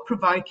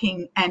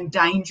thought-provoking and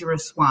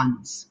dangerous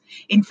ones.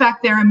 In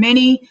fact, there are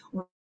many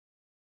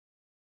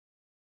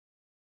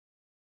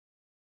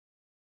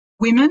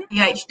women,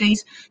 PhDs,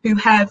 who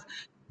have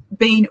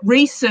been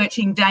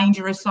researching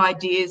dangerous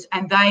ideas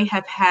and they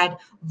have had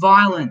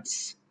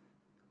violence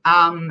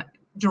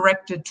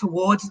directed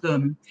towards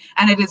them,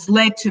 and it has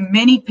led to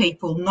many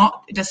people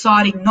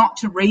deciding not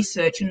to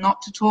research and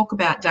not to talk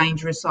about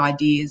dangerous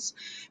ideas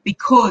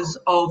because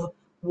of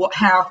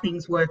how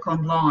things work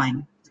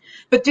online.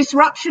 But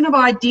disruption of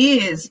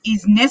ideas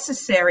is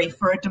necessary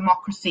for a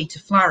democracy to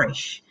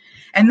flourish,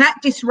 and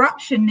that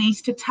disruption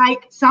needs to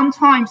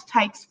sometimes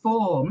takes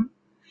form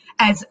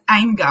as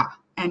anger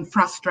and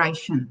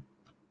frustration.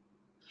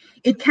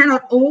 It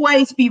cannot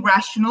always be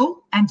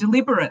rational and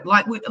deliberate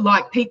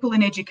like people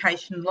in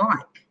education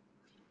like.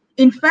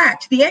 In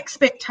fact, the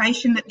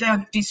expectation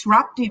that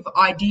disruptive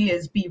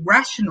ideas be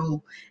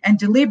rational and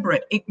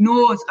deliberate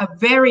ignores a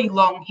very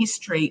long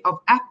history of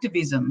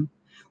activism,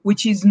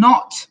 which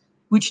involves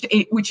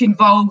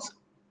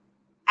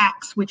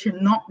acts which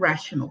are not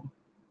rational.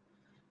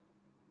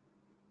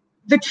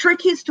 The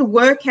trick is to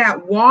work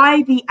out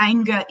why the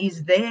anger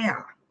is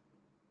there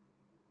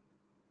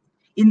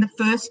in the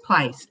first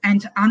place and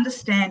to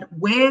understand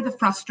where the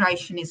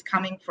frustration is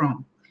coming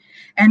from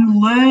and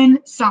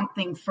learn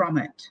something from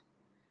it.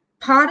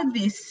 Part of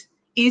this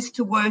is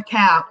to work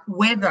out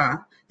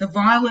whether the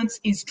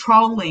violence is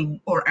trolling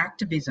or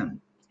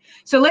activism.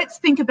 So let's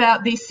think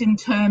about this in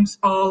terms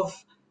of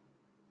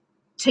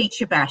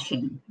teacher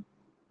bashing.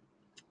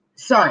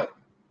 So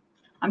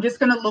I'm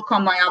just going to look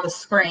on my other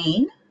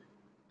screen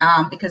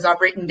because I've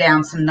written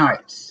down some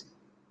notes.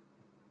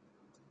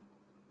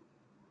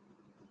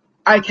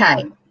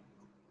 Okay,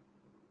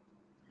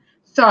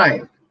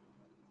 so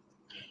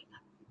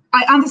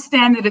I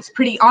understand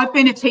that I've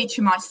been a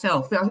teacher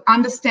myself. I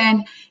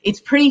understand it's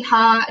pretty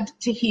hard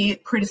to hear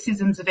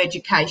criticisms of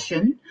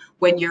education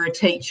when you're a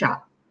teacher.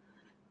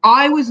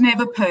 I was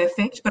never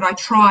perfect, but I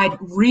tried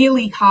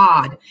really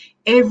hard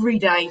every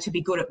day to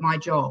be good at my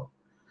job.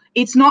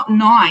 It's not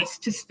nice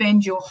to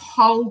spend your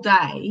whole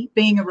day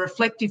being a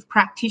reflective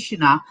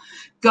practitioner,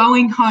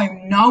 going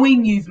home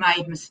knowing you've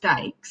made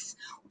mistakes,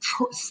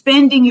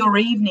 spending your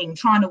evening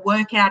trying to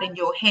work out in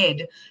your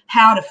head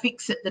how to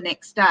fix it the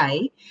next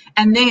day,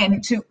 and then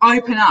to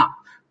open up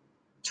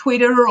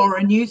Twitter or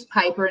a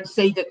newspaper and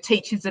see that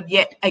teachers have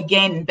yet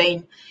again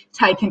been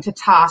taken to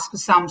task for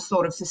some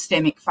sort of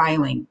systemic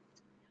failing.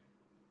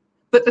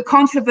 But the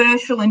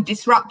controversial and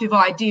disruptive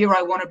idea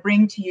I want to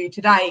bring to you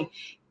today,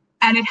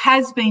 and it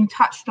has been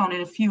touched on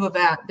in a few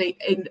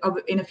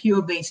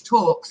of these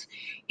talks,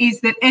 is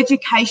that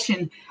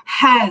education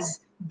has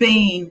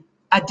been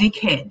a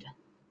dickhead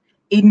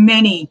in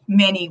many,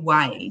 many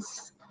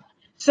ways.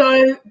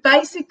 So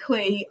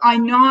basically, I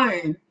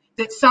know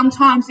that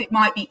sometimes it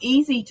might be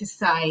easy to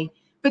say,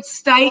 but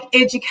state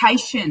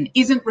education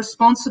isn't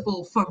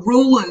responsible for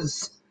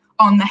rulers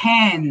on the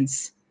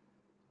hands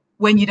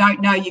when you don't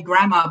know your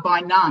grammar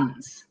by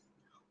nuns.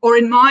 Or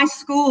in my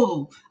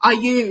school, I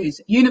use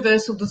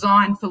universal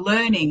design for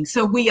learning,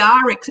 so we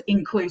are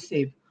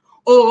inclusive.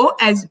 Or,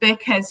 as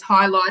Bec has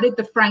highlighted,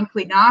 the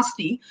frankly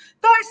nasty,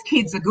 those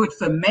kids are good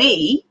for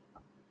me.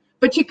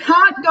 But you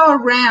can't go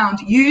around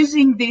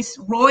using this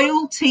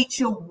royal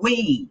teacher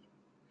we,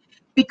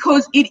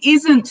 because it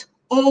isn't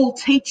all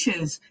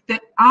teachers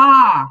that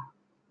are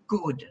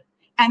good.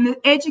 And the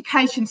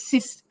education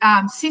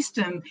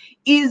system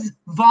is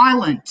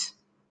violent.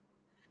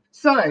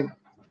 So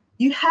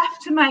you have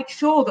to make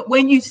sure that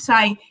when you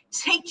say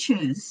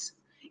teachers,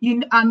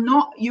 you are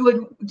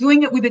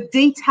doing it with a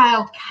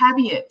detailed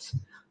caveat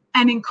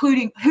and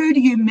including who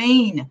do you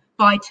mean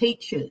by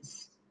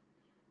teachers.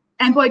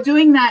 And by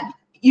doing that,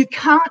 you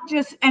can't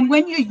just, and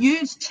when you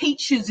use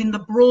teachers in the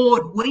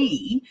broad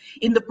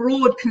in the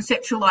broad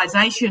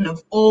conceptualization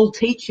of all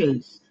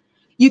teachers,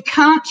 you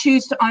can't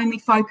choose to only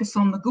focus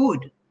on the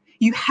good.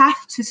 You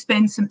have to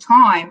spend some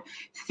time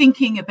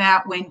thinking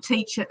about when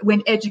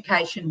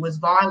education was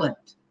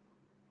violent.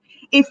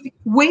 If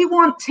we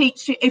want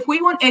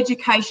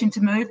education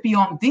to move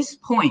beyond this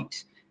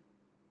point,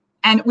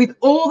 and with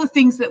all the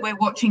things that we're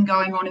watching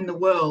going on in the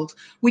world,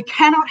 we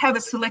cannot have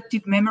a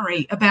selective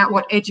memory about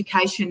what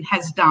education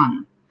has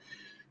done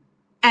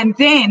and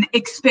then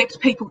expect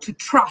people to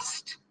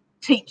trust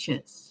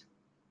teachers,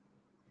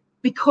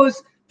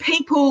 because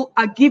people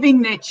are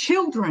giving their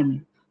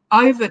children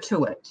over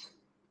to it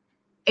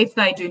if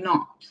they do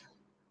not.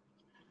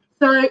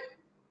 So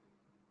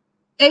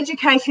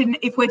education,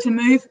 if we're to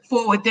move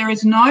forward, there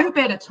is no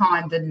better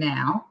time than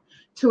now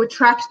to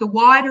attract the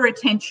wider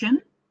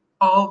attention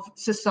of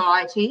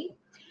society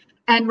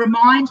and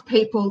remind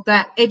people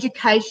that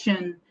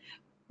education,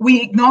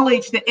 we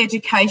acknowledge that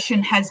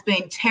education has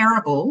been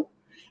terrible,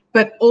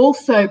 but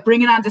also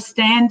bring an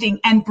understanding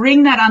and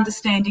bring that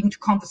understanding to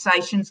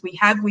conversations we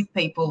have with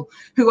people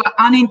who are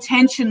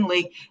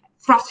unintentionally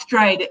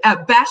frustrated,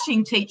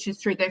 bashing teachers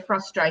through their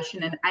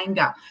frustration and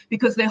anger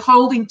because they're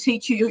holding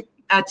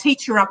a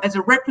teacher up as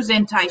a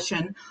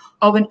representation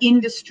of an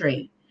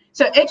industry.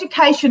 So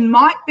education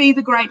might be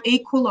the great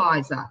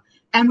equaliser,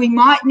 and we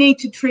might need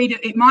to treat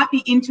it, it might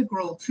be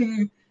integral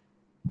to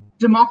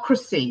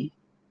democracy,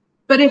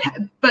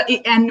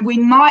 and we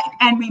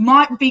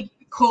might be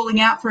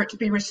calling out for it to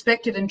be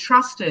respected and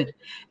trusted.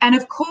 And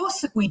of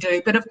course we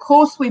do, but of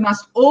course we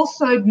must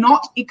also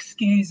not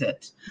excuse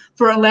it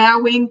for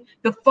allowing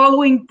the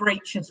following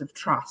breaches of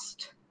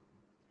trust: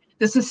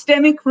 the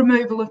systemic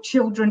removal of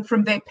children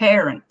from their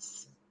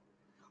parents,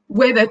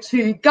 whether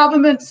to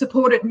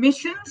government-supported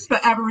missions for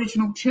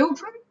Aboriginal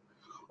children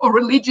or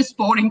religious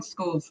boarding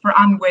schools for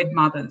unwed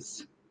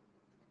mothers,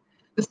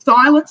 the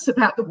silence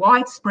about the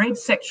widespread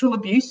sexual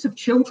abuse of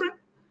children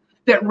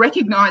that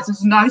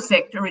recognises no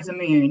sector is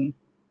immune,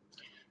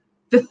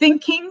 the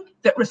thinking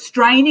that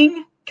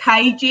restraining,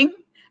 caging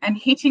and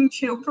hitting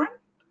children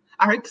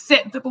are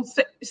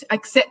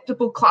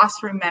acceptable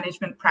classroom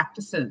management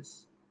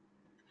practices,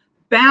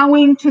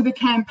 bowing to the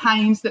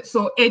campaigns that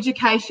saw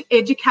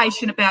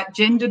education about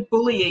gendered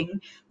bullying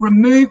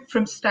removed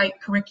from state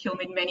curriculum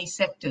in many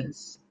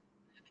sectors,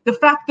 the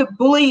fact that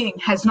bullying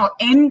has not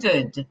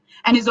ended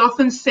and is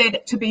often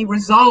said to be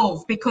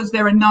resolved because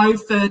there are no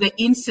further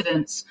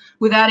incidents,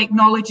 without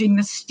acknowledging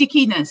the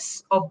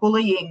stickiness of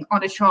bullying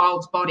on a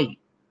child's body,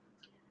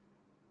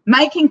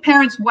 making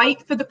parents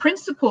wait for the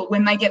principal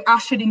when they get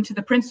ushered into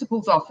the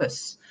principal's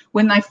office,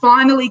 when they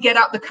finally get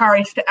up the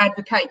courage to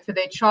advocate for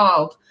their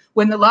child,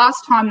 when the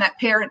last time that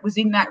parent was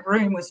in that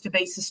room was to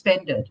be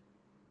suspended.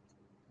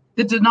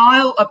 The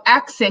denial of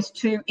access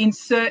to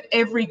insert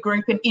every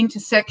group and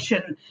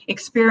intersection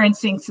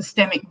experiencing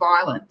systemic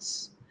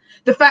violence.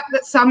 The fact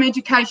that some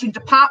education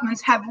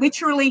departments have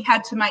literally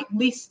had to make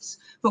lists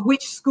for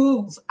which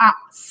schools are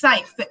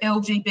safe for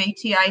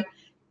LGBTIQA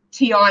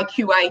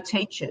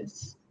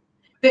teachers.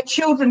 That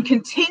children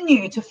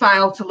continue to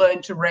fail to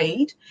learn to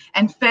read,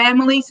 and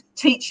families,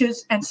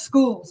 teachers and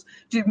schools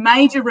do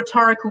major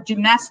rhetorical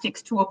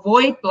gymnastics to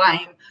avoid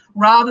blame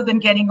rather than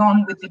getting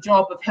on with the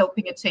job of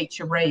helping a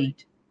teacher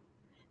read.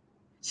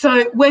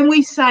 So when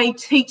we say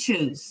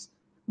teachers,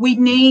 we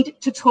need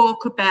to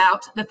talk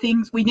about the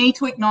things, we need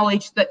to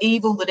acknowledge the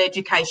evil that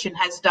education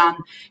has done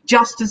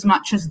just as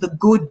much as the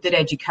good that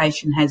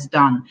education has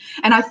done.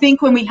 And I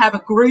think when we have a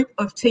group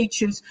of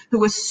teachers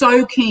who are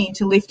so keen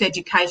to lift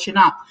education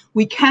up,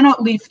 we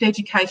cannot lift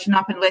education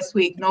up unless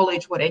we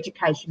acknowledge what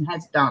education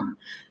has done.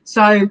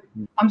 So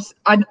I'm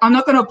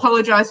not going to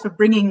apologise for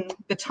bringing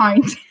the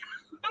tone down,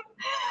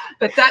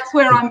 but that's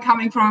where I'm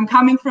coming from. I'm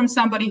coming from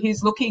somebody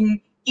who's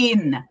looking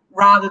in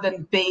rather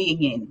than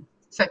being in.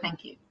 So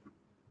thank you.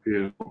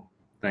 Beautiful.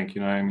 Thank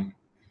you, Naomi.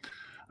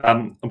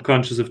 I'm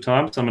conscious of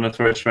time, so I'm going to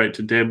throw it straight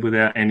to Deb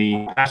without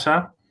any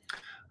patter.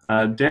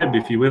 Deb,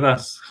 if you're with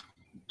us,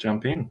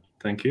 jump in.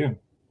 Thank you.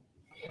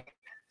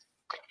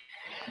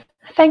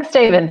 Thanks,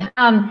 Stephen.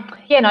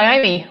 Yeah,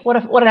 Naomi, what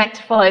an act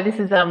to follow. This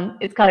is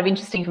it's kind of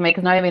interesting for me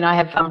because Naomi and I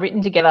have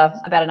written together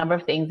about a number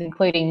of things,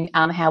 including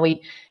how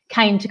we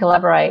came to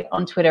collaborate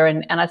on Twitter,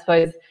 and I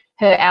suppose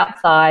her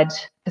outside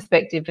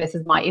perspective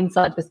versus my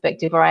inside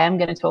perspective, where I am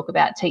going to talk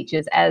about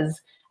teachers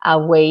as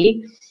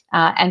we,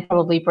 and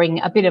probably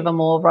bring a bit of a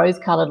more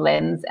rose-coloured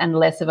lens and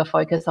less of a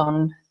focus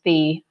on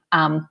the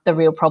the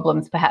real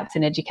problems perhaps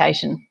in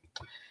education.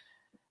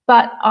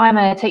 But I'm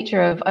a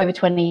teacher of over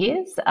 20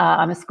 years.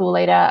 I'm a school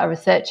leader, a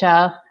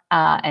researcher,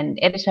 an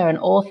editor, an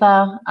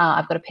author.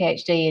 I've got a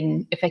PhD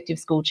in effective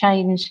school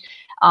change.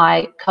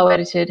 I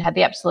had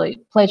the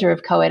absolute pleasure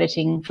of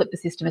co-editing Flip the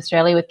System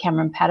Australia with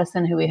Cameron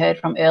Paterson, who we heard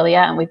from earlier,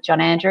 and with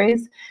John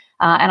Andrews.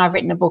 And I've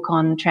written a book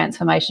on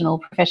transformational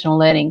professional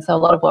learning. So a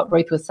lot of what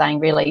Ruth was saying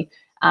really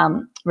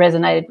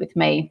resonated with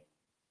me.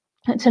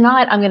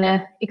 Tonight, I'm going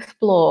to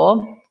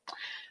explore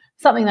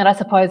something that I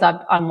suppose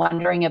I'm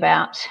wondering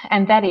about,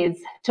 and that is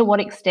to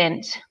what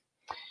extent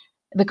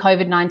the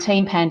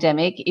COVID-19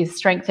 pandemic is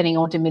strengthening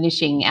or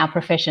diminishing our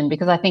profession,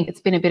 because I think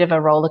it's been a bit of a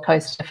roller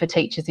coaster for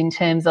teachers in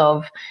terms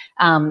of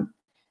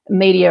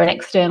media and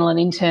external and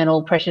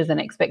internal pressures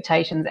and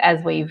expectations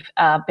as we've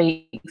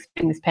been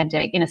experiencing this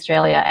pandemic in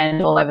Australia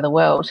and all over the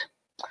world.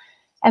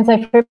 And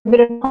so for a bit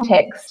of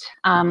context,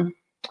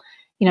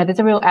 there's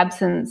a real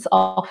absence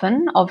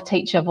often of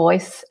teacher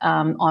voice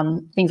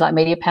on things like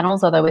media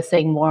panels, although we're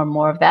seeing more and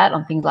more of that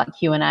on things like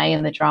Q&A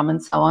and the drum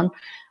and so on.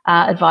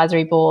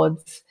 Advisory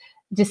boards,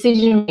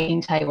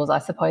 decision-making tables, I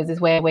suppose,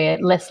 is where we're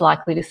less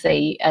likely to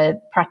see a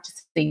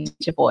practicing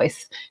teacher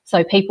voice.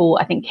 So people,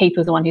 I think Keith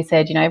was the one who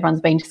said,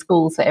 everyone's been to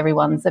school, so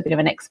everyone's a bit of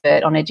an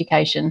expert on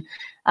education.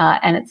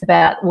 And it's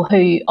about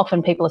who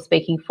often people are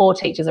speaking for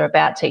teachers or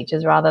about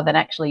teachers rather than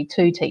actually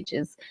to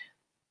teachers.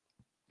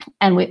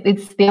 And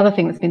it's the other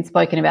thing that's been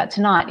spoken about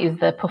tonight is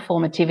the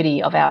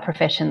performativity of our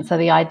profession. So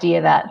the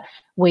idea that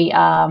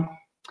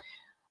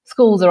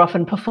schools are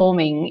often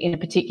performing in a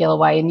particular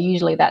way, and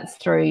usually that's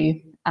through,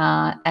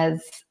 as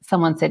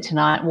someone said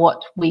tonight,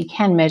 what we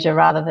can measure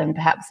rather than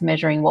perhaps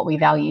measuring what we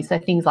value. So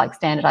things like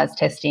standardised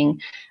testing,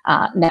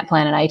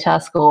 NAPLAN and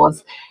ATAR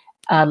scores,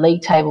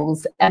 league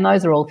tables, and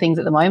those are all things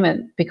at the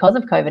moment because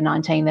of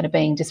COVID-19 that are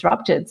being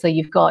disrupted. So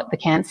you've got the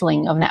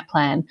cancelling of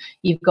NAPLAN,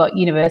 you've got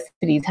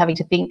universities having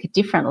to think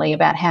differently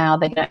about how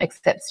they're going to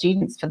accept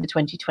students for the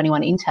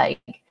 2021 intake.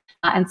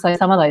 And so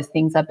some of those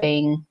things are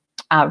being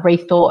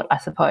rethought, I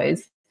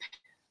suppose.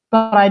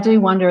 But I do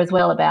wonder as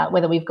well about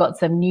whether we've got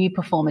some new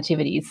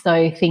performativities.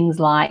 So things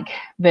like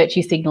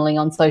virtue signalling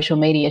on social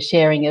media,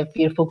 sharing of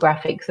beautiful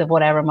graphics of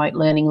what our remote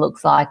learning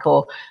looks like,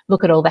 or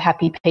look at all the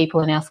happy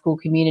people in our school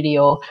community,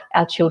 or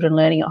our children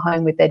learning at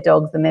home with their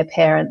dogs and their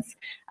parents,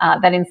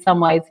 that in some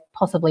ways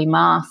possibly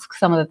mask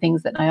some of the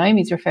things that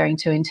Naomi's referring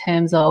to in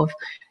terms of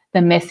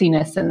the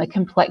messiness and the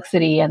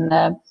complexity and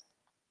the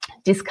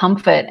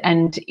discomfort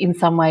and in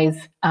some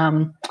ways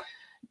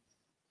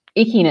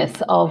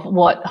ickiness of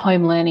what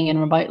home learning and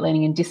remote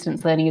learning and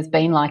distance learning has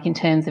been like in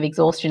terms of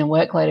exhaustion and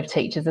workload of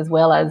teachers, as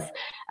well as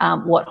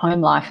what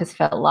home life has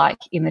felt like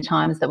in the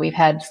times that we've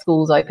had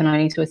schools open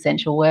only to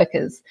essential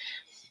workers.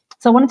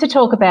 So I wanted to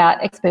talk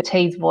about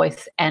expertise,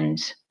 voice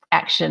and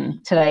action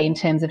today in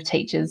terms of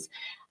teachers.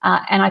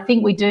 And I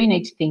think we do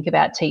need to think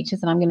about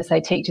teachers, and I'm going to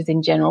say teachers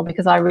in general,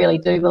 because I really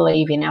do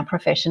believe in our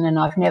profession, and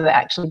I've never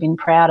actually been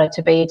prouder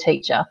to be a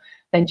teacher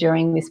than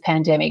during this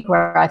pandemic,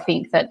 where I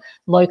think that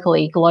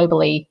locally,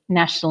 globally,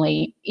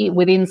 nationally,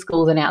 within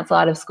schools and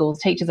outside of schools,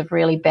 teachers have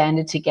really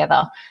banded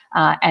together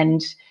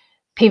and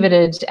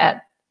pivoted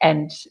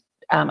and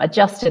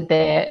adjusted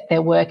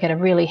their work at a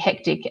really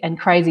hectic and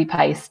crazy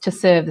pace to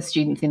serve the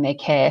students in their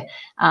care.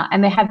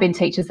 And there have been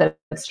teachers that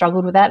have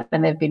struggled with that,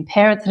 and there have been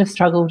parents that have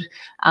struggled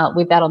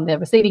with that on the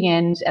receiving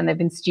end, and there have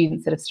been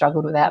students that have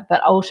struggled with that.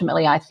 But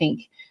ultimately, I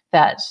think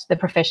that the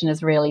profession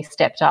has really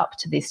stepped up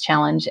to this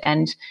challenge,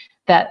 and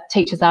that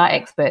teachers are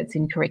experts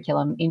in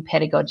curriculum, in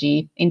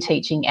pedagogy, in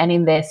teaching, and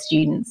in their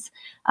students.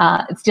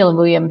 It's Dylan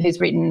William who's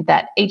written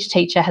that each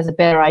teacher has a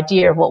better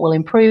idea of what will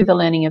improve the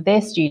learning of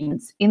their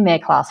students in their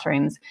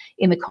classrooms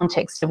in the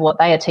context of what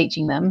they are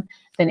teaching them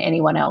than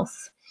anyone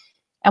else.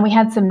 And we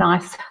had some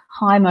nice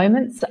high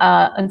moments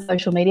on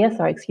social media.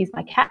 Sorry, excuse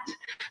my cat.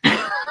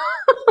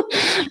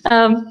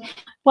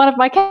 One of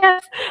my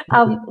cats,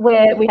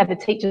 where we had the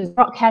Teachers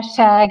Rock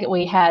hashtag,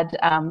 we had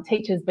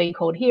teachers being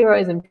called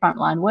heroes and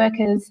frontline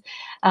workers,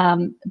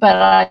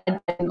 but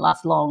it didn't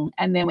last long.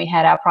 And then we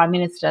had our Prime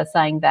Minister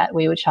saying that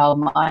we were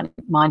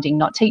child-minding,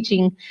 not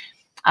teaching.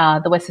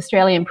 The West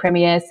Australian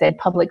Premier said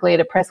publicly at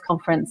a press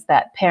conference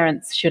that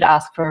parents should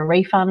ask for a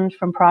refund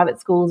from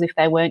private schools if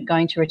they weren't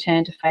going to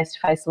return to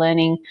face-to-face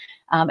learning,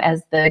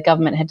 as the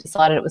government had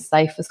decided it was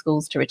safe for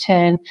schools to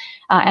return.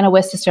 And a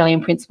West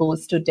Australian principal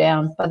was stood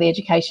down by the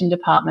Education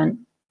Department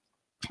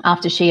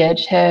after she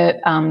urged her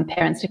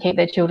parents to keep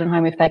their children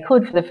home if they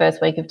could for the first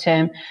week of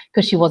term,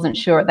 because she wasn't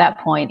sure at that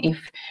point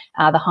if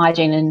the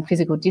hygiene and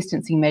physical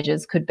distancing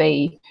measures could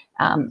be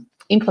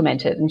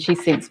implemented. And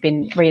she's since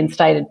been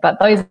reinstated. But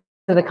those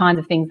are the kinds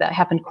of things that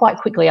happened quite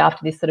quickly after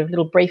this sort of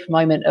little brief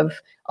moment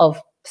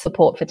of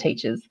support for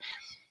teachers.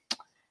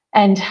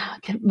 And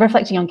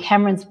reflecting on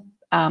Cameron's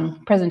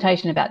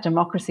presentation about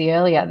democracy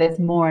earlier, there's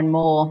more and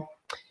more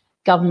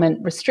government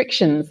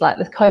restrictions, like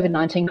the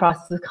COVID-19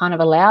 crisis has kind of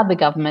allowed the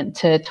government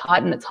to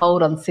tighten its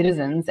hold on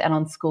citizens and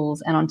on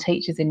schools and on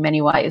teachers in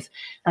many ways.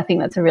 I think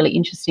that's a really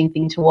interesting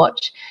thing to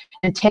watch.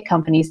 And tech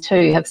companies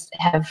too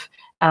have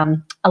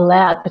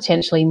allowed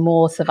potentially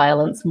more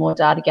surveillance, more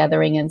data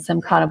gathering, and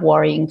some kind of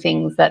worrying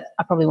things that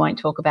I probably won't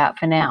talk about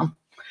for now.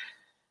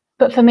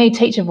 But for me,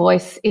 teacher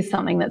voice is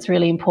something that's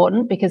really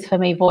important, because for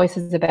me, voice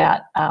is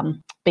about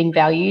being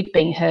valued,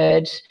 being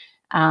heard,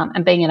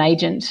 and being an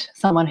agent,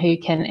 someone who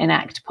can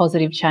enact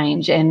positive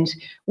change. And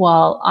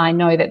while I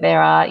know that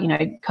there are, you know,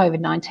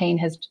 COVID-19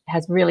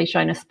 has really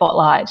shone a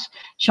spotlight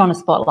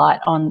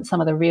on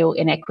some of the real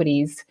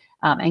inequities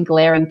and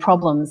glaring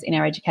problems in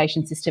our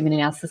education system and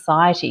in our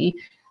society,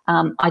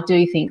 I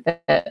do think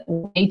that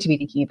what we need to be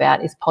thinking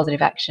about is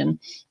positive action.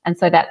 And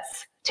so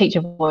that's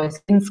teacher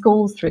voice in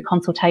schools through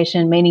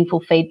consultation, meaningful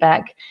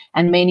feedback,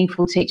 and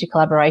meaningful teacher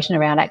collaboration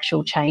around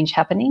actual change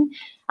happening,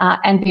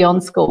 and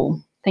beyond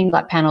school. Things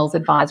like panels,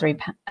 advisory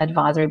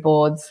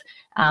boards,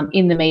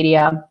 in the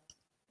media,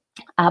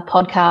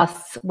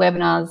 podcasts,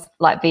 webinars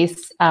like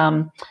this,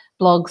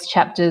 blogs,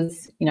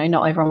 chapters. You know,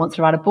 not everyone wants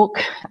to write a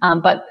book,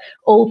 but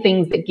all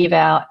things that give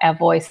our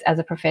voice as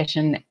a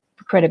profession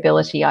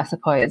credibility, I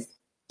suppose.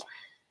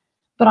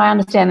 But I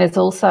understand there's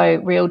also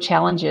real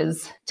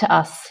challenges to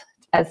us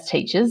as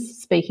teachers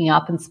speaking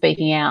up and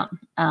speaking out.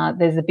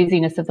 There's the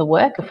busyness of the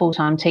work. A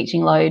full-time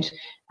teaching load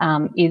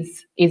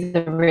is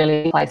a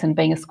really place, and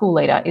being a school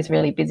leader is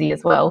really busy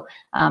as well.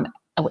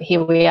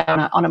 Here we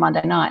are on a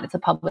Monday night. It's a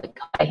public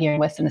holiday here in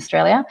Western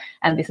Australia,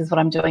 and this is what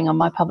I'm doing on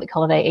my public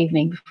holiday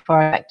evening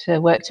before I go back to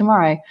work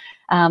tomorrow.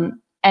 And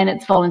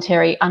it's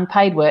voluntary,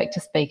 unpaid work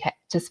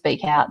to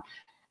speak out.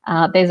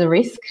 There's a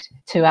risk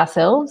to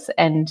ourselves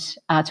and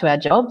to our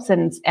jobs,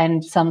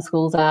 and some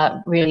schools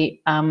are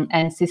really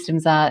and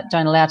systems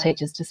don't allow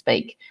teachers to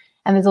speak.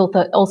 And there's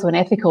also an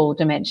ethical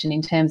dimension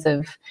in terms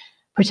of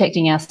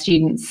protecting our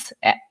students.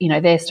 You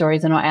know, their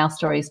stories are not our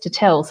stories to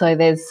tell. So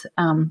there's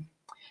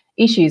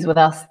issues with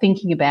us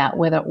thinking about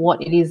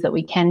what it is that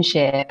we can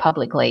share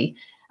publicly,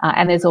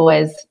 and there's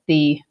always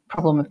the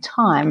problem of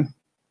time.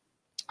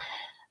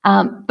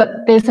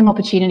 But there's some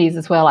opportunities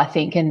as well, I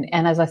think, and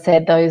as I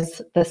said,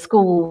 the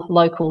school,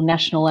 local,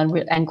 national,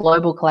 and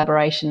global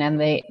collaboration, and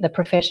the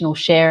professional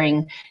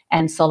sharing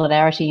and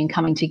solidarity and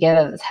coming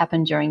together that's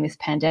happened during this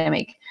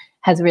pandemic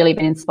has really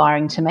been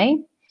inspiring to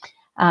me.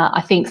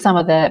 I think some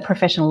of the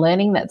professional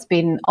learning that's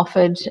been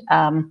offered,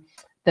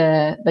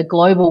 the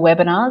global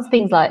webinars,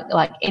 things like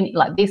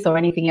this or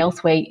anything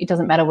else, where it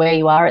doesn't matter where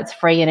you are, it's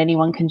free and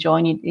anyone can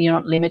join. You're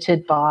not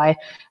limited by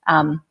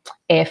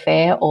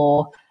airfare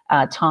or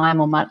time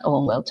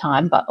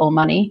or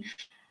money,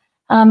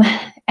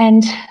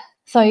 and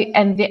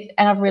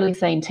I've really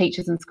seen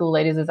teachers and school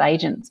leaders as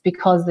agents,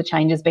 because the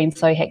change has been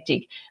so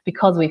hectic,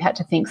 because we've had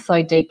to think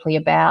so deeply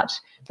about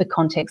the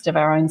context of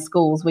our own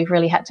schools. We've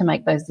really had to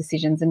make those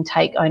decisions and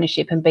take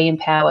ownership and be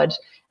empowered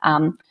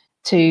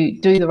to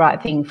do the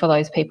right thing for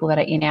those people that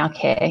are in our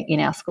care in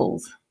our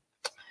schools.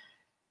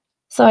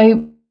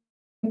 So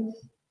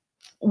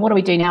what do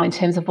we do now in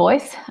terms of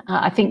voice?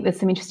 I think there's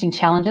some interesting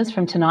challenges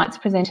from tonight's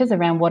presenters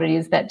around what it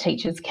is that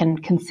teachers can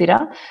consider.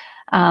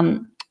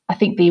 I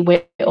think the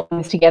 "we're all in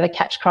this together"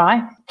 catch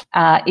cry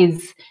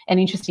is an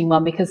interesting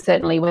one, because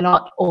certainly we're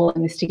not all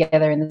in this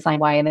together in the same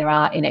way, and there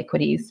are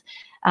inequities.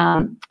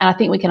 And I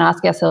think we can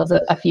ask ourselves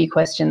a few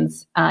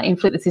questions. In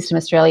Flip the System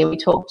Australia, we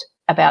talked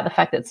about the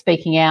fact that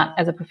speaking out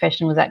as a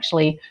profession was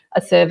actually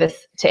a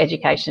service to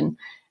education.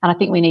 And I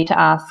think we need to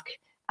ask,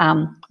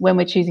 when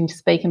we're choosing to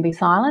speak and be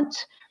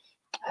silent,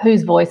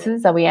 whose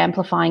voices are we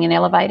amplifying and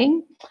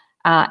elevating,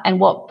 and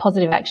what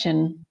positive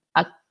action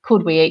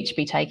could we each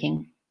be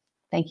taking?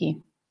 Thank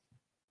you.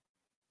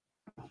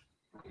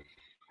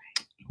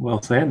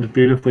 Well said,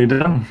 beautifully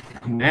done.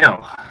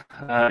 Now,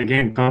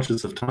 again,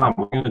 conscious of time,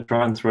 we're going to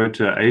try and throw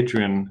to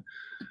Adrian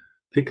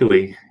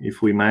Piccoli,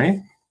 if we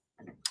may,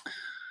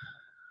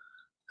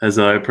 as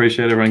I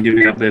appreciate everyone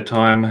giving up their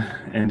time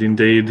and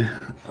indeed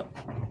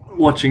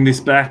watching this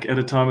back at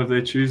a time of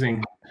their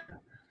choosing.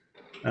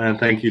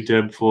 Thank you,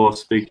 Deb, for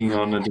speaking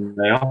on a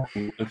day off.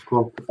 And of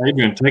course,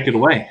 Adrian, take it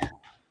away.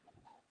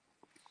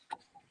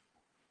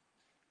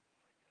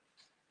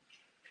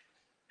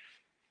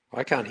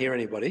 I can't hear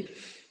anybody.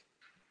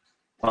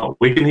 Oh,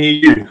 we can hear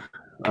you,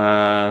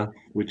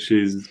 which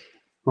is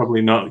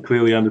probably not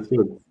clearly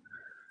understood.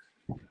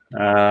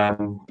 But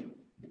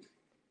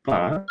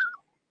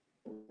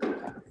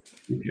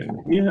we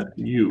can hear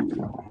you.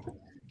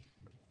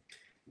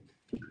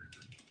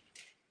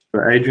 So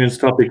Adrian's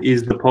topic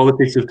is the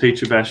politics of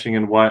teacher bashing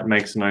and why it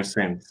makes no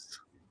sense.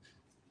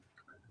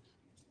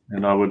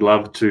 And I would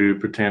love to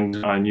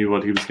pretend I knew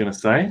what he was going to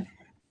say.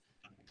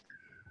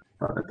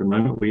 But at the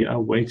moment, we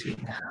are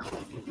waiting.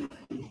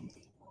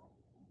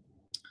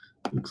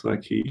 Looks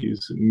like he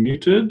is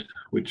muted,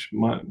 which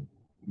might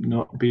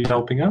not be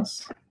helping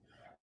us.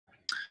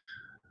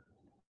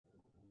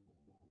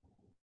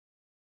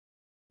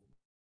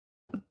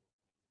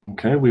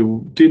 Okay, we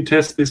did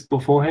test this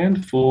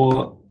beforehand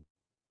for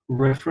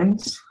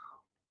reference,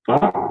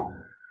 but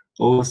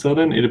all of a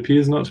sudden it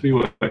appears not to be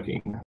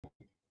working.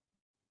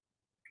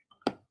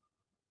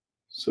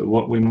 So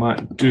what we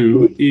might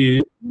do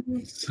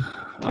is,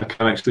 I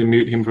can't actually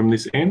mute him from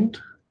this end.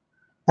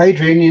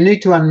 Adrian, you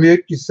need to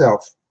unmute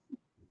yourself.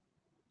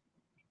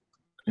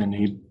 And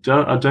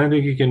I don't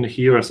think he can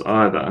hear us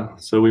either.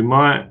 So we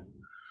might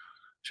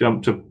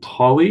jump to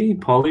Polly.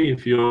 Polly,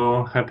 if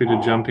you're happy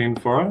to jump in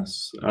for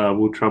us,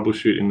 we'll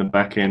troubleshoot in the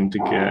back end to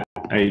get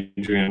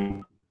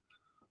Adrian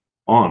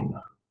on,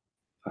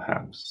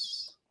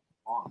 perhaps.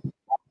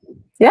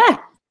 Yeah.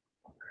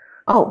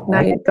 Oh,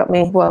 now you've got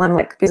me while I'm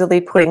like busily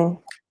putting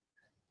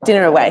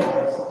dinner away.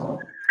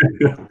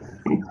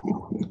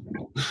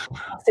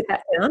 Sit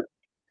back down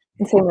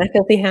and see my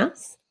filthy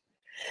house.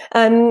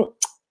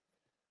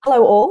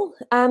 Hello all.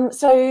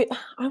 So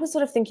I was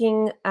sort of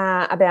thinking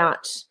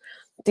about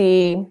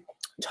the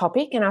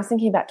topic, and I was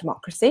thinking about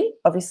democracy,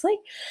 obviously.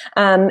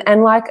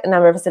 And like a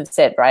number of us have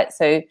said, right?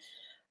 So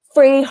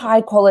free,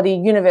 high quality,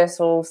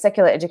 universal,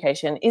 secular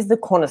education is the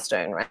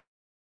cornerstone, right,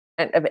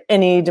 of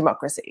any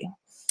democracy.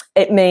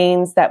 It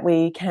means that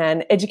we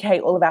can educate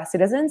all of our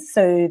citizens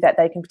so that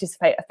they can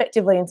participate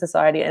effectively in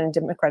society and a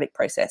democratic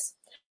process.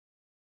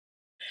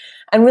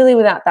 And really,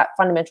 without that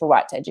fundamental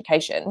right to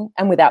education,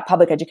 and without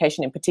public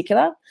education in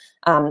particular,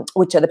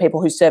 which are the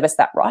people who service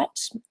that right,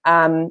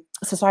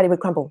 society would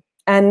crumble.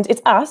 And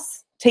it's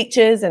us,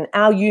 teachers and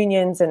our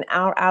unions and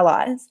our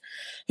allies,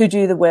 who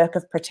do the work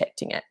of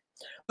protecting it.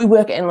 We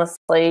work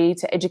endlessly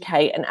to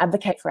educate and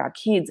advocate for our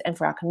kids and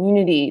for our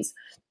communities.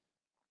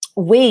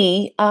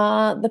 We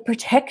are the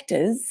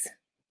protectors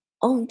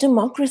of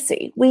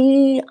democracy.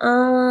 We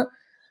are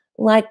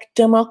like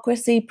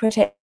democracy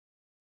protecting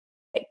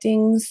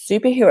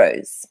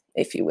superheroes,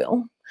 if you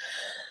will.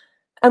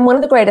 And one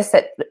of the greatest,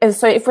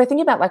 so if we're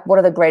thinking about like what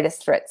are the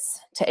greatest threats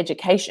to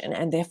education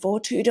and therefore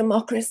to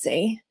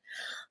democracy,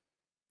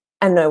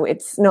 and no,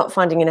 it's not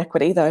finding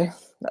inequity, though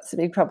that's a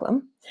big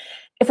problem.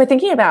 If we're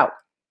thinking about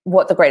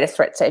what the greatest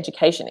threat to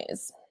education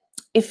is,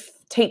 if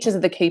teachers are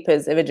the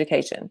keepers of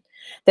education,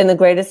 then the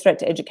greatest threat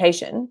to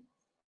education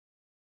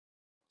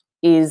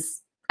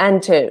is,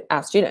 and to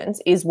our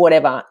students, is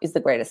whatever is the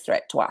greatest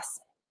threat to us.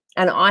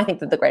 And I think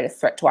that the greatest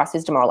threat to us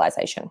is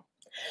demoralisation.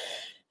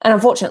 And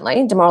unfortunately,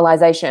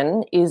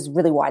 demoralisation is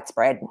really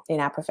widespread in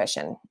our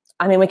profession.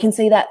 I mean, we can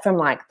see that from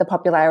like the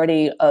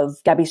popularity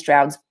of Gabby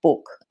Stroud's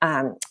book,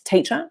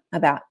 Teacher,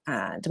 about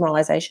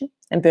demoralisation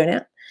and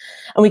burnout.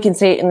 And we can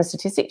see it in the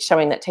statistics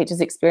showing that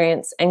teachers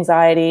experience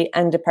anxiety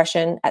and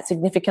depression at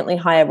significantly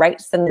higher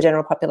rates than the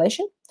general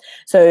population.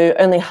 So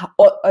only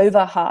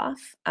over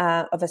half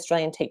of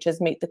Australian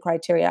teachers meet the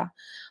criteria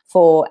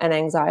for an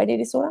anxiety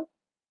disorder,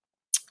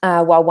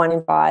 while 1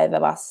 in 5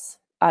 of us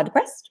are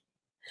depressed,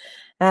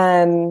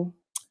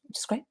 which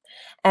is great.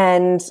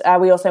 And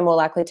we're also more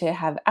likely to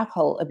have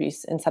alcohol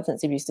abuse and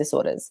substance abuse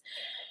disorders.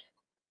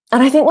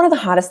 And I think one of the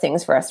hardest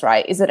things for us,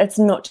 right, is that it's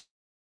not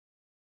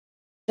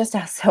just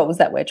ourselves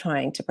that we're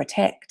trying to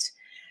protect.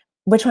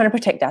 We're trying to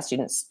protect our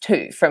students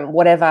too from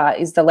whatever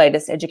is the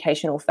latest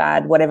educational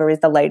fad, whatever is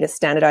the latest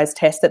standardized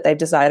test that they've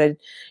decided,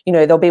 you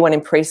know, there'll be one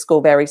in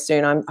preschool very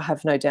soon, I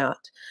have no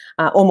doubt,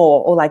 or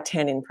more, or like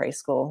 10 in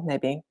preschool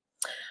maybe.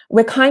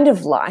 We're kind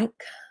of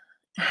like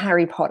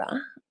Harry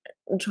Potter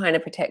trying to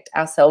protect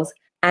ourselves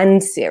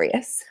and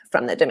Sirius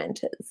from the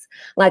Dementors.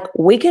 Like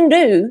we can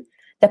do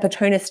the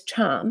Patronus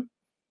charm,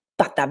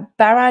 but the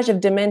barrage of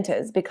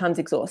Dementors becomes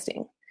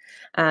exhausting.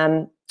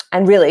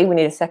 And really, we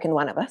need a second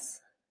one of us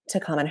to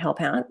come and help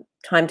out.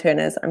 Time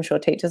turners, I'm sure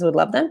teachers would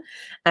love them.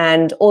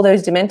 And all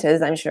those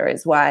Dementors, I'm sure,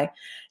 is why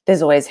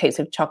there's always heaps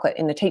of chocolate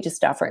in the teacher's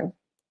staff room.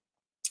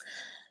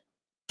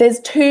 There's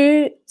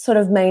two sort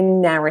of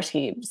main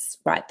narratives,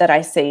 right, that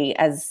I see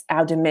as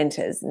our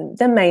Dementors,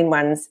 the main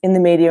ones in the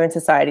media and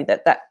society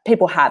that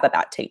people have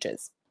about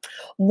teachers.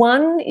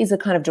 One is a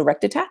kind of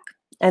direct attack,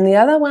 and the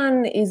other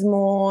one is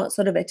more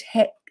sort of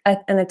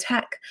an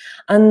attack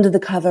under the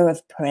cover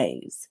of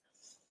praise.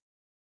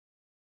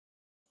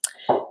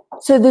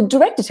 So the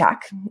direct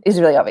attack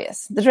is really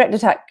obvious. The direct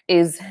attack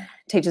is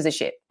teachers are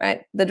shit,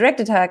 right? The direct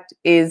attack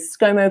is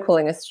ScoMo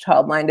calling us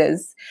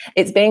childminders.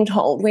 It's being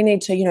told we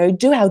need to, you know,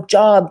 do our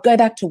job, go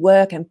back to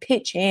work and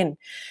pitch in.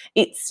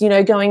 It's, you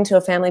know, going to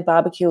a family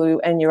barbecue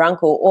and your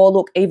uncle, or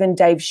look, even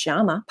Dave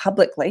Sharma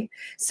publicly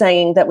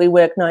saying that we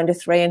work 9 to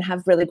 3 and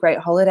have really great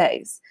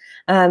holidays.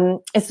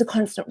 It's the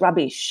constant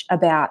rubbish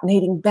about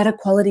needing better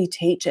quality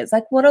teachers.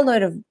 Like, what a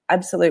load of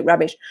absolute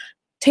rubbish.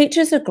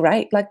 Teachers are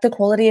great. Like, the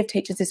quality of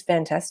teachers is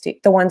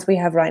fantastic, the ones we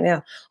have right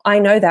now. I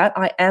know that.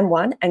 I am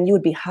one, and you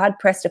would be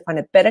hard-pressed to find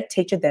a better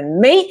teacher than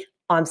me.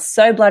 I'm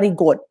so bloody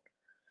good.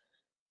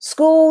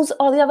 Schools,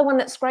 oh, the other one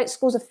that's great,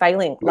 schools are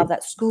failing. Love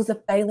that. Schools are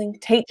failing.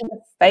 Teachers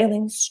are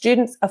failing.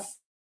 Students are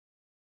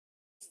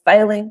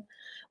failing.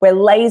 We're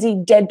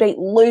lazy, deadbeat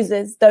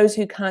losers, those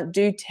who can't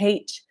do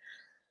teach.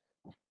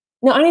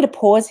 Now, I need to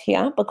pause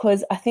here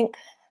because I think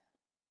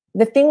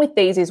the thing with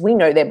these is we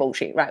know they're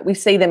bullshit, right? We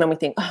see them and we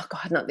think, oh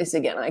God, not this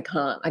again. I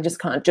just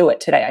can't do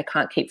it today. I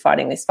can't keep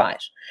fighting this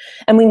fight.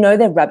 And we know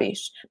they're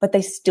rubbish, but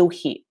they still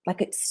hit.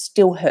 Like, it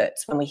still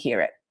hurts when we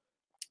hear it.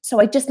 So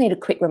I just need a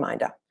quick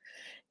reminder.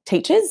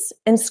 Teachers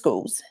and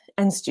schools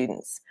and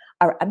students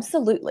are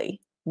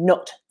absolutely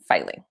not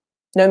failing,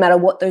 no matter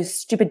what those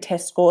stupid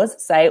test scores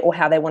say or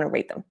how they want to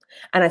read them.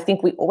 And I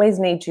think we always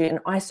need to, and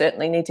I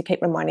certainly need to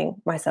keep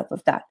reminding myself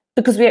of that,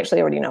 because we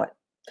actually already know it.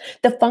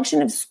 The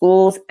function of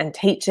schools and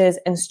teachers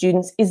and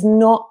students is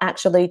not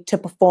actually to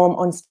perform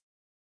on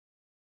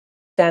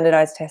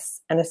standardized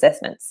tests and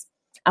assessments.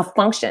 Our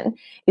function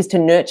is to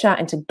nurture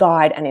and to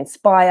guide and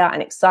inspire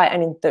and excite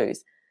and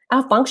enthuse.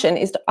 Our function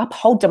is to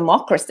uphold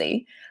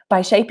democracy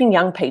by shaping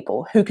young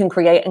people who can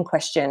create and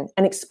question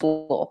and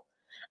explore.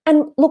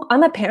 And look,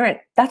 I'm a parent.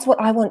 That's what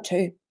I want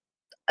too.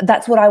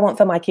 That's what I want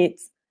for my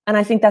kids. And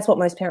I think that's what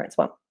most parents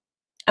want.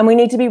 And we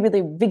need to be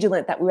really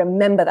vigilant that we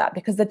remember that,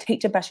 because the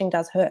teacher bashing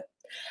does hurt.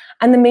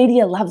 And the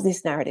media loves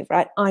this narrative,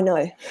 right? I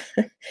know,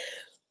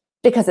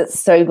 because it's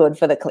so good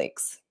for the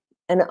clicks.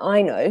 And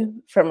I know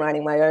from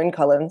writing my own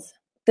columns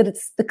that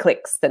it's the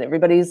clicks, that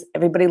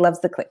everybody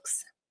loves the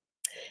clicks.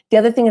 The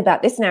other thing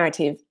about this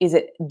narrative is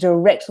it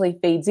directly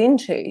feeds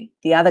into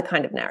the other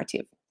kind of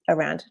narrative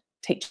around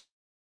teachers,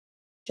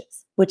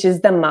 which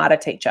is the martyr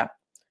teacher,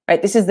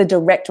 right? This is the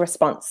direct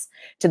response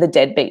to the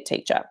deadbeat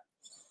teacher.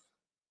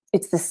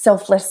 It's the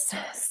selfless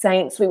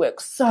saints. We work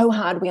so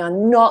hard. We are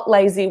not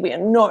lazy. We are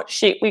not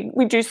shit.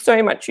 We do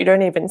so much you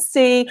don't even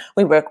see.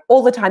 We work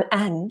all the time,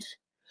 and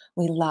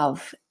we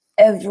love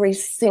every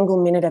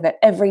single minute of it.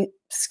 Every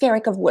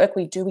skerrick of work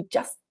we do, we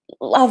just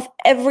love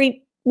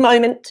every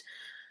moment.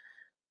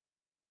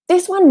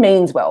 This one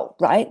means well,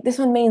 right? This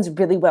one means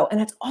really well. And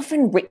it's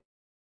often written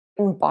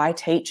by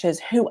teachers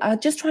who are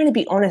just trying to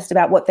be honest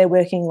about what their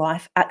working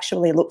life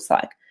actually looks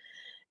like.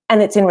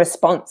 And it's in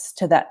response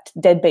to that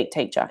deadbeat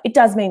teacher. It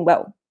does mean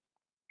well,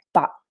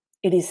 but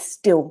it is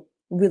still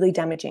really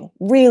damaging.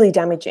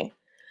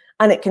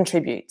 And it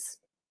contributes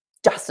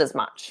just as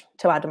much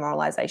to our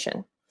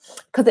demoralisation,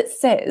 because it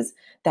says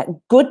that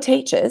good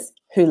teachers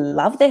who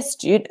love their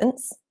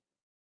students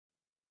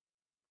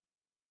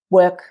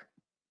work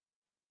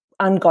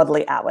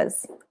ungodly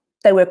hours.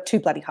 They work too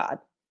bloody hard.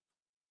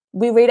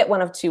 We read it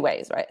one of two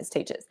ways, right, as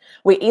teachers.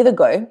 We either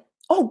go,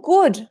 oh,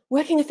 good,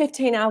 working a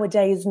 15-hour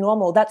day is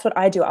normal. That's what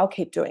I do. I'll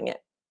keep doing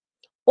it.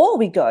 Or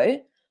we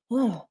go,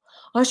 oh,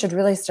 I should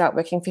really start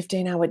working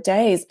 15-hour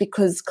days,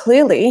 because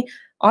clearly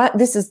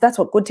that's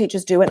what good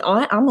teachers do, and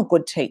I'm a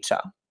good teacher.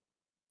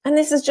 And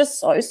this is just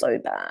so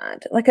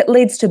bad. Like, it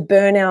leads to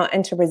burnout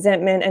and to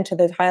resentment and to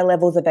the higher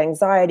levels of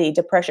anxiety,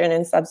 depression,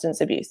 and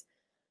substance abuse.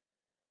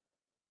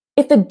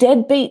 If the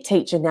deadbeat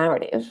teacher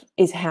narrative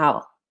is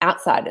how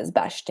outsiders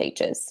bash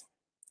teachers,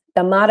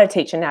 the martyr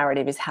teacher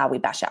narrative is how we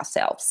bash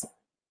ourselves.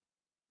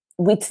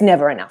 It's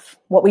never enough.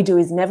 What we do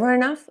is never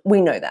enough.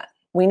 We know that.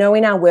 We know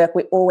in our work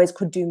we always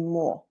could do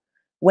more.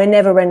 We're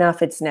never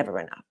enough. It's never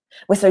enough.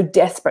 We're so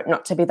desperate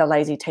not to be the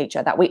lazy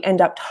teacher that we end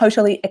up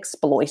totally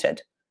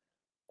exploited,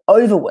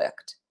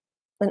 overworked,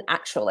 and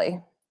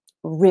actually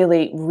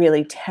really,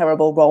 really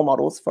terrible role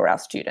models for our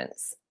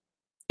students.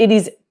 It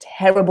is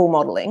terrible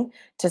modeling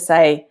to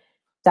say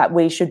that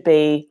we should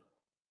be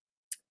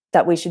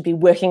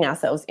working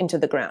ourselves into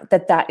the ground,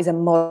 that is a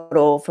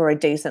model for a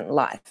decent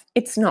life.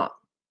 It's not.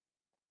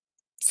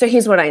 So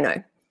here's what I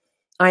know.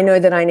 I know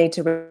that I need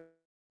to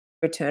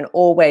return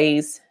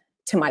always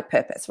to my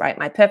purpose, right?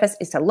 My purpose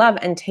is to love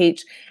and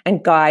teach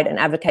and guide and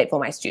advocate for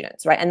my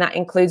students, right? And that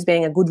includes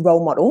being a good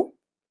role model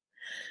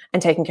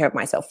and taking care of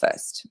myself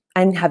first,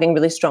 and having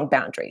really strong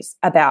boundaries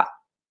about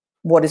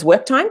what is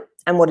work time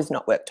and what is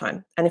not work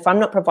time. And if I'm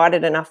not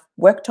provided enough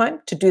work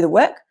time to do the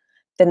work,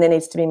 then there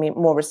needs to be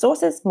more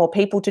resources, more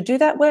people to do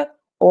that work,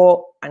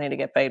 or I need to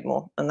get paid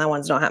more, and that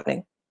one's not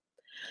happening.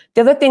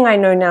 The other thing I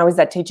know now is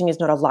that teaching is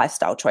not a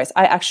lifestyle choice.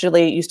 I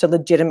actually used to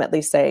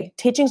legitimately say,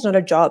 teaching's not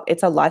a job,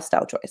 it's a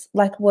lifestyle choice.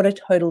 Like, what a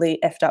totally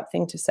effed up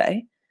thing to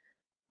say.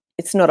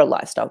 It's not a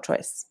lifestyle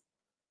choice.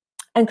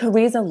 And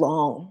careers are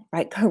long,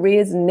 right?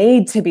 Careers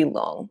need to be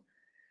long.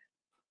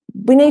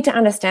 We need to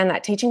understand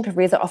that teaching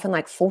careers are often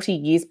like 40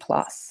 years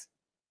plus.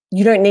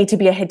 You don't need to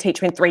be a head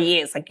teacher in 3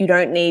 years. Like, you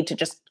don't need to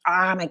just,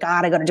 oh my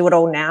God, I got to do it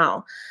all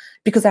now.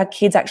 Because our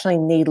kids actually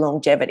need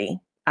longevity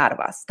out of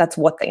us. That's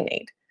what they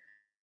need.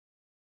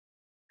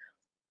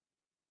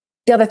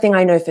 The other thing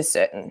I know for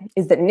certain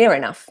is that near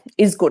enough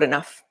is good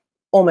enough,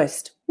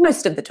 most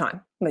of the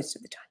time.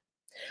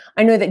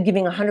 I know that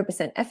giving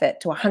 100% effort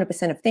to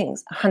 100% of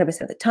things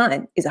 100% of the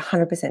time is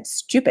 100%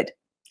 stupid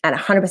and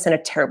 100% a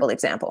terrible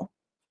example.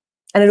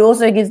 And it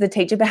also gives the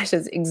teacher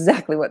bashers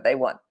exactly what they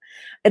want.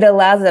 It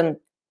allows them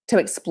to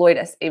exploit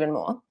us even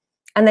more,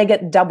 and they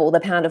get double the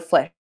pound of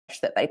flesh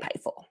that they pay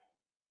for.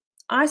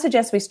 I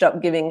suggest we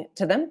stop giving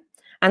to them,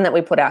 and that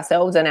we put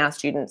ourselves and our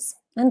students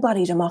and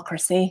bloody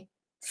democracy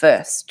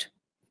first.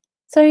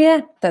 So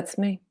yeah, that's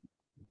me.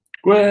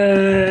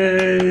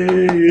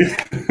 Way.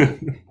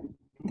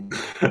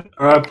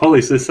 All right,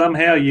 Polly, so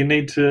somehow you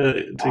need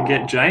to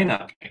get Jane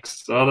up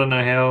next. So I don't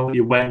know how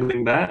you're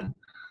wangling that,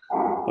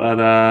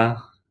 but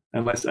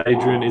unless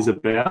Adrian is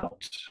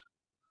about.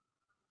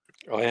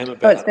 I am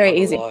about. Oh, it's very I'm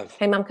easy. alive.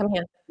 Hey, Mum, come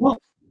here. Oh,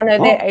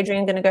 no, there,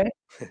 Adrian, going to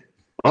go.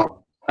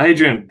 Oh,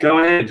 Adrian, go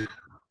ahead.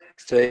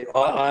 See,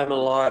 I'm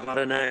alive. I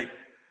don't know.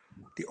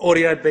 The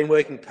audio had been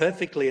working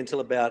perfectly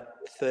until about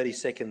 30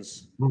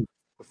 seconds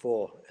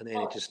before, and then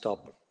it just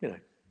stopped.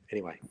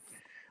 Anyway,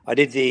 I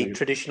did the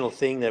traditional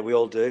thing that we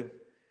all do,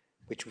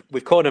 which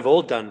we've kind of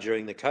all done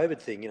during the COVID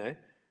thing.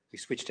 we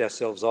switched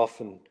ourselves off,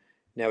 and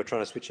now we're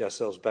trying to switch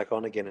ourselves back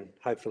on again, and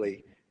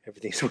hopefully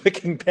everything's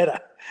working better.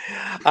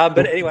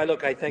 But anyway,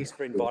 look, hey, thanks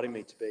for inviting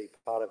me to be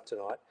part of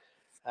tonight.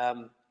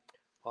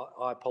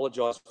 I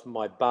apologise for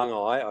my bung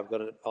eye. I've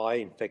got an eye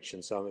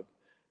infection, so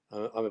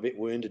I'm a bit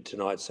wounded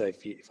tonight. So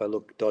if I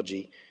look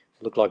dodgy,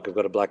 look like I've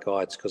got a black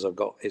eye, it's because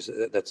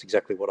that's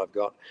exactly what I've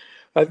got.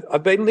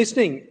 I've been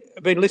listening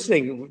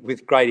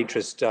with great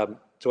interest.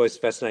 It's always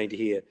fascinating to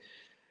hear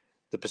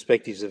the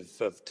perspectives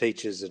of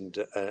teachers and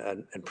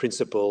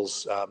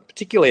principals,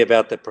 particularly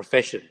about the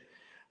profession.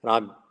 And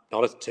I'm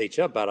not a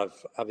teacher, but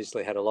I've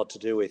obviously had a lot to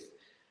do with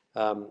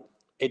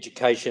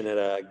education at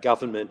a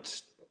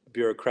government,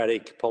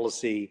 bureaucratic,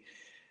 policy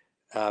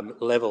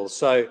level.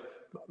 So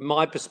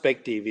my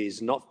perspective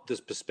is not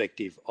this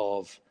perspective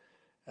of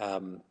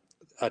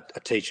a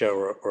teacher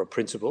or a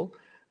principal,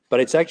 but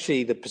it's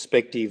actually the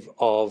perspective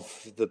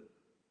of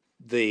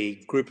the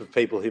group of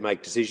people who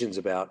make decisions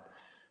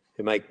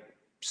who make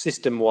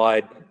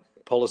system-wide,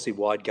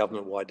 policy-wide,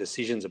 government-wide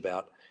decisions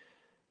about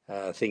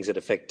things that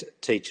affect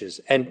teachers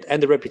and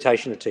the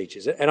reputation of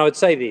teachers. And I would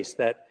say this,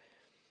 that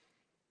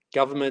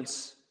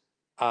governments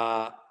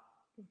are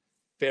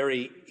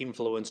very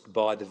influenced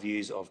by the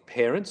views of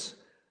parents.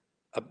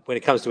 When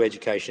it comes to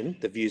education,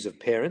 the views of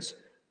parents,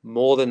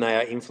 more than they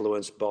are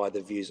influenced by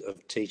the views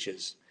of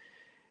teachers.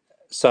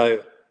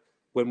 So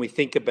when you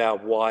think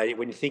about why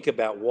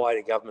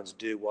do governments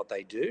do what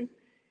they do,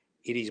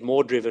 it is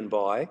more driven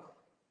by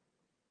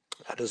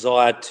a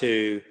desire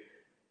to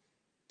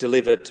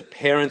deliver to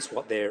parents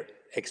what their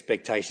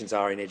expectations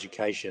are in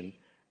education,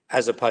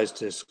 as opposed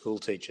to school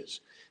teachers.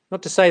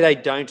 Not to say they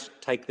don't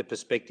take the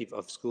perspective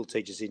of school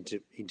teachers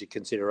into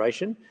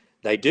consideration.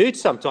 They do,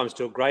 sometimes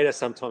to a greater,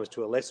 sometimes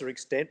to a lesser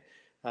extent.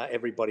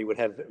 Everybody would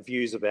have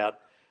views about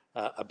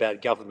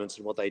governments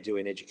and what they do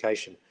in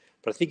education.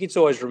 But I think it's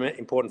always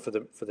important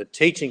for the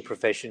teaching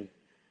profession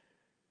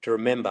to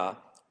remember,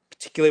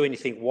 particularly when you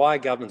think, why are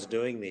governments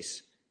doing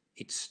this?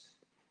 It's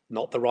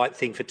not the right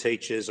thing for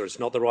teachers, or it's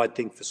not the right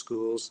thing for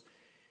schools.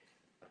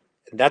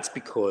 And that's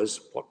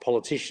because what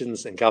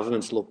politicians and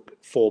governments look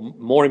for,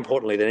 more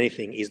importantly than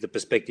anything, is the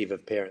perspective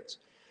of parents.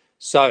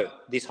 So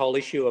this whole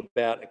issue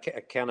about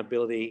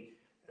accountability,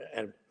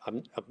 and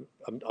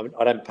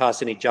I don't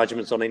pass any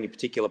judgments on any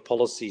particular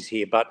policies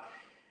here, but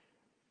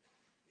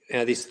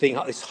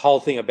this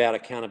whole thing about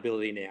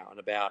accountability now, and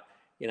about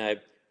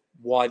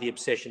why the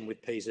obsession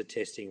with PISA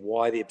testing,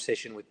 why the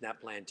obsession with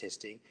NAPLAN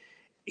testing,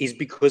 is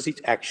because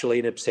it's actually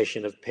an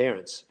obsession of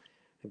parents.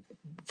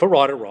 For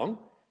right or wrong,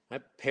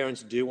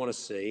 parents do want to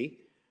see,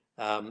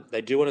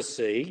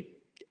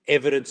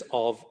 evidence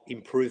of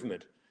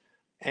improvement,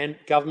 and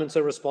governments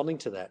are responding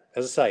to that.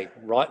 As I say,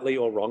 rightly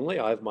or wrongly,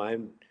 I have my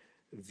own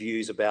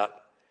views about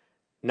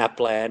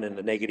NAPLAN and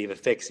the negative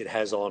effects it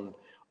has on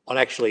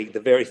actually the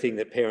very thing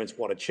that parents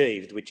want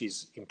achieved, which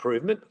is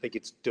improvement. I think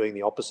it's doing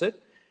the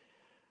opposite.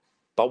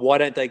 But why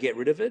don't they get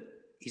rid of it?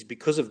 Is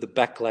because of the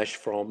backlash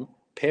from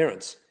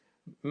parents.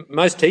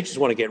 Most teachers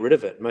want to get rid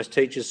of it. Most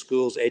teachers,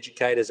 schools,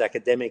 educators,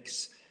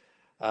 academics,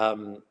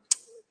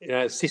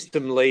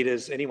 system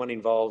leaders, anyone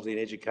involved in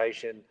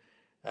education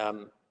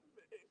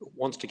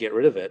wants to get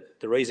rid of it.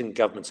 The reason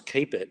governments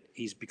keep it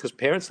is because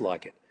parents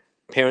like it.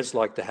 Parents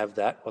like to have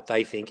that, what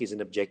they think is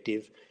an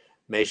objective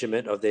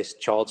measurement of their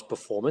child's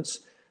performance,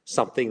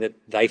 something that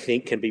they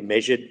think can be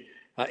measured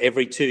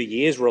every 2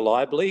 years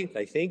reliably,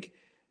 they think,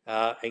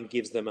 and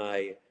gives them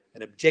an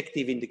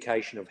objective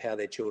indication of how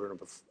their children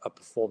are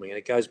performing. And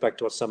it goes back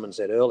to what someone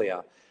said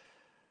earlier,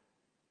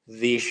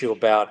 the issue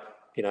about,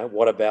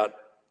 what about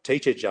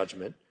teacher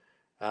judgment?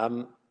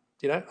 I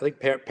think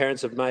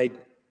parents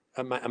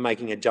are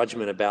making a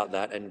judgment about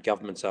that, and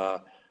governments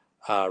are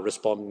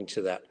responding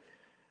to that.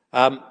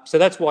 So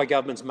that's why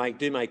governments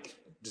do make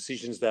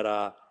decisions that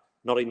are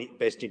not in the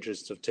best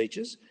interests of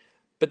teachers.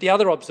 But the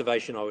other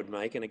observation I would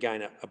make, and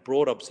again a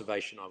broad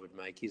observation I would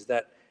make, is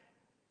that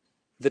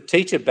the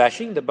teacher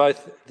bashing, the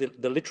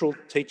literal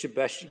teacher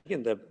bashing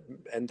and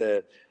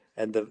the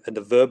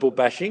verbal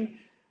bashing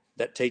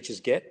that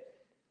teachers get,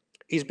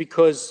 is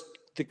because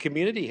the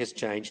community has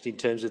changed in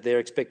terms of their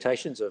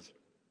expectations of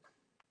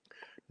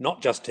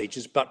not just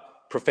teachers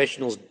but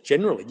professionals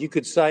generally. You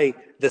could say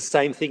the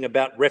same thing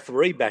about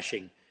referee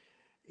bashing.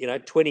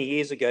 20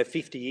 years ago,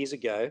 50 years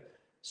ago,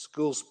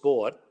 school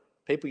sport,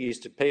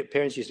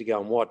 parents used to go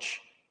and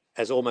watch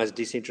as almost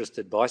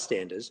disinterested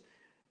bystanders.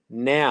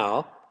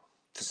 Now,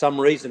 for some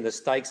reason, the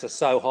stakes are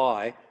so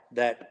high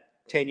that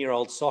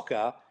 10-year-old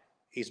soccer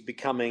is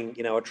becoming,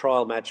 a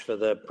trial match for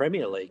the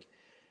Premier League.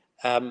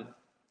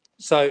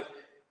 So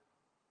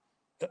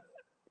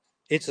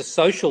it's a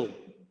social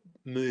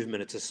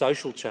movement, it's a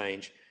social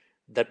change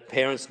that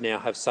parents now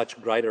have such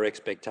greater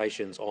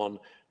expectations on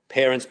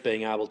parents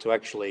being able to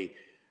actually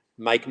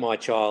make my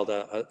child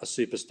a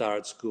superstar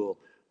at school,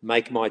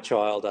 make my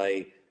child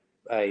a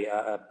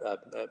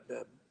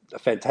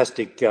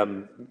fantastic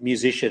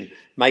musician,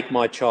 make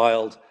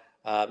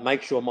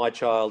sure my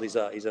child is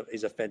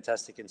a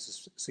fantastic and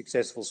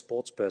successful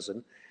sports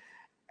person,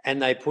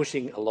 and they're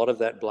pushing a lot of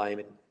that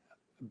blame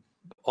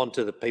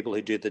onto the people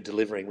who do the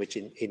delivering, which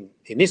in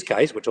this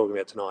case we're talking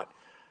about tonight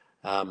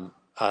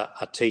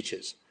are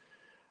teachers.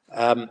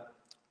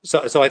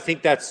 So I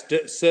think that's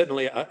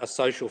certainly a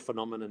social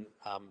phenomenon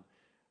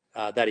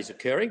that is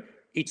occurring.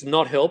 It's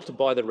not helped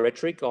by the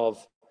rhetoric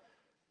of,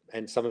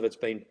 and some of it's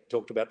been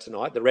talked about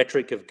tonight, the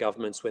rhetoric of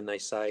governments when they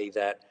say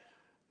that,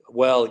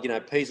 well, you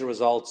know, PISA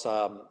results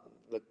are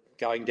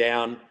going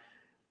down,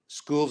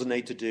 schools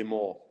need to do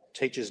more,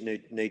 teachers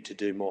need to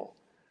do more.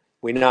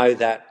 We know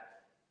that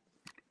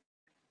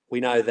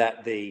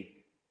the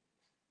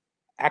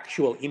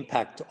actual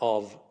impact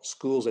of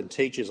schools and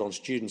teachers on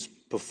students'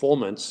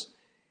 performance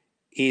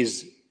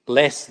is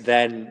less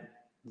than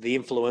the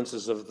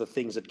influences of the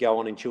things that go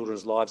on in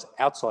children's lives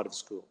outside of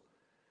school.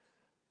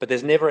 But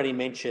there's never any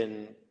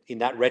mention in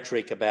that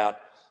rhetoric about,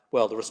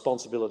 well, the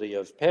responsibility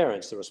of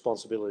parents, the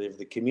responsibility of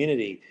the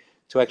community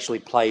to actually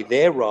play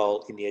their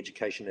role in the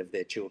education of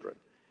their children.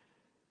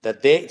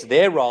 That it's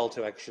their role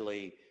to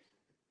actually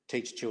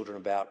teach children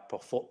about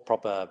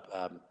proper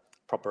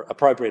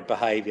appropriate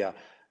behaviour,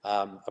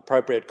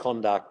 appropriate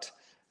conduct.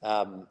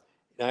 You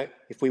know,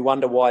 if we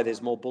wonder why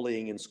there's more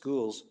bullying in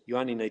schools, you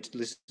only need to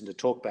listen to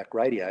talkback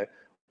radio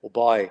or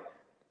buy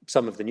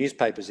some of the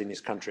newspapers in this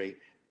country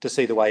to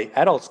see the way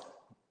adults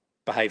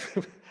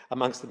behave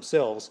amongst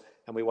themselves,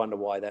 and we wonder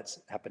why that's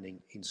happening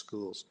in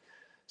schools.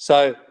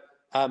 So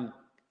I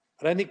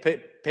don't think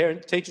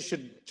teachers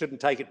shouldn't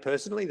take it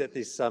personally that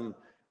there's some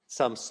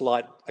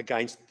slight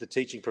against the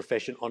teaching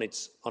profession on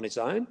its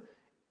own.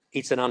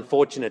 It's an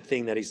unfortunate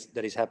thing that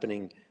is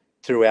happening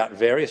throughout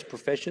various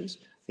professions.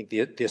 I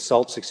think the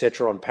assaults,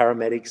 etc., on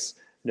paramedics,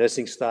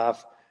 nursing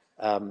staff,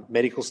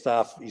 medical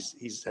staff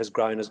has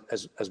grown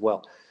as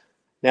well.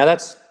 Now,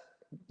 that's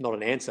not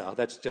an answer.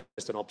 That's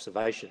just an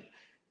observation.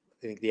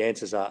 I think the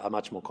answers are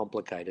much more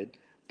complicated,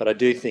 but I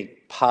do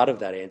think part of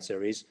that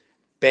answer is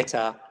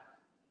better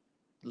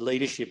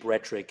leadership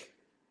rhetoric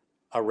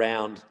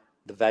around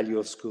the value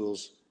of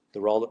schools, the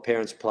role that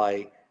parents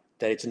play,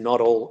 that it's not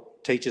all,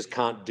 teachers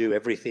can't do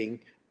everything,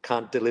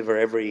 can't deliver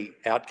every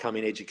outcome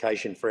in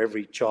education for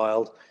every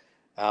child,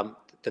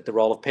 that the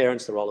role of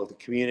parents, the role of the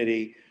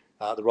community,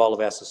 the role of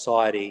our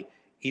society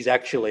is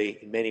actually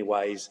in many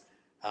ways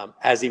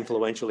as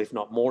influential, if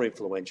not more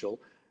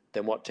influential,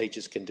 than what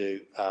teachers can do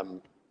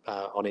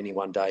on any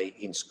one day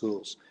in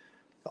schools.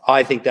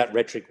 I think that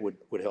rhetoric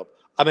would help.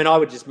 I mean, I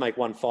would just make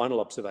one final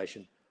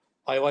observation.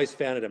 I always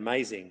find it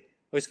amazing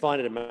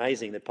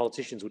that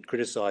politicians would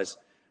criticise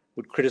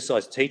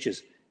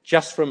teachers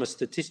just from a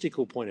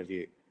statistical point of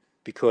view,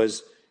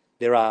 because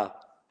there are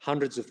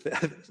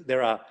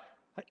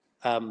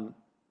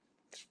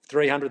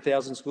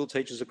 300,000 school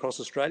teachers across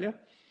Australia.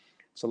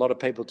 It's a lot of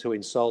people to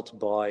insult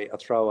by a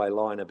throwaway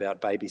line about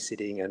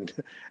babysitting and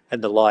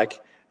the like.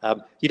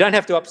 You don't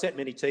have to upset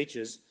many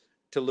teachers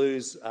to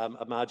lose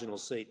a marginal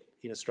seat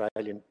in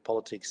Australian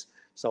politics.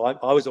 So I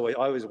always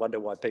wonder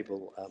why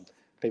people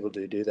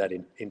do that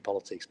in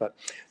politics. But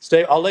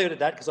Steve, I'll leave it at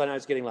that because I know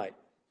it's getting late.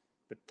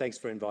 But thanks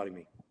for inviting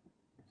me.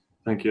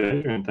 Thank you,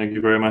 Adrian. Thank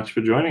you very much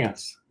for joining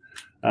us.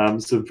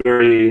 It's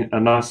a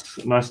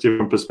nice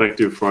different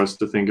perspective for us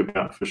to think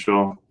about, for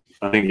sure.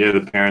 I think, yeah,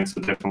 the parents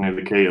are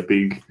definitely the key,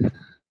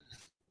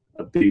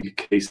 a big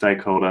key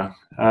stakeholder.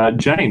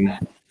 Jane,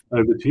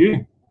 over to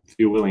you, if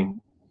you're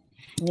willing.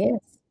 Yes,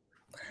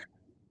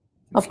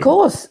 of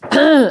course.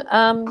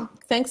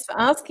 Thanks for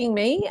asking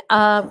me.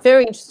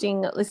 Very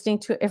interesting listening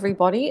to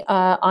everybody.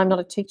 I'm not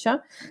a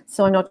teacher,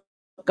 so I'm not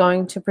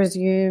going to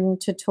presume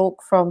to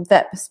talk from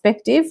that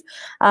perspective.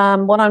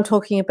 What I'm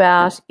talking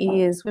about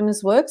is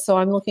women's work, so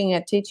I'm looking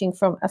at teaching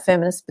from a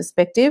feminist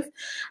perspective,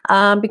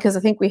 because I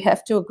think we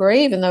have to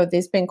agree, even though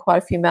there's been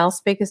quite a few male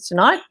speakers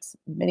tonight,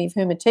 many of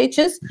whom are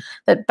teachers,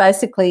 that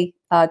basically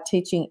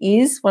teaching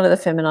is one of the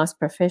feminized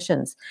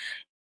professions.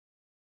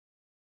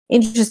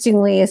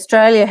 Interestingly,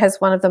 Australia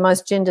has one of the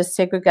most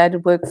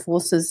gender-segregated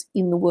workforces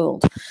in the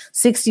world.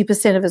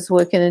 60% of us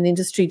work in an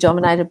industry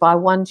dominated by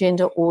one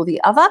gender or the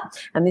other,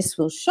 and this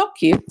will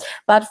shock you,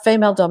 but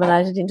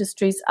female-dominated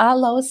industries are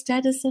lower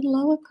status and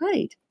lower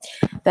paid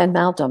than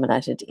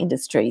male-dominated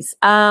industries.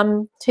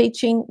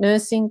 Teaching,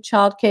 nursing,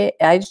 childcare,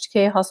 aged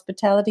care,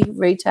 hospitality,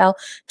 retail,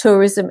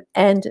 tourism,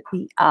 and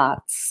the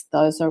arts.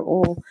 Those are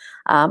all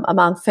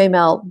among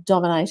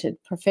female-dominated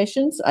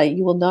professions.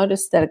 You will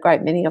notice that a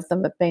great many of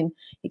them have been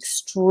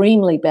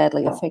extremely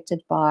badly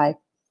affected by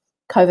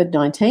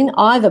COVID-19,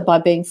 either by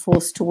being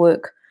forced to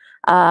work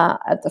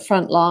at the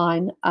front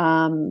line,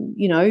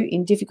 you know,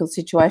 in difficult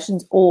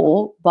situations,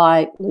 or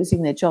by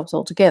losing their jobs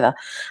altogether.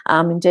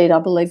 Indeed, I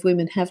believe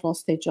women have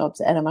lost their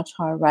jobs at a much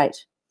higher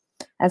rate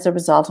as a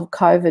result of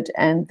COVID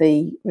and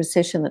the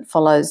recession that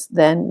follows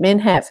than men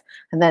have,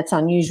 and that's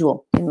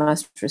unusual. In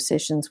most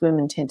recessions,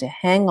 women tend to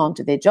hang on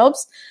to their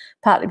jobs,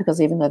 partly because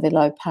even though they're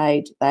low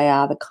paid, they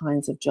are the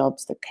kinds of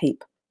jobs that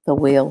keep the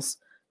wheels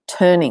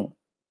turning.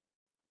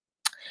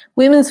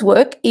 Women's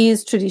work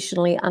is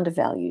traditionally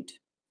undervalued.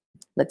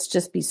 Let's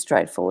just be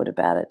straightforward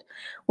about it.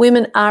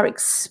 Women are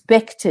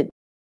expected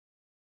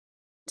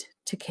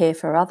to care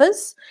for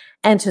others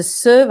and to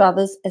serve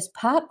others as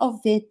part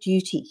of their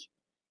duty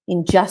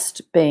in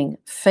just being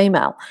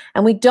female.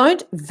 And we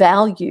don't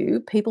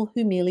value people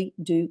who merely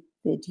do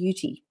their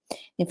duty.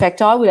 In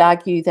fact, I would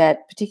argue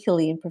that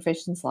particularly in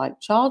professions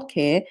like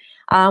childcare,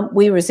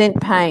 we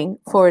resent paying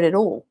for it at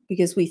all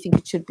because we think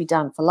it should be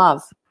done for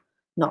love,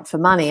 not for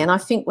money. And I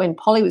think when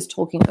Polly was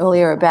talking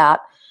earlier about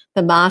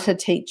the martyr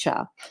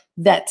teacher,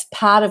 that's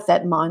part of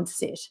that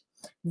mindset,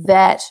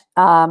 that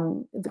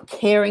the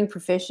caring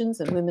professions,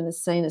 and women are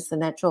seen as the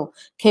natural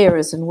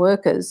carers and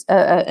workers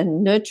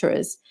and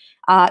nurturers,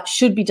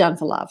 should be done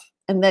for love,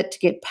 and that to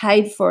get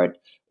paid for it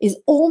is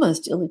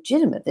almost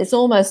illegitimate. There's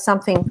almost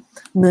something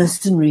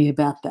mercenary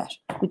about that,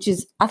 which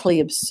is utterly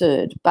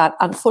absurd. But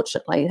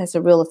unfortunately, it has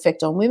a real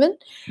effect on women,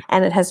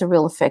 and it has a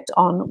real effect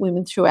on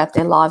women throughout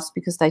their lives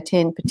because they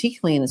tend,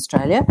 particularly in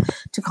Australia,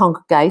 to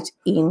congregate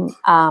in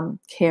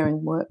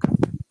caring work.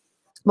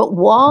 But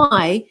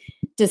why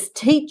does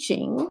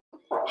teaching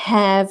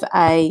have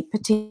a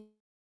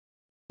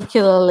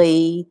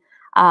particularly,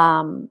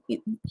 kind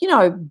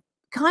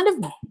of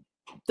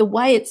the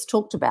way it's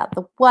talked about,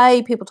 the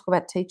way people talk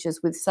about teachers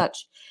with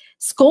such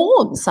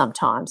scorn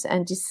sometimes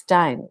and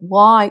disdain?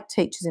 Why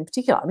teachers in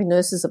particular? I mean,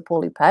 nurses are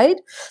poorly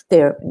paid,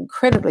 they're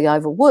incredibly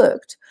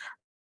overworked,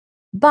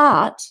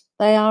 but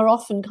they are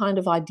often kind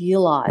of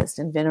idealised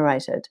and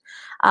venerated.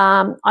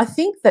 I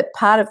think that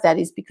part of that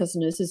is because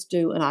nurses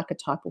do an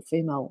archetypal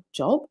female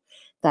job.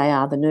 They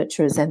are the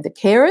nurturers and the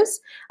carers,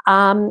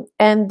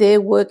 and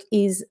their work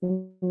is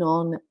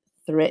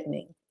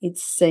non-threatening.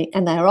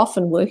 And they are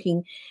often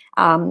working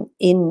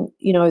in,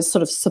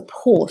 sort of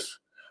support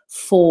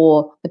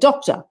for the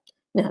doctor.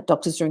 Now,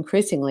 doctors are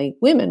increasingly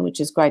women,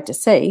 which is great to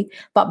see,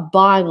 but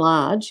by and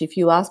large, if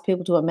you ask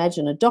people to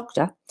imagine a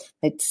doctor,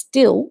 they'd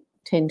still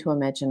tend to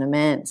imagine a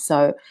man.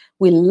 So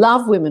we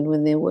love women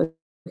when they're working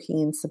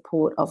in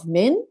support of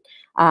men.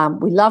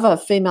 We love a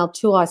female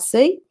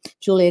 2IC,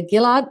 Julia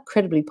Gillard,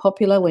 incredibly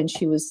popular when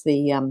she was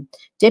the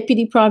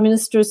Deputy Prime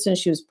Minister. As soon as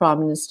she was Prime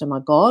Minister, my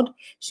God,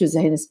 she was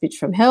a heinous bitch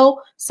from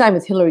hell. Same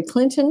with Hillary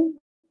Clinton,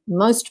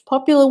 most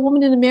popular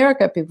woman in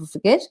America, people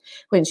forget,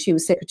 when she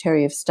was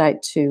Secretary of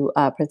State to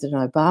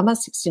President Obama,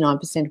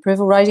 69%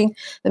 approval rating.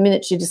 The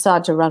minute she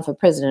decided to run for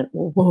president,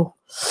 whoa,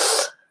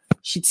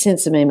 she'd sent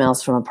some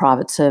emails from a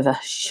private server.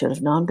 She should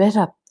have known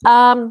better.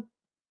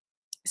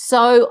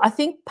 So I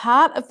think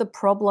part of the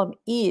problem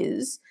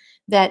is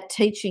that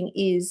teaching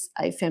is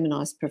a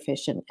feminised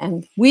profession,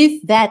 and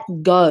with that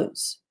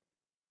goes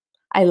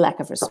a lack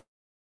of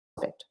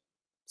respect.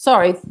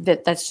 Sorry,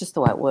 that's just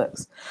the way it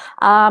works.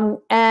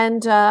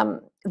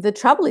 The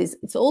trouble is,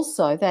 it's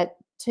also that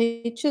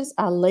teachers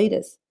are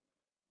leaders.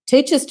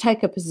 Teachers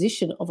take a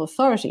position of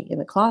authority in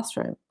the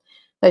classroom.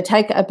 They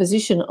take a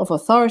position of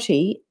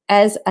authority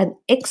as an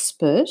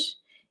expert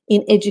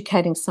in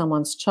educating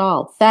someone's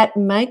child. That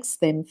makes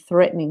them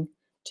threatening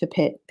to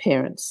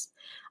parents.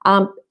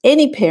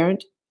 Any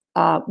parent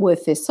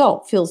worth their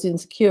salt feels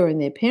insecure in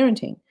their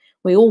parenting.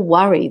 We all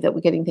worry that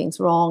we're getting things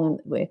wrong and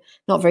we're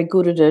not very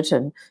good at it,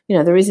 and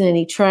there isn't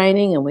any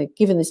training, and we're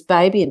given this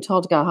baby and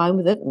told to go home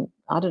with it. And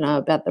I don't know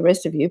about the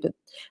rest of you, but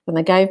when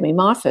they gave me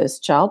my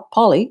first child,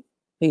 Polly,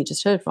 who you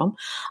just heard from,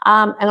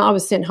 and I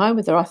was sent home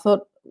with her, I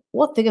thought,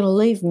 what, they're going to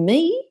leave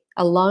me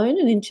alone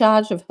and in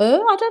charge of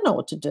her? I don't know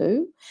what to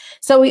do.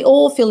 So we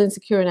all feel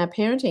insecure in our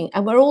parenting,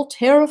 and we're all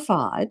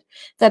terrified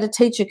that a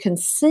teacher can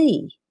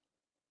see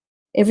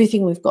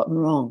everything we've gotten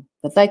wrong,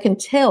 that they can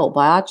tell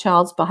by our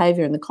child's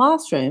behaviour in the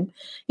classroom,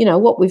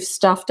 what we've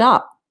stuffed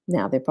up.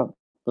 Now, they're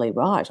probably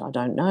right. I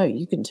don't know.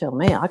 You can tell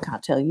me. I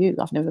can't tell you.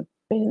 I've never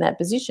been in that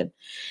position.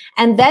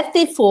 And that,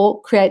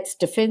 therefore, creates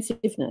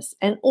defensiveness.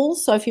 And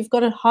also, if you've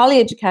got a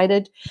highly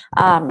educated,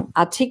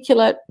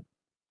 articulate,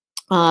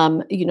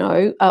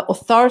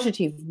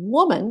 authoritative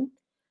woman,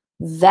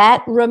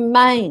 that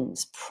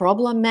remains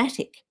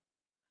problematic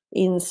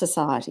in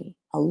society.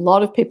 A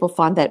lot of people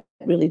find that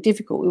really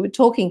difficult. We're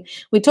talking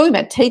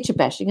about teacher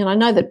bashing, and I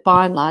know that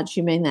by and large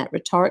you mean that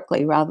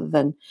rhetorically rather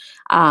than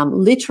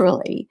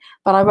literally,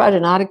 but I wrote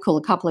an article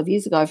a couple of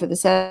years ago for the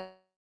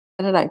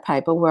Saturday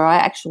paper where I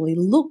actually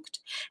looked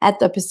at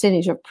the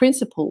percentage of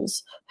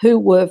principals who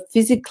were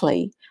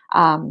physically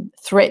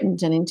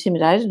threatened and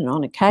intimidated, and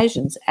on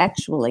occasions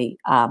actually,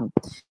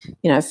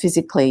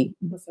 physically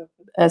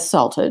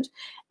assaulted.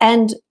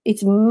 And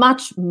it's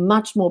much,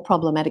 much more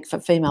problematic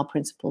for female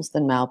principals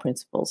than male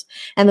principals.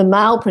 And the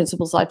male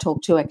principals I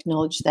talked to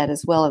acknowledged that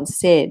as well, and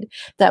said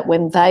that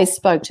when they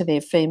spoke to their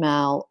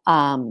female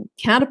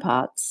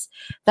counterparts,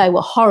 they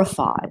were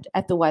horrified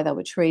at the way they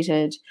were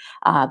treated,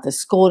 the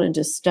scorn and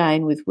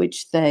disdain with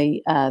which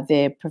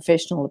their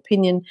professional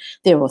opinion,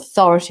 their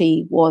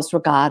authority was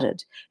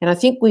regarded. And I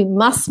think we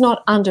must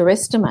not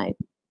underestimate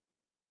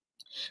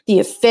the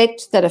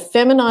effect that a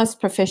feminised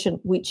profession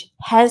which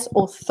has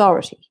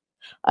authority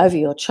over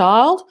your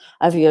child,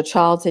 over your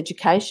child's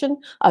education,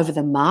 over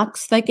the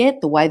marks they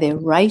get, the way they're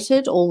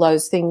rated, all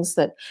those things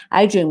that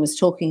Adrian was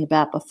talking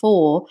about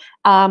before,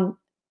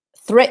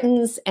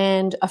 threatens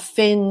and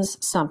offends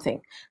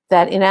something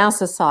that in our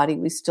society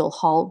we still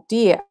hold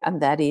dear,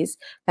 and that is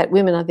that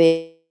women are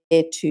there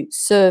to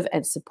serve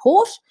and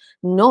support,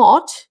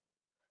 not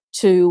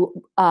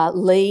to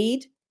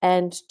lead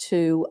and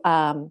to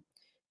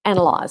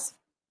analyse.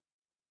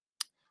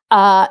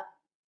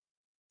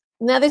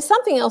 Now, there's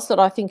something else that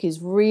I think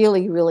is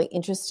really, really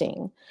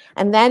interesting,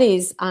 and that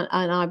is,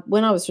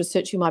 when I was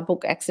researching my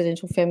book,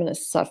 Accidental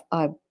Feminists,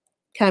 I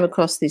came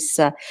across this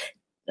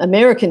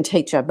American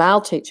teacher,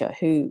 male teacher,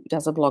 who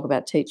does a blog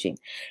about teaching,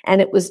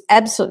 and it was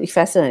absolutely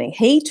fascinating.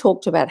 He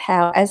talked about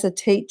how, as a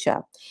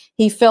teacher,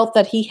 he felt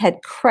that he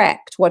had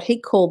cracked what he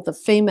called the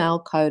female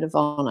code of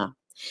honour.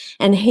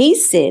 And he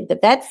said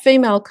that that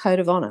female code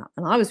of honour,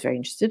 and I was very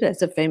interested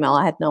as a female,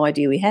 I had no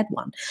idea we had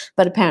one,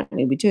 but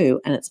apparently we do,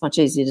 and it's much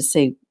easier to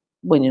see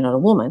when you're not a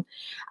woman.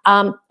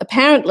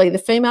 Apparently the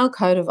female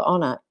code of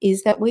honour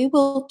is that we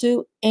will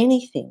do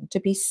anything to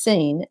be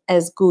seen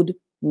as good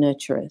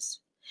nurturers.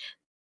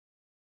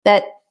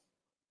 That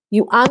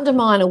you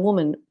undermine a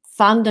woman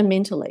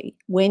fundamentally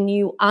when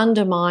you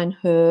undermine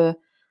her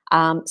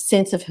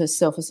sense of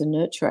herself as a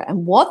nurturer.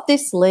 And what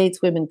this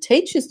leads women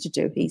teachers to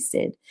do, he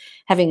said,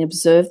 having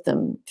observed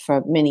them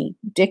for many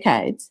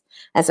decades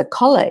as a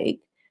colleague,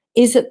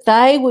 is that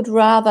they would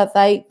rather,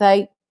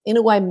 they in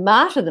a way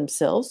martyr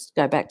themselves,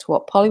 go back to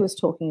what Polly was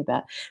talking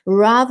about,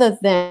 rather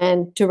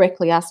than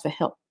directly ask for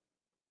help.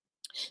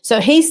 So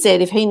he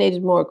said if he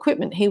needed more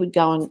equipment, he would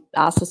go and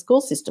ask the school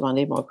system, I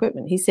need more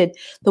equipment. He said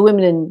the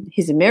women in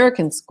his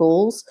American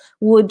schools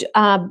would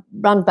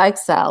run bake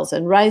sales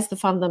and raise the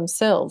fund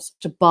themselves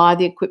to buy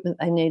the equipment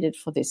they needed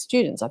for their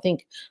students. I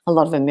think a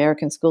lot of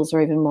American schools are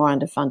even more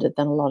underfunded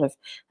than a lot of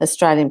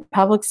Australian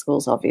public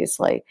schools,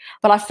 obviously.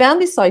 But I found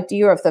this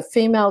idea of the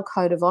female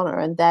code of honour,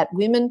 and that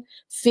women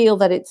feel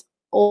that it's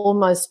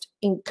almost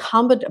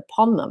incumbent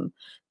upon them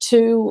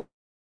to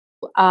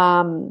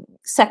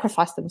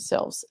sacrifice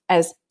themselves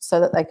so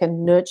that they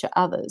can nurture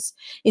others,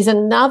 is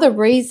another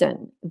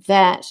reason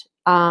that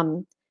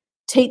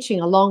teaching,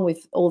 along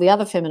with all the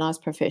other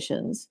feminised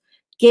professions,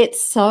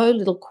 gets so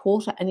little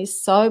quarter and is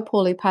so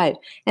poorly paid.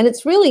 And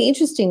it's really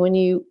interesting when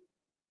you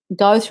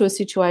go through a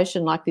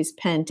situation like this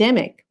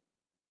pandemic.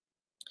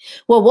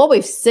 Well, what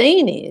we've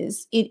seen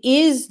is it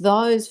is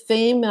those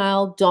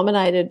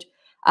female-dominated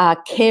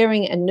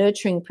caring and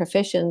nurturing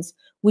professions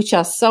which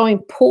are so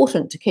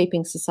important to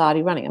keeping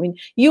society running. I mean,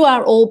 you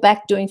are all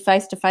back doing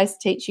face-to-face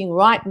teaching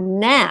right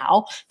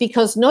now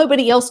because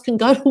nobody else can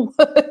go to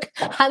work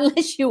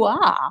unless you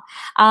are.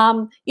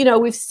 You know,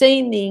 we've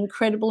seen the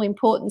incredible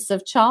importance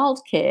of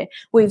childcare.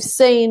 We've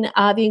seen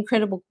the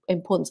incredible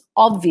importance,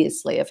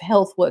 obviously, of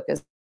health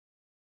workers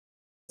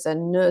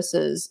and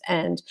nurses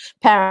and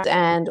parents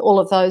and all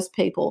of those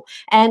people,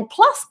 and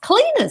plus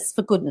cleaners,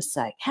 for goodness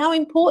sake. How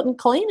important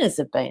cleaners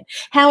have been,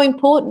 how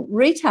important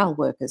retail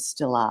workers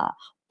still are.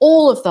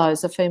 All of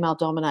those are female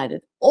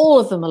dominated, all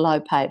of them are low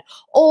paid,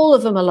 all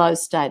of them are low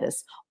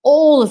status,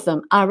 all of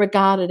them are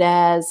regarded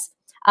as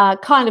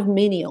kind of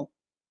menial.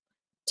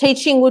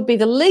 Teaching would be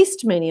the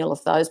least menial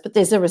of those, but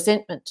there's a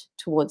resentment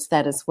towards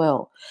that as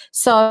well.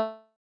 So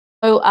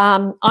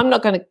I'm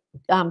not going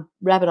to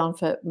rabbit on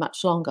for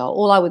much longer.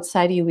 All I would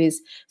say to you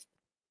is,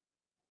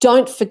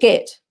 don't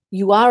forget,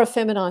 you are a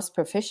feminised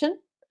profession.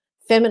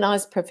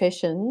 Feminised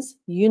professions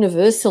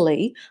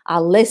universally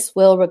are less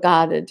well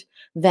regarded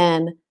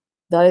than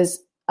those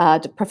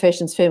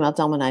professions female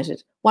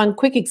dominated. One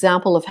quick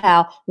example of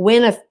how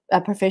when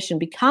a profession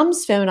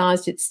becomes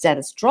feminised, its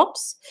status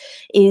drops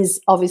is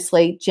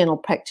obviously general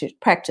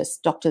practice,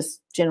 doctors,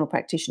 general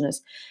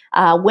practitioners.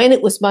 When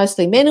it was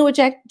mostly men who were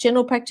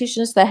general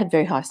practitioners, they had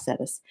very high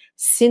status.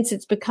 Since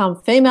it's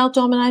become female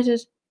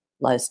dominated,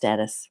 low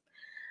status.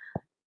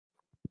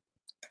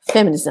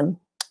 Feminism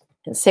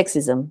and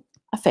sexism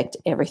affect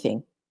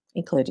everything,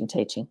 including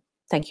teaching.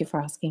 Thank you for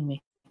asking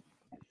me.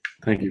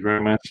 Thank you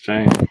very much,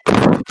 Jane.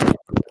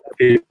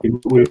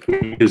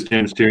 Because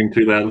Jem's steering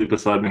too loudly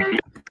beside me.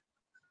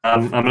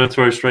 I'm going to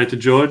throw straight to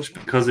George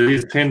because it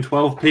is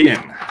 10:12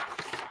 p.m.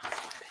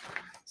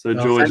 So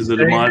George, is the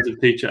demise of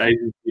teacher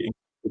agency,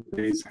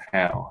 please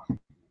how?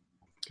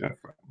 Go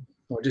for it.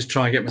 I'll just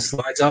try and get my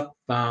slides up.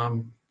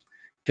 Can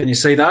you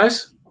see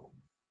those?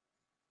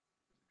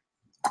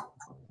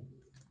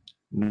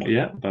 Not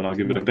yet, but I'll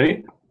give it a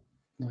beat.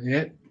 Not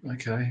yet.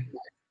 Okay.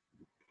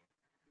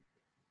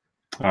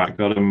 All right,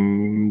 got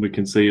them. We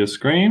can see your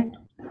screen.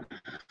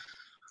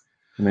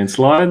 And then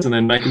slides, and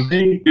then make them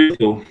big.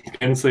 Beautiful.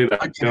 Can see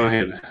that. Okay. Go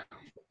ahead.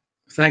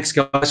 Thanks,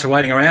 guys, for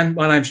waiting around.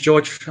 My name's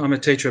George. I'm a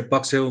teacher at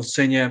Box Hill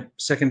Senior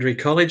Secondary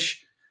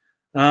College.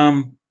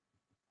 I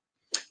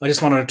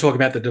just wanted to talk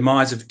about the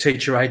demise of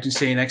teacher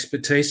agency and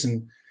expertise,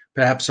 and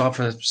perhaps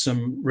offer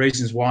some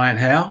reasons why and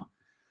how.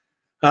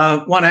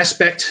 One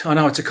aspect, I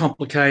know it's a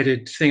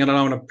complicated thing, and I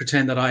don't want to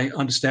pretend that I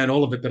understand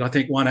all of it, but I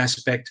think one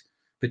aspect,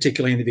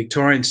 particularly in the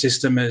Victorian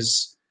system,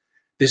 is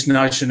this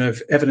notion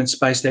of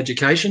evidence-based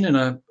education. And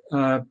a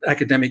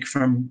academic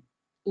from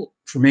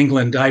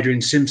England,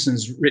 Adrian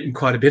Simpson's written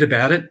quite a bit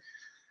about it.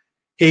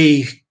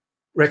 He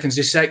reckons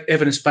this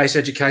evidence-based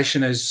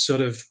education has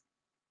sort of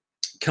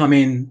come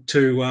in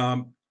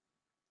to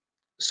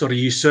sort of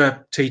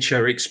usurp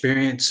teacher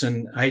experience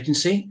and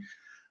agency.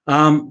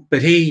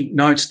 But he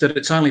notes that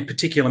it's only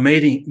particular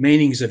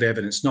meanings of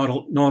evidence, not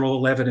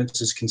all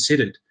evidence is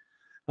considered.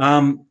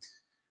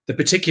 The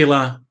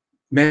particular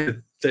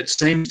method that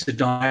seems to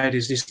dominate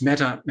is this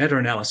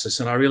meta-analysis,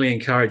 and I really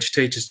encourage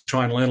teachers to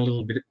try and learn a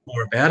little bit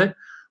more about it.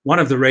 One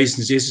of the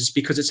reasons is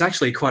because it's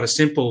actually quite a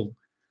simple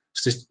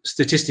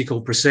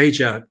statistical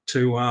procedure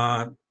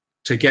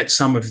to get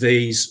some of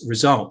these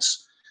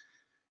results.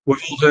 We've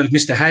all heard of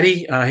Mr.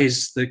 Hattie.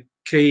 He's the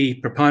key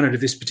proponent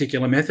of this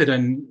particular method,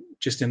 and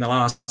just in the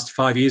last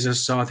 5 years or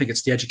so, I think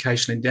it's the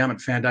Educational Endowment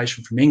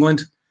Foundation from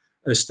England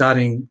is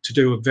starting to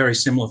do a very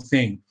similar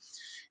thing.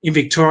 In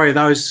Victoria,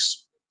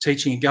 those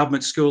teaching in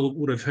government school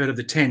would have heard of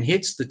the 10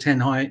 HITS, the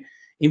 10 high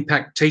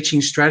impact teaching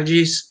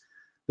strategies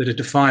that are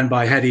defined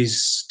by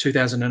Hattie's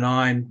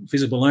 2009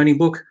 Visible Learning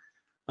book.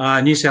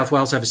 New South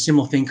Wales have a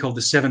similar thing called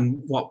the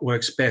 7 What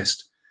Works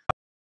Best.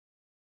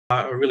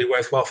 Are really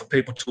worthwhile for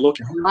people to look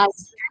at. My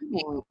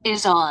streaming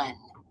is on.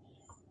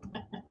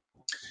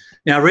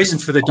 Now, a reason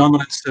for the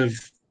dominance of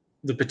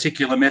the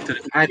particular method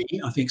of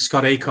Hattie, I think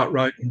Scott Ecott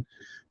wrote in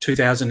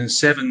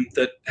 2007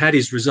 that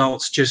Hattie's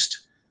results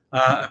just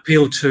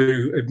appeal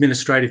to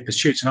administrative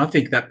pursuits, and I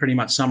think that pretty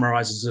much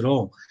summarises it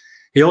all.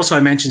 He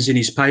also mentions in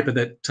his paper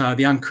that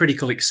the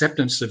uncritical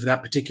acceptance of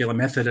that particular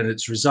method and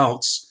its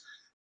results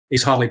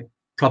is highly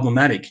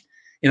problematic.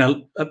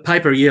 In a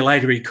paper a year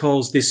later, he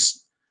calls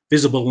this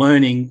visible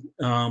learning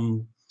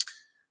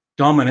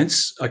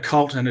dominance a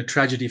cult and a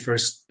tragedy for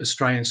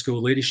Australian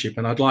school leadership,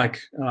 and I'd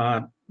like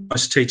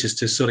most teachers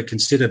to sort of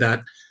consider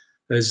that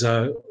as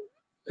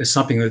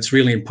something that's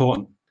really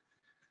important.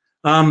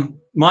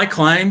 My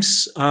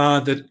claims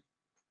are that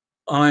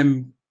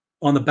I'm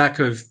on the back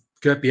of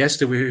Gert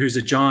Biester, who's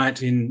a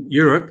giant in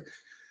Europe.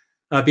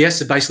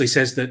 Biester basically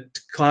says that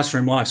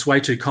classroom life's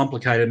way too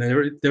complicated,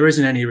 and there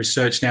isn't any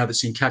research now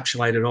that's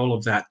encapsulated all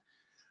of that.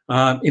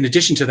 In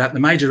addition to that, the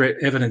major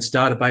evidence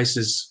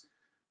databases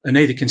are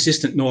neither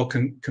consistent nor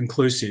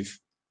conclusive.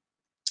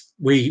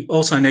 We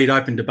also need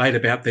open debate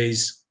about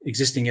these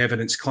existing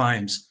evidence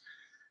claims.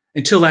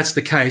 Until that's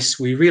the case,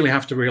 we really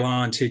have to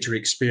rely on teacher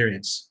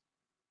experience.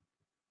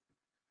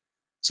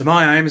 So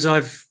my aim is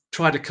I've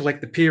tried to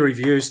collect the peer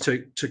reviews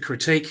to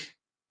critique,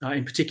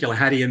 in particular,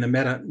 Hattie and the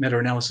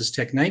meta-analysis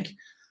technique.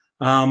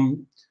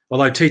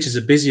 Although teachers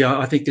are busy,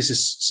 I think this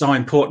is so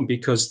important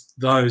because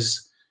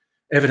those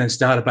evidence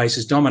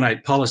databases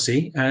dominate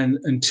policy, and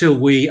until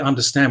we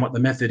understand what the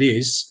method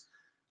is,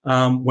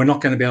 we're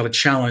not going to be able to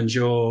challenge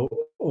or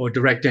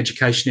direct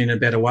education in a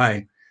better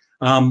way.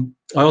 I'm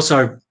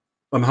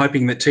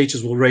hoping that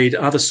teachers will read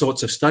other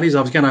sorts of studies.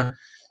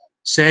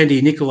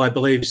 Sandy Nicol, I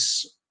believe,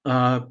 is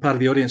part of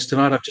the audience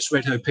tonight. I've just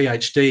read her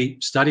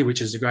PhD study,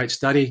 which is a great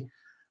study.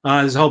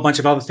 There's a whole bunch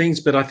of other things,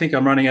 but I think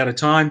I'm running out of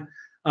time.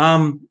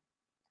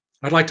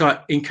 I'd like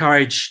to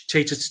encourage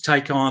teachers to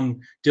take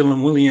on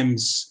Dylan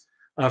Williams'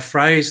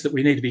 phrase that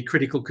we need to be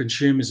critical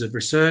consumers of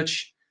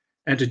research,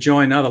 and to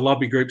join other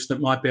lobby groups that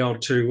might be able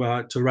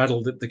to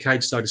rattle the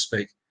cage, so to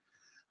speak.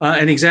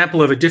 An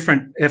example of a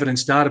different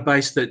evidence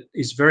database that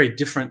is very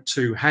different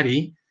to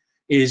Hattie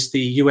is the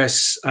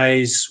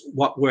USA's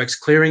What Works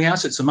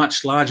Clearinghouse. It's a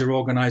much larger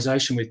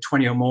organisation with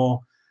 20 or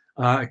more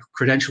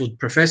credentialed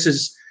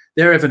professors.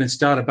 Their evidence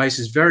database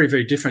is very,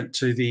 very different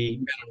to the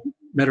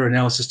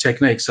meta-analysis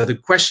technique. So the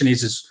question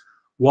is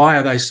why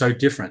are they so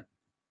different?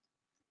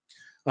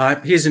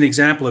 Here's an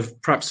example of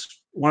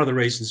perhaps one of the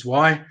reasons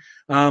why.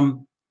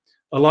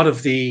 A lot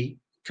of the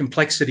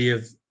complexity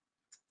of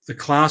the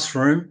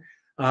classroom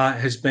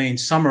has been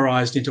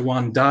summarised into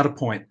one data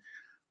point.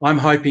 I'm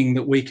hoping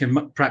that we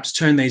can perhaps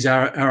turn these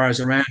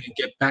arrows around and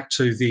get back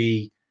to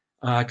the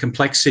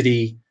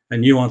complexity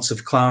and nuance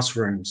of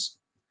classrooms.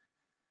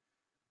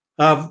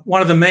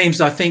 One of the memes,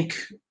 I think,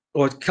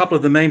 or a couple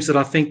of the memes that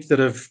I think that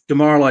have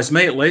demoralised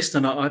me at least,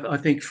 and I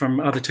think from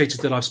other teachers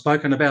that I've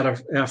spoken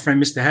about, our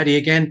friend Mr. Hattie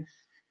again,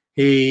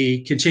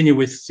 he continued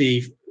with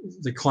the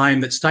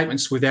claim that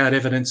statements without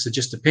evidence are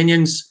just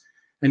opinions.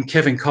 And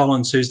Kevin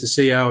Collins, who's the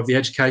CEO of the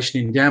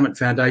Education Endowment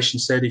Foundation,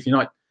 said, if you're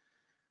not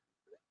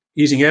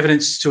using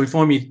evidence to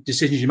inform your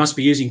decisions, you must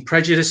be using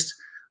prejudice.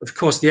 Of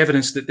course, the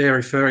evidence that they're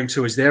referring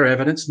to is their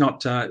evidence,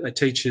 not a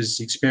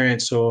teacher's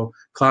experience or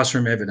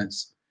classroom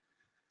evidence.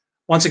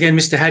 Once again,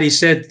 Mr. Hattie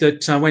said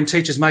that when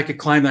teachers make a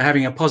claim they're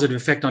having a positive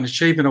effect on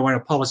achievement, or when a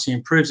policy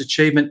improves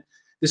achievement,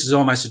 this is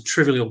almost a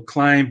trivial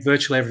claim.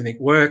 Virtually everything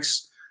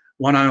works.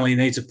 One only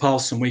needs a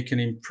pulse and we can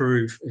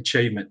improve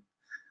achievement.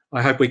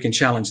 I hope we can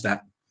challenge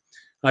that.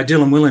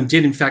 Dylan William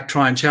did in fact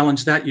try and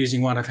challenge that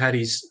using one of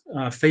Hattie's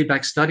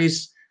feedback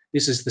studies.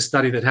 This is the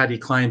study that Hattie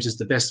claims is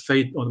the best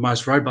or the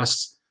most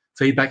robust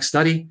feedback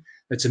study.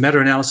 It's a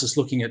meta-analysis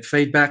looking at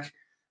feedback.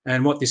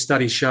 And what this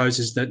study shows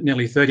is that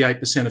nearly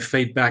 38% of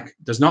feedback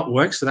does not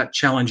work. So that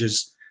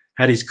challenges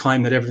Hattie's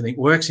claim that everything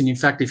works. And in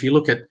fact, if you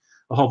look at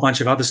a whole bunch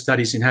of other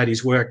studies in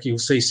Hattie's work, you'll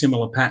see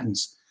similar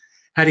patterns.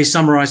 Hattie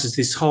summarises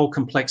this whole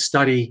complex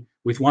study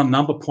with one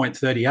number,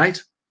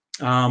 0.38.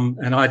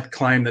 And I'd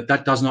claim that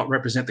that does not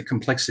represent the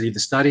complexity of the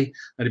study.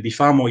 It'd be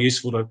far more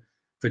useful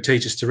for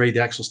teachers to read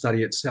the actual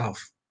study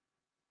itself.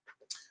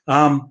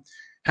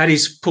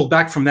 Hattie's pulled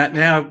back from that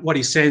now. What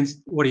he's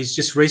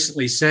just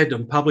recently said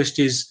and published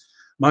is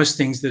most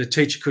things that a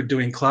teacher could do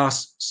in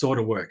class sort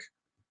of work.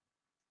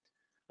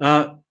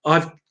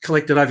 I've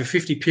collected over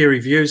 50 peer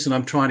reviews, and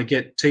I'm trying to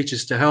get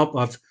teachers to help.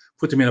 I've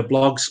put them in a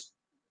blog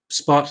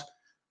spot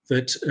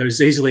that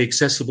is easily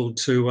accessible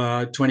to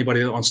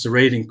anybody that wants to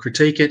read and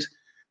critique it.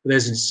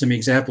 There's some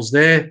examples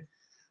there.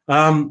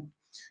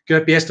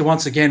 Gert Biester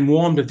once again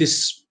warned of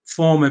this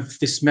form of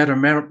this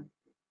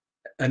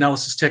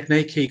meta-analysis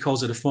technique. He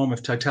calls it a form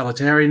of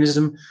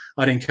totalitarianism.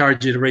 I'd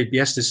encourage you to read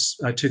Biester's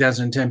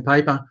 2010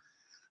 paper.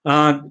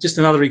 Just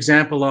another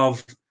example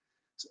of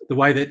the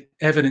way that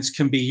evidence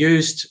can be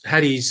used.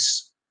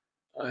 Hattie's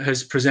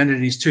has presented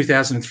in his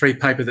 2003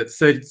 paper that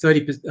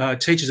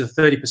teachers are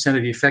 30%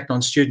 of the effect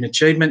on student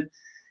achievement.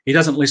 He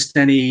doesn't list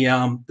any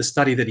the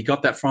study that he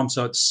got that from,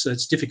 so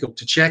it's difficult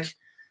to check.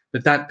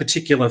 But that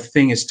particular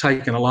thing has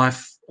taken a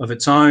life of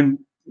its own.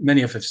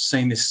 Many of us have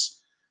seen this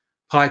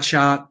pie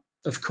chart.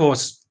 Of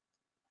course,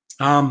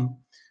 I'll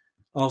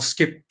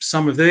skip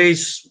some of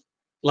these.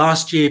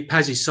 Last year,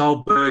 Pazzi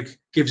Solberg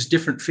gives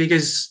different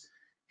figures.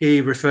 He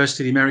refers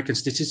to the American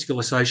Statistical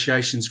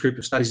Association's group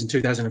of studies in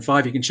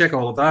 2005. You can check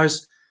all of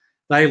those.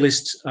 They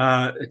list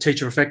a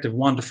teacher effect of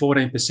 1 to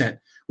 14%.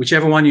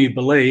 Whichever one you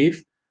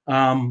believe,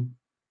 I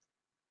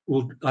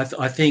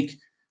think,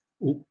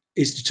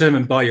 is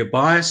determined by your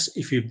bias.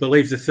 If you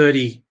believe the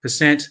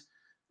 30%,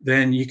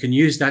 then you can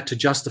use that to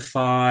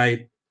justify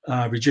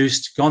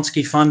reduced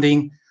Gonski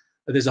funding.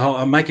 There's a whole,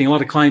 I'm making a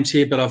lot of claims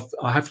here, but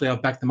hopefully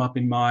I've backed them up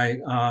in my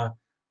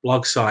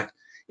blog site.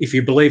 If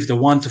you believe the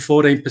 1 to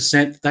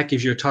 14%, that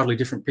gives you a totally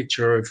different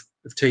picture of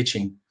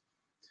teaching.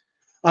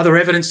 Other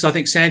evidence, I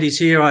think Sandy's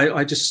here.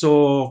 I just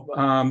saw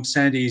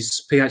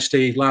Sandy's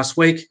PhD last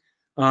week.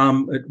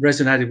 It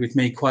resonated with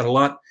me quite a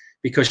lot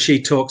because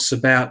she talks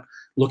about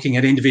looking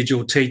at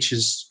individual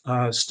teachers'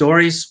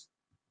 stories.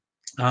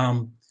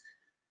 And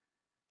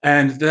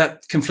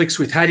that conflicts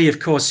with Hattie. Of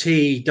course,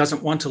 he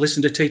doesn't want to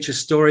listen to teachers'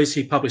 stories.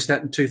 He published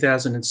that in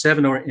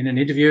 2007 or in an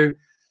interview.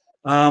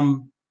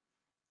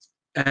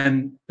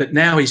 But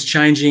now he's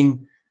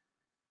changing.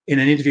 In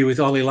an interview with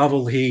Ollie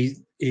Lovell,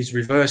 he's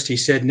reversed. He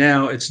said,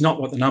 now it's not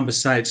what the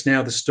numbers say, it's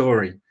now the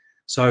story.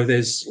 So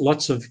there's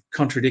lots of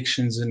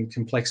contradictions and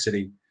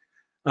complexity.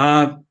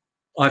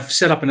 I've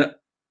set up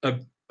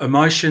a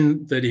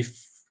motion that if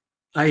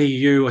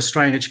AEU,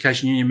 Australian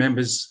Education Union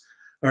members,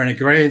 are in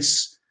agreement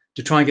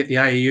to try and get the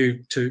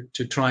AEU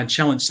to try and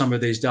challenge some of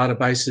these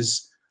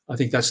databases, I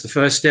think that's the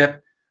first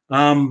step.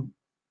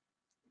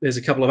 There's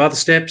a couple of other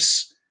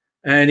steps.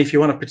 And if you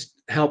want to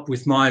help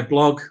with my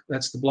blog,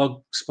 that's the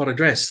blog spot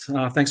address.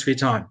 Thanks for your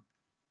time.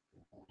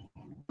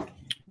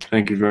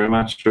 Thank you very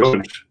much,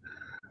 George.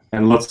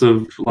 And lots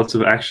of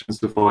actions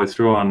to follow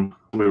through on.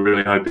 We're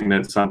really hoping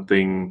that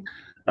something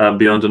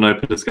beyond an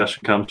open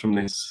discussion comes from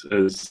this,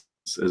 as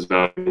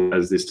valuable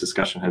as this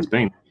discussion has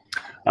been.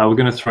 We're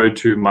going to throw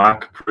to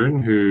Mark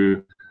Prune,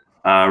 who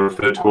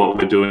referred to what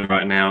we're doing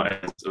right now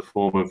as a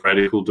form of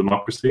radical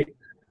democracy.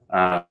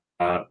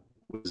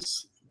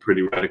 Was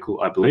pretty radical,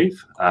 I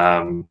believe.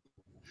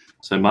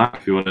 So Mark,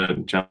 if you want to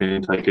jump in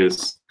and take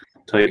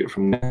it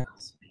from there.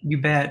 You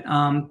bet.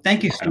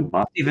 Thank you,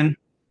 Stephen.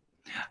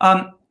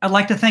 I'd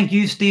like to thank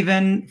you,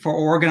 Stephen, for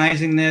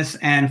organizing this,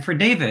 and for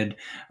David,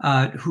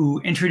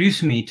 who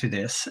introduced me to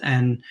this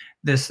and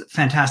this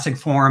fantastic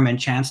forum and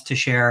chance to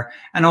share,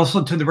 and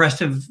also to the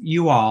rest of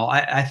you all.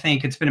 I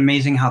think it's been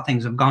amazing how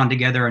things have gone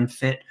together and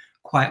fit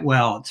quite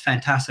well. It's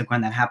fantastic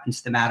when that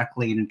happens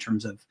thematically and in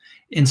terms of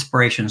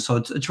inspiration. So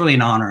it's really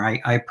an honor.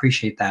 I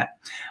appreciate that.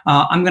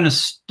 I'm going to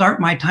start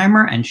my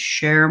timer and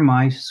share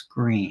my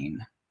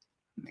screen.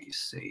 Let me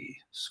see.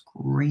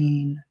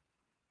 Screen.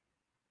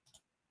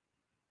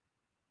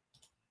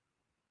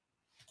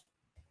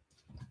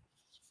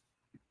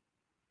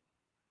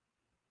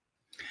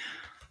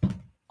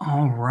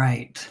 All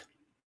right.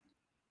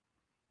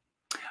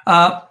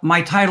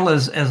 My title,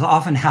 as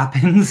often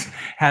happens,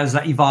 has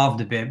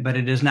evolved a bit, but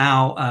it is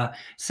now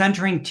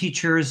Centering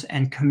Teachers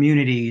and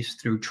Communities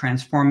Through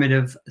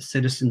Transformative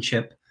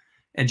Citizenship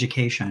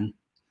Education.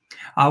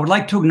 I would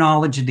like to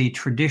acknowledge the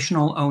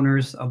traditional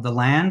owners of the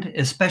land,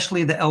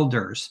 especially the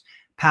elders,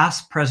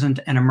 past, present,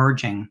 and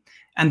emerging,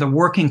 and the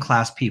working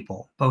class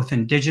people, both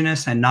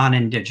Indigenous and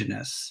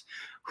non-Indigenous,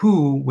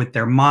 who, with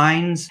their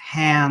minds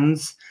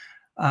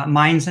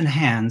and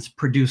hands,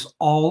 produce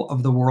all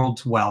of the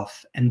world's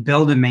wealth and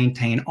build and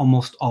maintain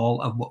almost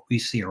all of what we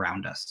see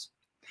around us.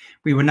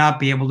 We would not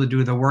be able to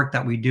do the work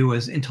that we do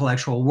as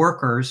intellectual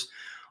workers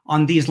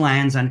on these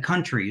lands and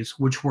countries,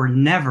 which were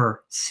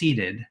never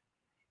seated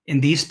in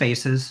these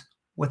spaces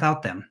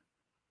without them.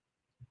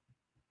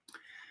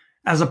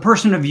 As a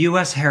person of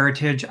U.S.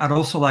 heritage, I'd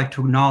also like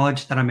to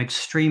acknowledge that I'm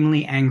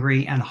extremely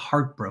angry and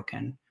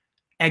heartbroken,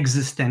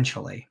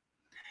 existentially,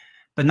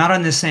 but not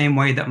in the same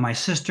way that my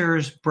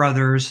sisters,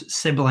 brothers,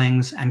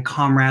 siblings, and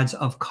comrades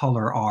of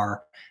color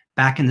are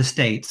back in the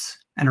States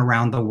and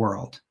around the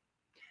world.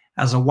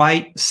 As a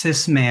white,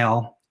 cis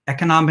male,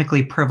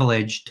 economically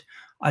privileged,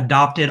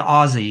 adopted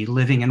Aussie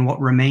living in what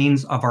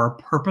remains of our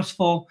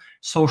purposeful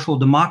social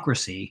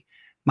democracy,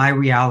 My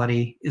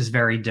reality is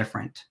very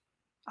different.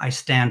 I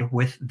stand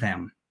with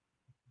them.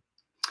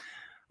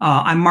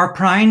 I'm Mark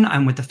Prine.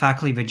 I'm with the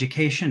Faculty of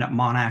Education at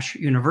Monash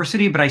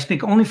University, but I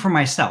speak only for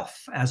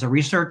myself as a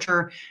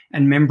researcher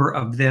and member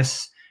of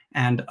this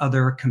and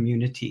other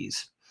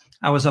communities.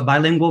 I was a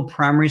bilingual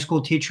primary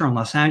school teacher in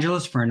Los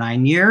Angeles for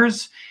 9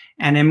 years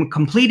and am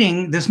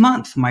completing this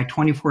month my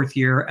 24th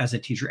year as a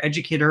teacher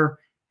educator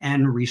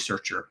and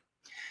researcher.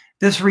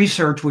 This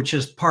research, which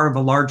is part of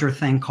a larger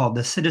thing called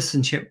the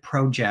Citizenship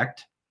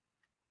Project,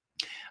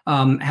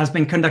 has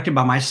been conducted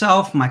by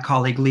myself, my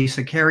colleague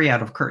Lisa Carey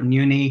out of Curtin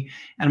Uni,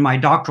 and my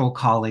doctoral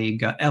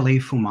colleague Ellie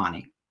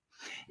Fumani.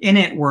 In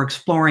it, we're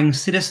exploring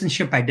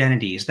citizenship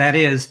identities, that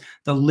is,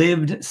 the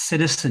lived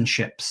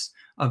citizenships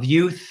of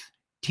youth,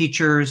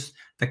 teachers,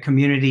 the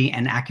community,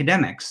 and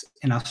academics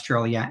in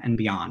Australia and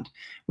beyond.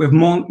 We've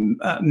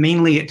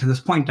mainly, to this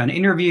point, done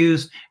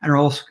interviews and are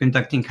also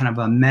conducting kind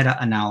of a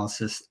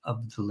meta-analysis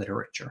of the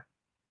literature.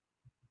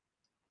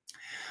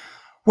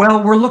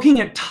 Well, we're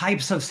looking at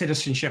types of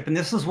citizenship, and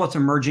this is what's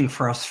emerging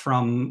for us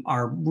from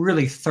our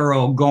really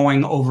thorough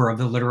going over of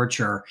the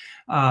literature,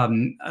 at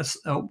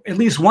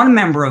least one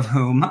member of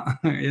whom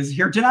is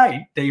here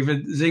tonight,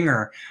 David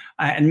Zyngier,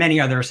 and many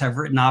others have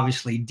written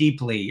obviously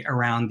deeply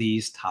around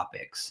these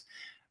topics.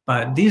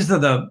 But these are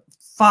the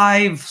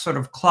 5 sort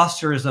of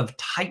clusters of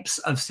types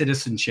of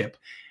citizenship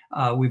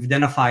we've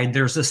identified.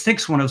 There's a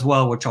 6th one as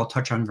well, which I'll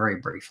touch on very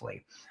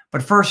briefly.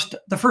 But first,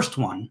 the first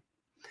one.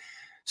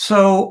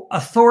 So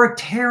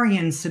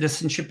authoritarian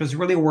citizenship is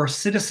really where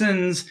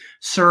citizens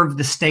serve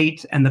the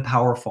state and the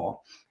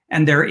powerful.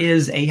 And there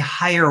is a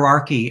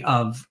hierarchy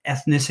of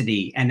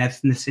ethnicity and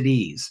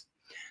ethnicities.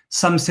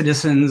 Some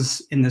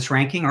citizens in this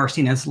ranking are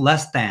seen as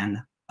less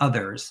than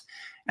others.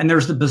 And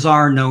there's the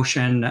bizarre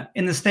notion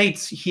in the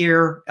States,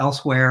 here,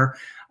 elsewhere,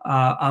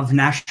 of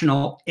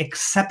national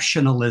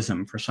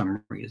exceptionalism for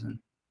some reason.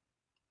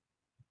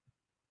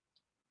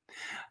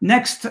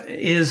 Next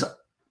is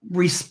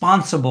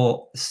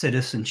responsible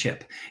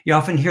citizenship. You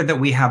often hear that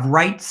we have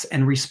rights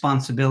and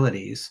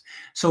responsibilities.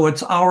 So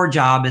it's our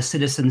job as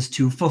citizens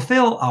to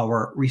fulfill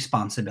our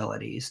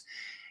responsibilities.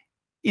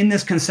 In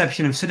this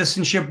conception of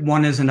citizenship,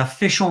 one is an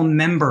official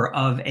member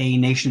of a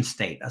nation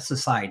state, a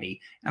society,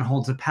 and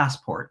holds a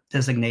passport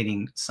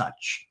designating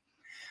such.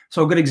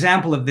 So a good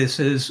example of this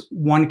is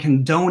one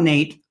can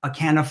donate a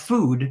can of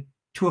food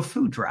to a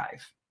food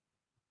drive.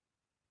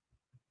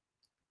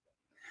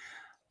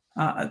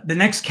 The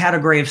next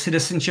category of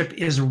citizenship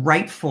is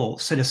rightful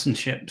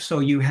citizenship. So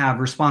you have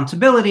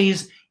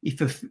responsibilities.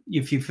 If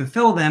you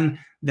fulfill them,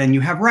 then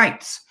you have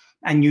rights,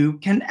 and you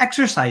can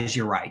exercise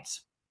your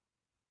rights.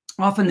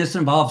 Often this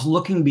involves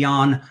looking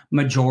beyond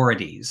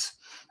majorities,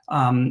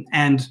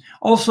 and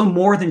also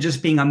more than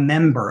just being a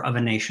member of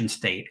a nation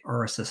state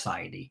or a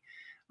society.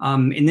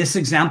 In this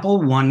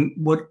example, one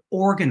would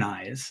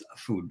organize a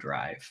food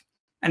drive.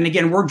 And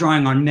again, we're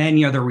drawing on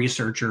many other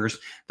researchers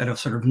that have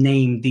sort of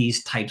named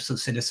these types of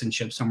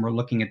citizenships, and we're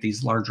looking at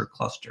these larger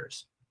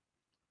clusters.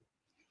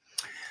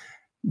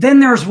 Then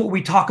there's what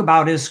we talk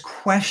about as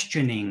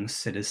questioning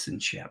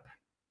citizenship.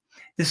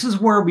 This is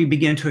where we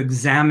begin to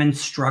examine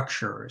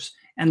structures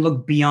and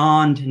look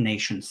beyond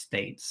nation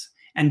states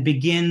and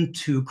begin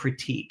to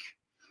critique.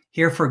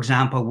 Here, for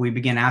example, we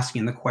begin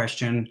asking the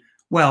question,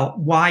 well,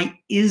 why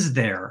is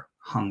there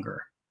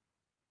hunger?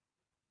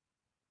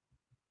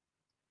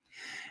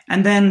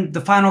 And then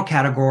the final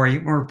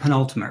category, or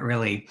penultimate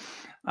really,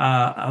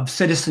 of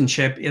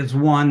citizenship is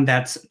one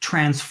that's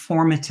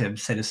transformative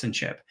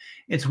citizenship.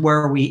 It's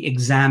where we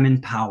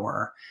examine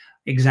power,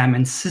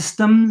 examine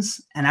systems,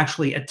 and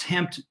actually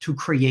attempt to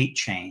create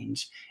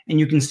change. And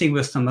you can see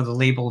with some of the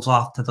labels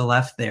off to the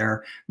left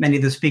there, many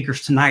of the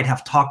speakers tonight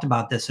have talked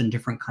about this in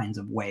different kinds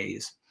of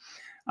ways.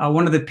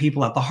 One of the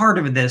people at the heart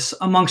of this,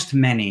 amongst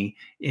many,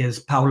 is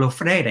Paulo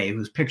Freire,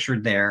 who's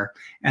pictured there.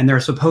 And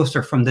there's a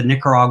poster from the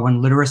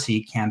Nicaraguan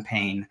literacy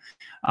campaign,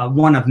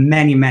 one of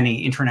many,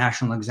 many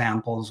international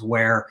examples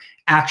where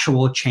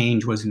actual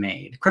change was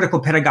made. Critical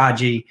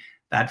pedagogy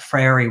that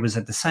Freire was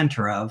at the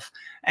center of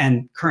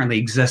and currently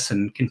exists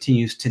and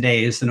continues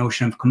today is the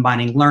notion of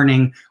combining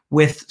learning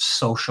with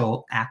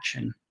social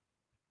action.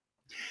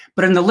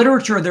 But in the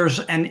literature,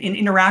 and in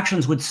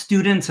interactions with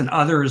students and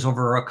others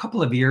over a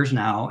couple of years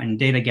now in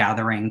data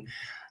gathering,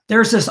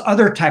 there's this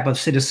other type of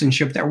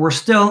citizenship that we're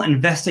still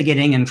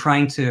investigating and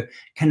trying to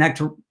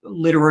connect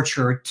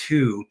literature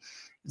to.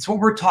 It's what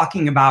we're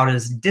talking about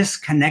as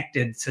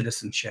disconnected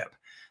citizenship.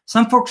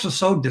 Some folks are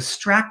so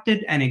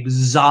distracted and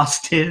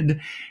exhausted,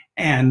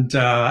 and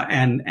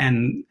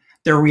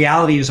their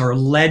realities are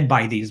led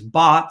by these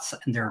bots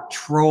and their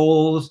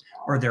trolls,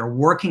 or they're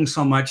working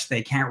so much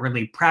they can't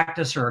really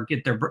practice or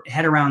get their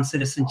head around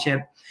citizenship.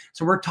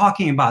 So we're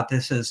talking about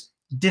this as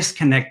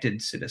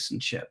disconnected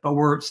citizenship, but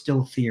we're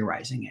still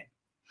theorizing it.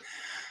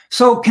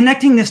 So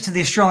connecting this to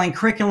the Australian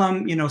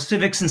curriculum, you know,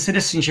 civics and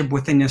citizenship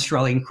within the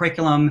Australian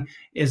curriculum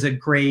is at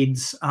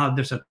grades,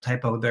 there's a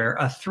typo there,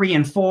 3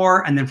 and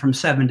 4, and then from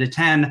 7 to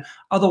 10.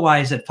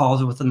 Otherwise, it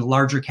falls within the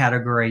larger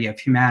category of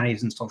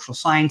humanities and social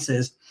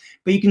sciences.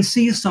 But you can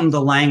see some of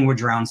the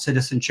language around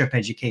citizenship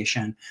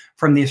education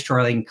from the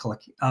Australian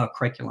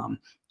curriculum.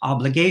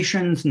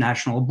 Obligations,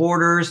 national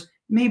borders,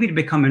 maybe to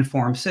become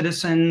informed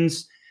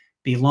citizens,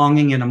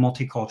 belonging in a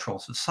multicultural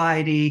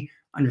society,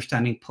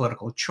 understanding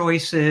political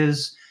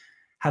choices,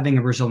 having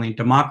a resilient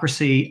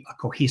democracy, a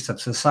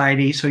cohesive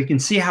society. So you can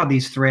see how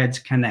these threads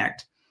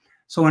connect.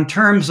 So in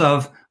terms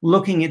of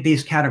looking at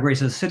these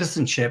categories of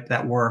citizenship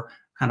that we're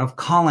kind of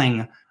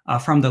calling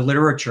from the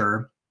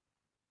literature,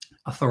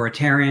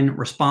 authoritarian,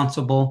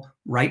 responsible,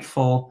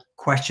 rightful,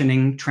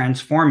 questioning,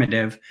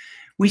 transformative,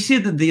 we see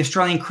that the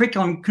Australian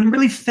curriculum can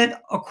really fit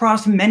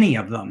across many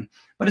of them,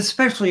 but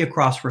especially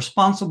across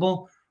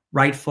responsible,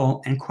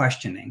 rightful, and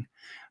questioning.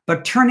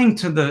 But turning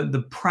to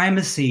the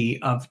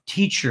primacy of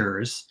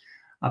teachers,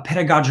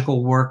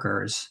 pedagogical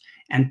workers,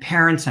 and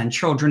parents and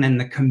children in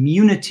the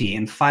community,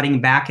 and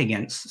fighting back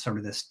against sort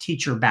of this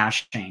teacher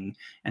bashing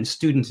and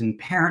students and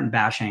parent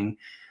bashing,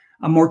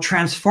 a more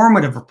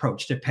transformative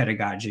approach to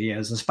pedagogy,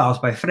 as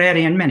espoused by Freire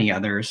and many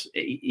others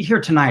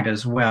here tonight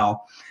as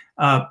well,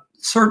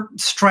 sort of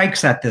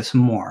strikes at this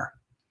more.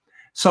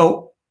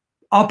 So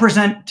I'll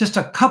present just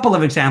a couple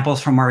of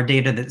examples from our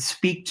data that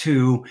speak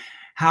to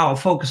how a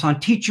focus on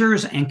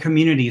teachers and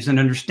communities and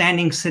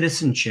understanding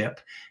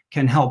citizenship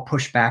can help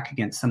push back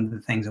against some of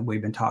the things that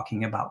we've been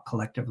talking about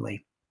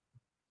collectively.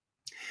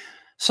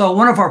 So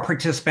one of our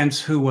participants,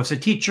 who was a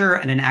teacher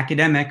and an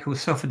academic who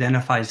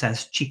self-identifies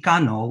as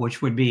Chicano,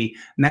 which would be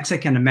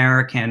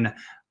Mexican-American,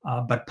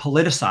 but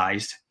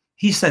politicized,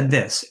 he said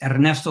this.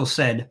 Ernesto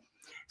said,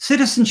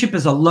 "Citizenship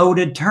is a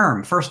loaded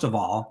term, first of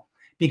all,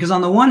 because on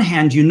the one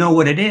hand, you know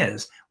what it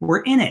is.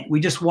 We're in it. We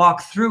just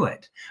walk through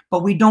it.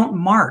 But we don't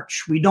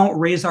march. We don't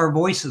raise our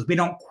voices. We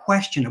don't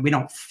question it. We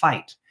don't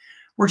fight.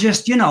 We're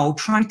just, you know,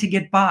 trying to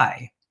get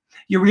by.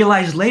 You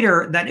realize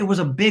later that it was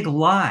a big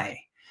lie.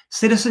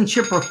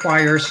 Citizenship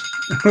requires,"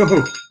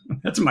 oh,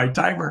 that's my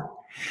timer.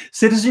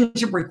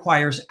 "Citizenship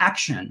requires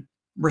action,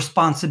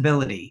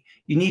 responsibility.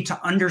 You need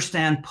to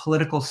understand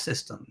political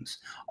systems,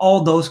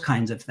 all those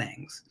kinds of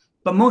things.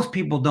 But most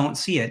people don't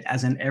see it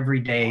as an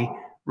everyday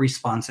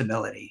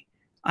responsibility."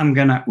 I'm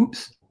gonna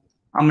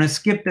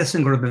skip this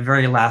and go to the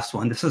very last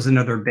one. This is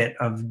another bit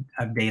of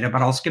data,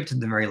 but I'll skip to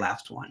the very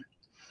last one.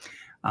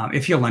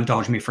 If you'll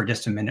indulge me for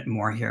just a minute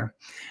more here.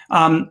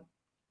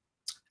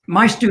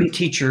 My student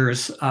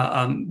teachers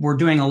were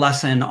doing a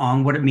lesson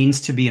on what it means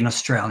to be an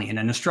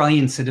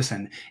Australian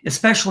citizen,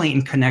 especially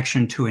in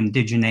connection to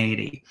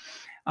indigeneity,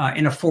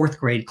 in a 4th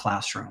grade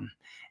classroom.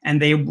 And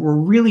they were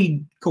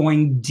really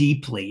going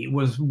deeply. It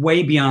was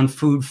way beyond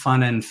food,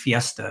 fun, and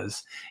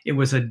fiestas. It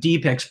was a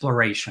deep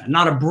exploration,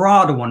 not a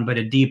broad one, but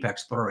a deep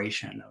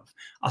exploration of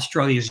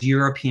Australia's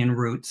European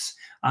roots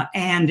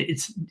and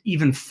its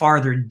even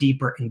farther,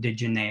 deeper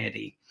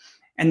indigeneity.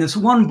 And this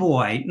one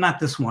boy, not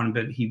this one,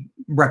 but he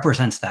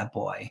represents that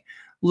boy,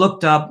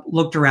 looked up,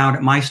 looked around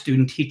at my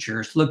student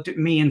teachers, looked at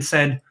me and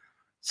said,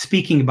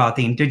 speaking about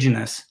the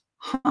indigenous,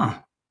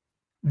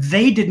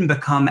 they didn't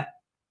become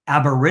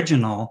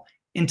Aboriginal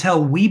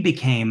until we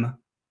became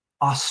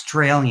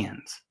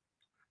Australians.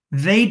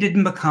 They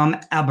didn't become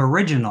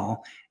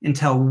Aboriginal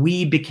until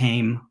we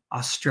became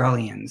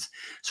Australians.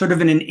 Sort of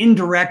in an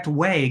indirect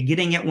way,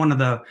 getting at one of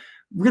the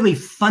really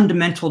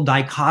fundamental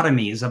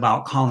dichotomies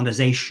about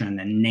colonization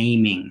and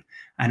naming.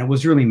 And it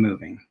was really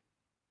moving.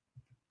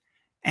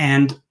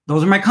 And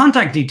those are my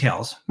contact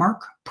details.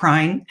 Mark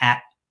Prine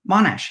at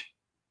Monash.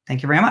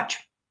 Thank you very much.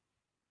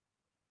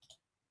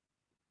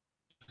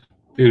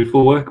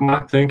 Beautiful work,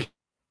 Mark. Thank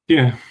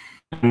you.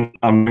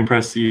 I'm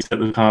impressed that you set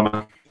the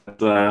timer.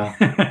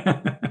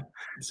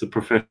 It's a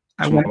professional.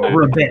 I went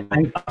over a bit.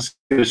 I'm just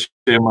going to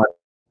share my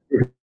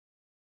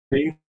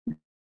screen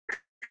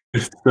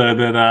so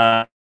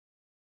that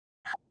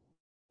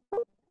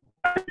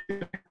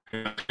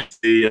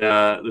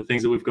the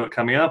things that we've got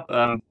coming up.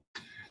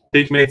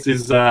 TeachMeet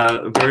is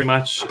very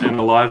much an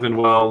alive and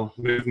well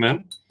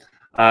movement.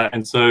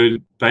 And so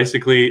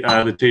basically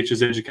the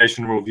Teachers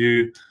Education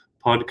Review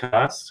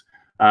podcast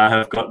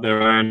have got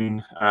their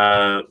own,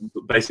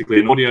 basically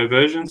an audio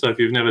version. So if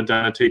you've never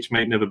done a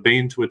TeachMeet, never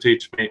been to a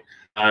TeachMeet,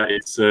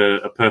 it's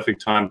a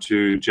perfect time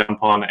to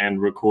jump on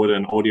and record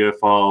an audio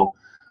file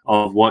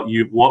of what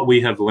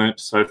we have learnt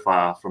so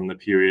far from the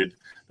period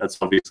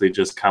that's obviously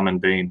just come and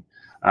been.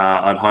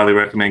 I'd highly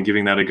recommend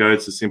giving that a go.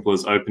 It's as simple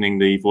as opening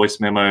the voice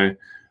memo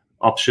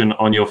option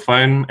on your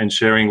phone and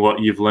sharing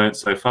what you've learnt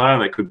so far.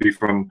 That could be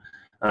from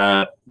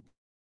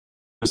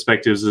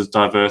perspectives as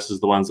diverse as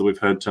the ones that we've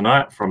heard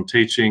tonight, from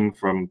teaching,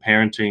 from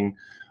parenting,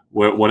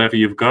 whatever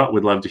you've got.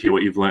 We'd love to hear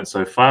what you've learnt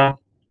so far.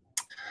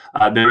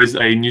 There is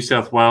a New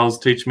South Wales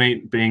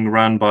TeachMeet being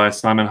run by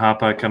Simon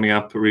Harper coming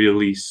up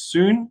really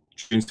soon,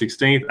 June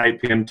 16th,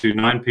 8 p.m. to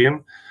 9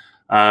 p.m.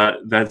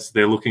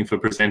 They're looking for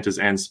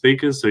presenters and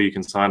speakers, so you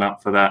can sign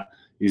up for that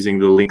using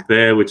the link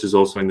there, which is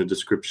also in the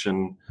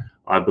description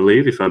I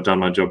believe, if I've done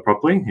my job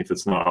properly. If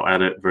it's not, I'll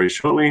add it very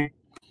shortly.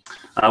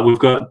 We've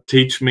got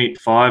TeachMeet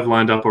 5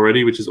 lined up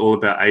already, which is all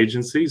about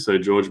agency. So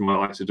George might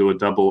like to do a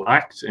double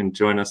act and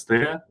join us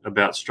there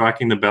about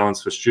striking the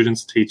balance for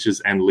students, teachers,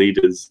 and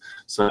leaders.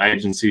 So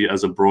agency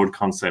as a broad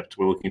concept.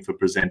 We're looking for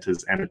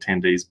presenters and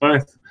attendees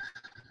both.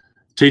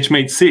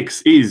 TeachMeet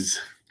 6 is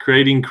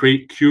creating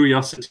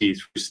curiosity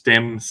through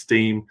STEM,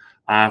 STEAM,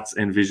 arts,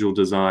 and visual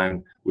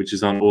design, which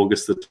is on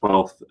August the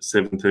 12th,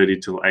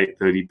 7:30 till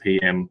 8:30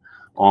 p.m.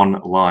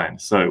 online.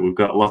 So we've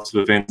got lots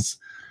of events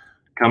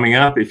coming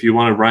up. If you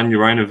want to run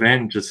your own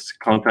event, just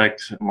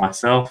contact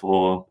myself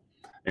or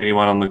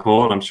anyone on the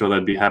call. I'm sure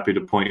they'd be happy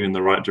to point you in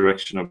the right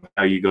direction of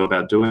how you go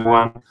about doing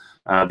one.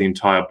 The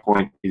entire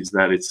point is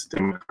that it's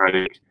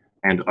democratic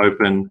and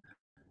open,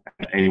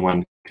 and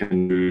anyone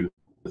can do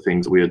the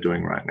things we are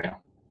doing right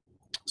now.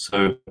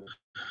 So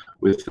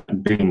with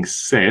that being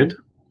said,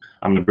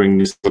 I'm going to bring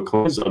this to a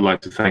close. I'd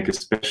like to thank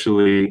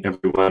especially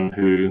everyone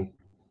who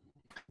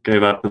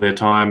gave up their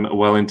time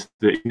well into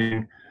the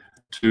evening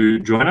to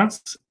join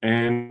us,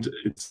 and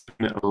it's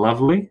been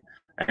lovely.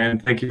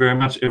 And thank you very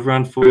much,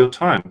 everyone, for your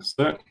time.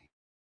 So,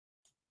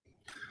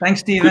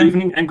 thanks, Stephen. Good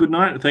evening and good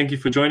night. Thank you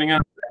for joining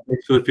us.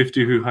 Thanks for the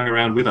 50 who hung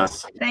around with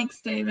us. Thanks,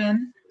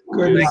 Stephen.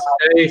 Good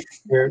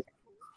night.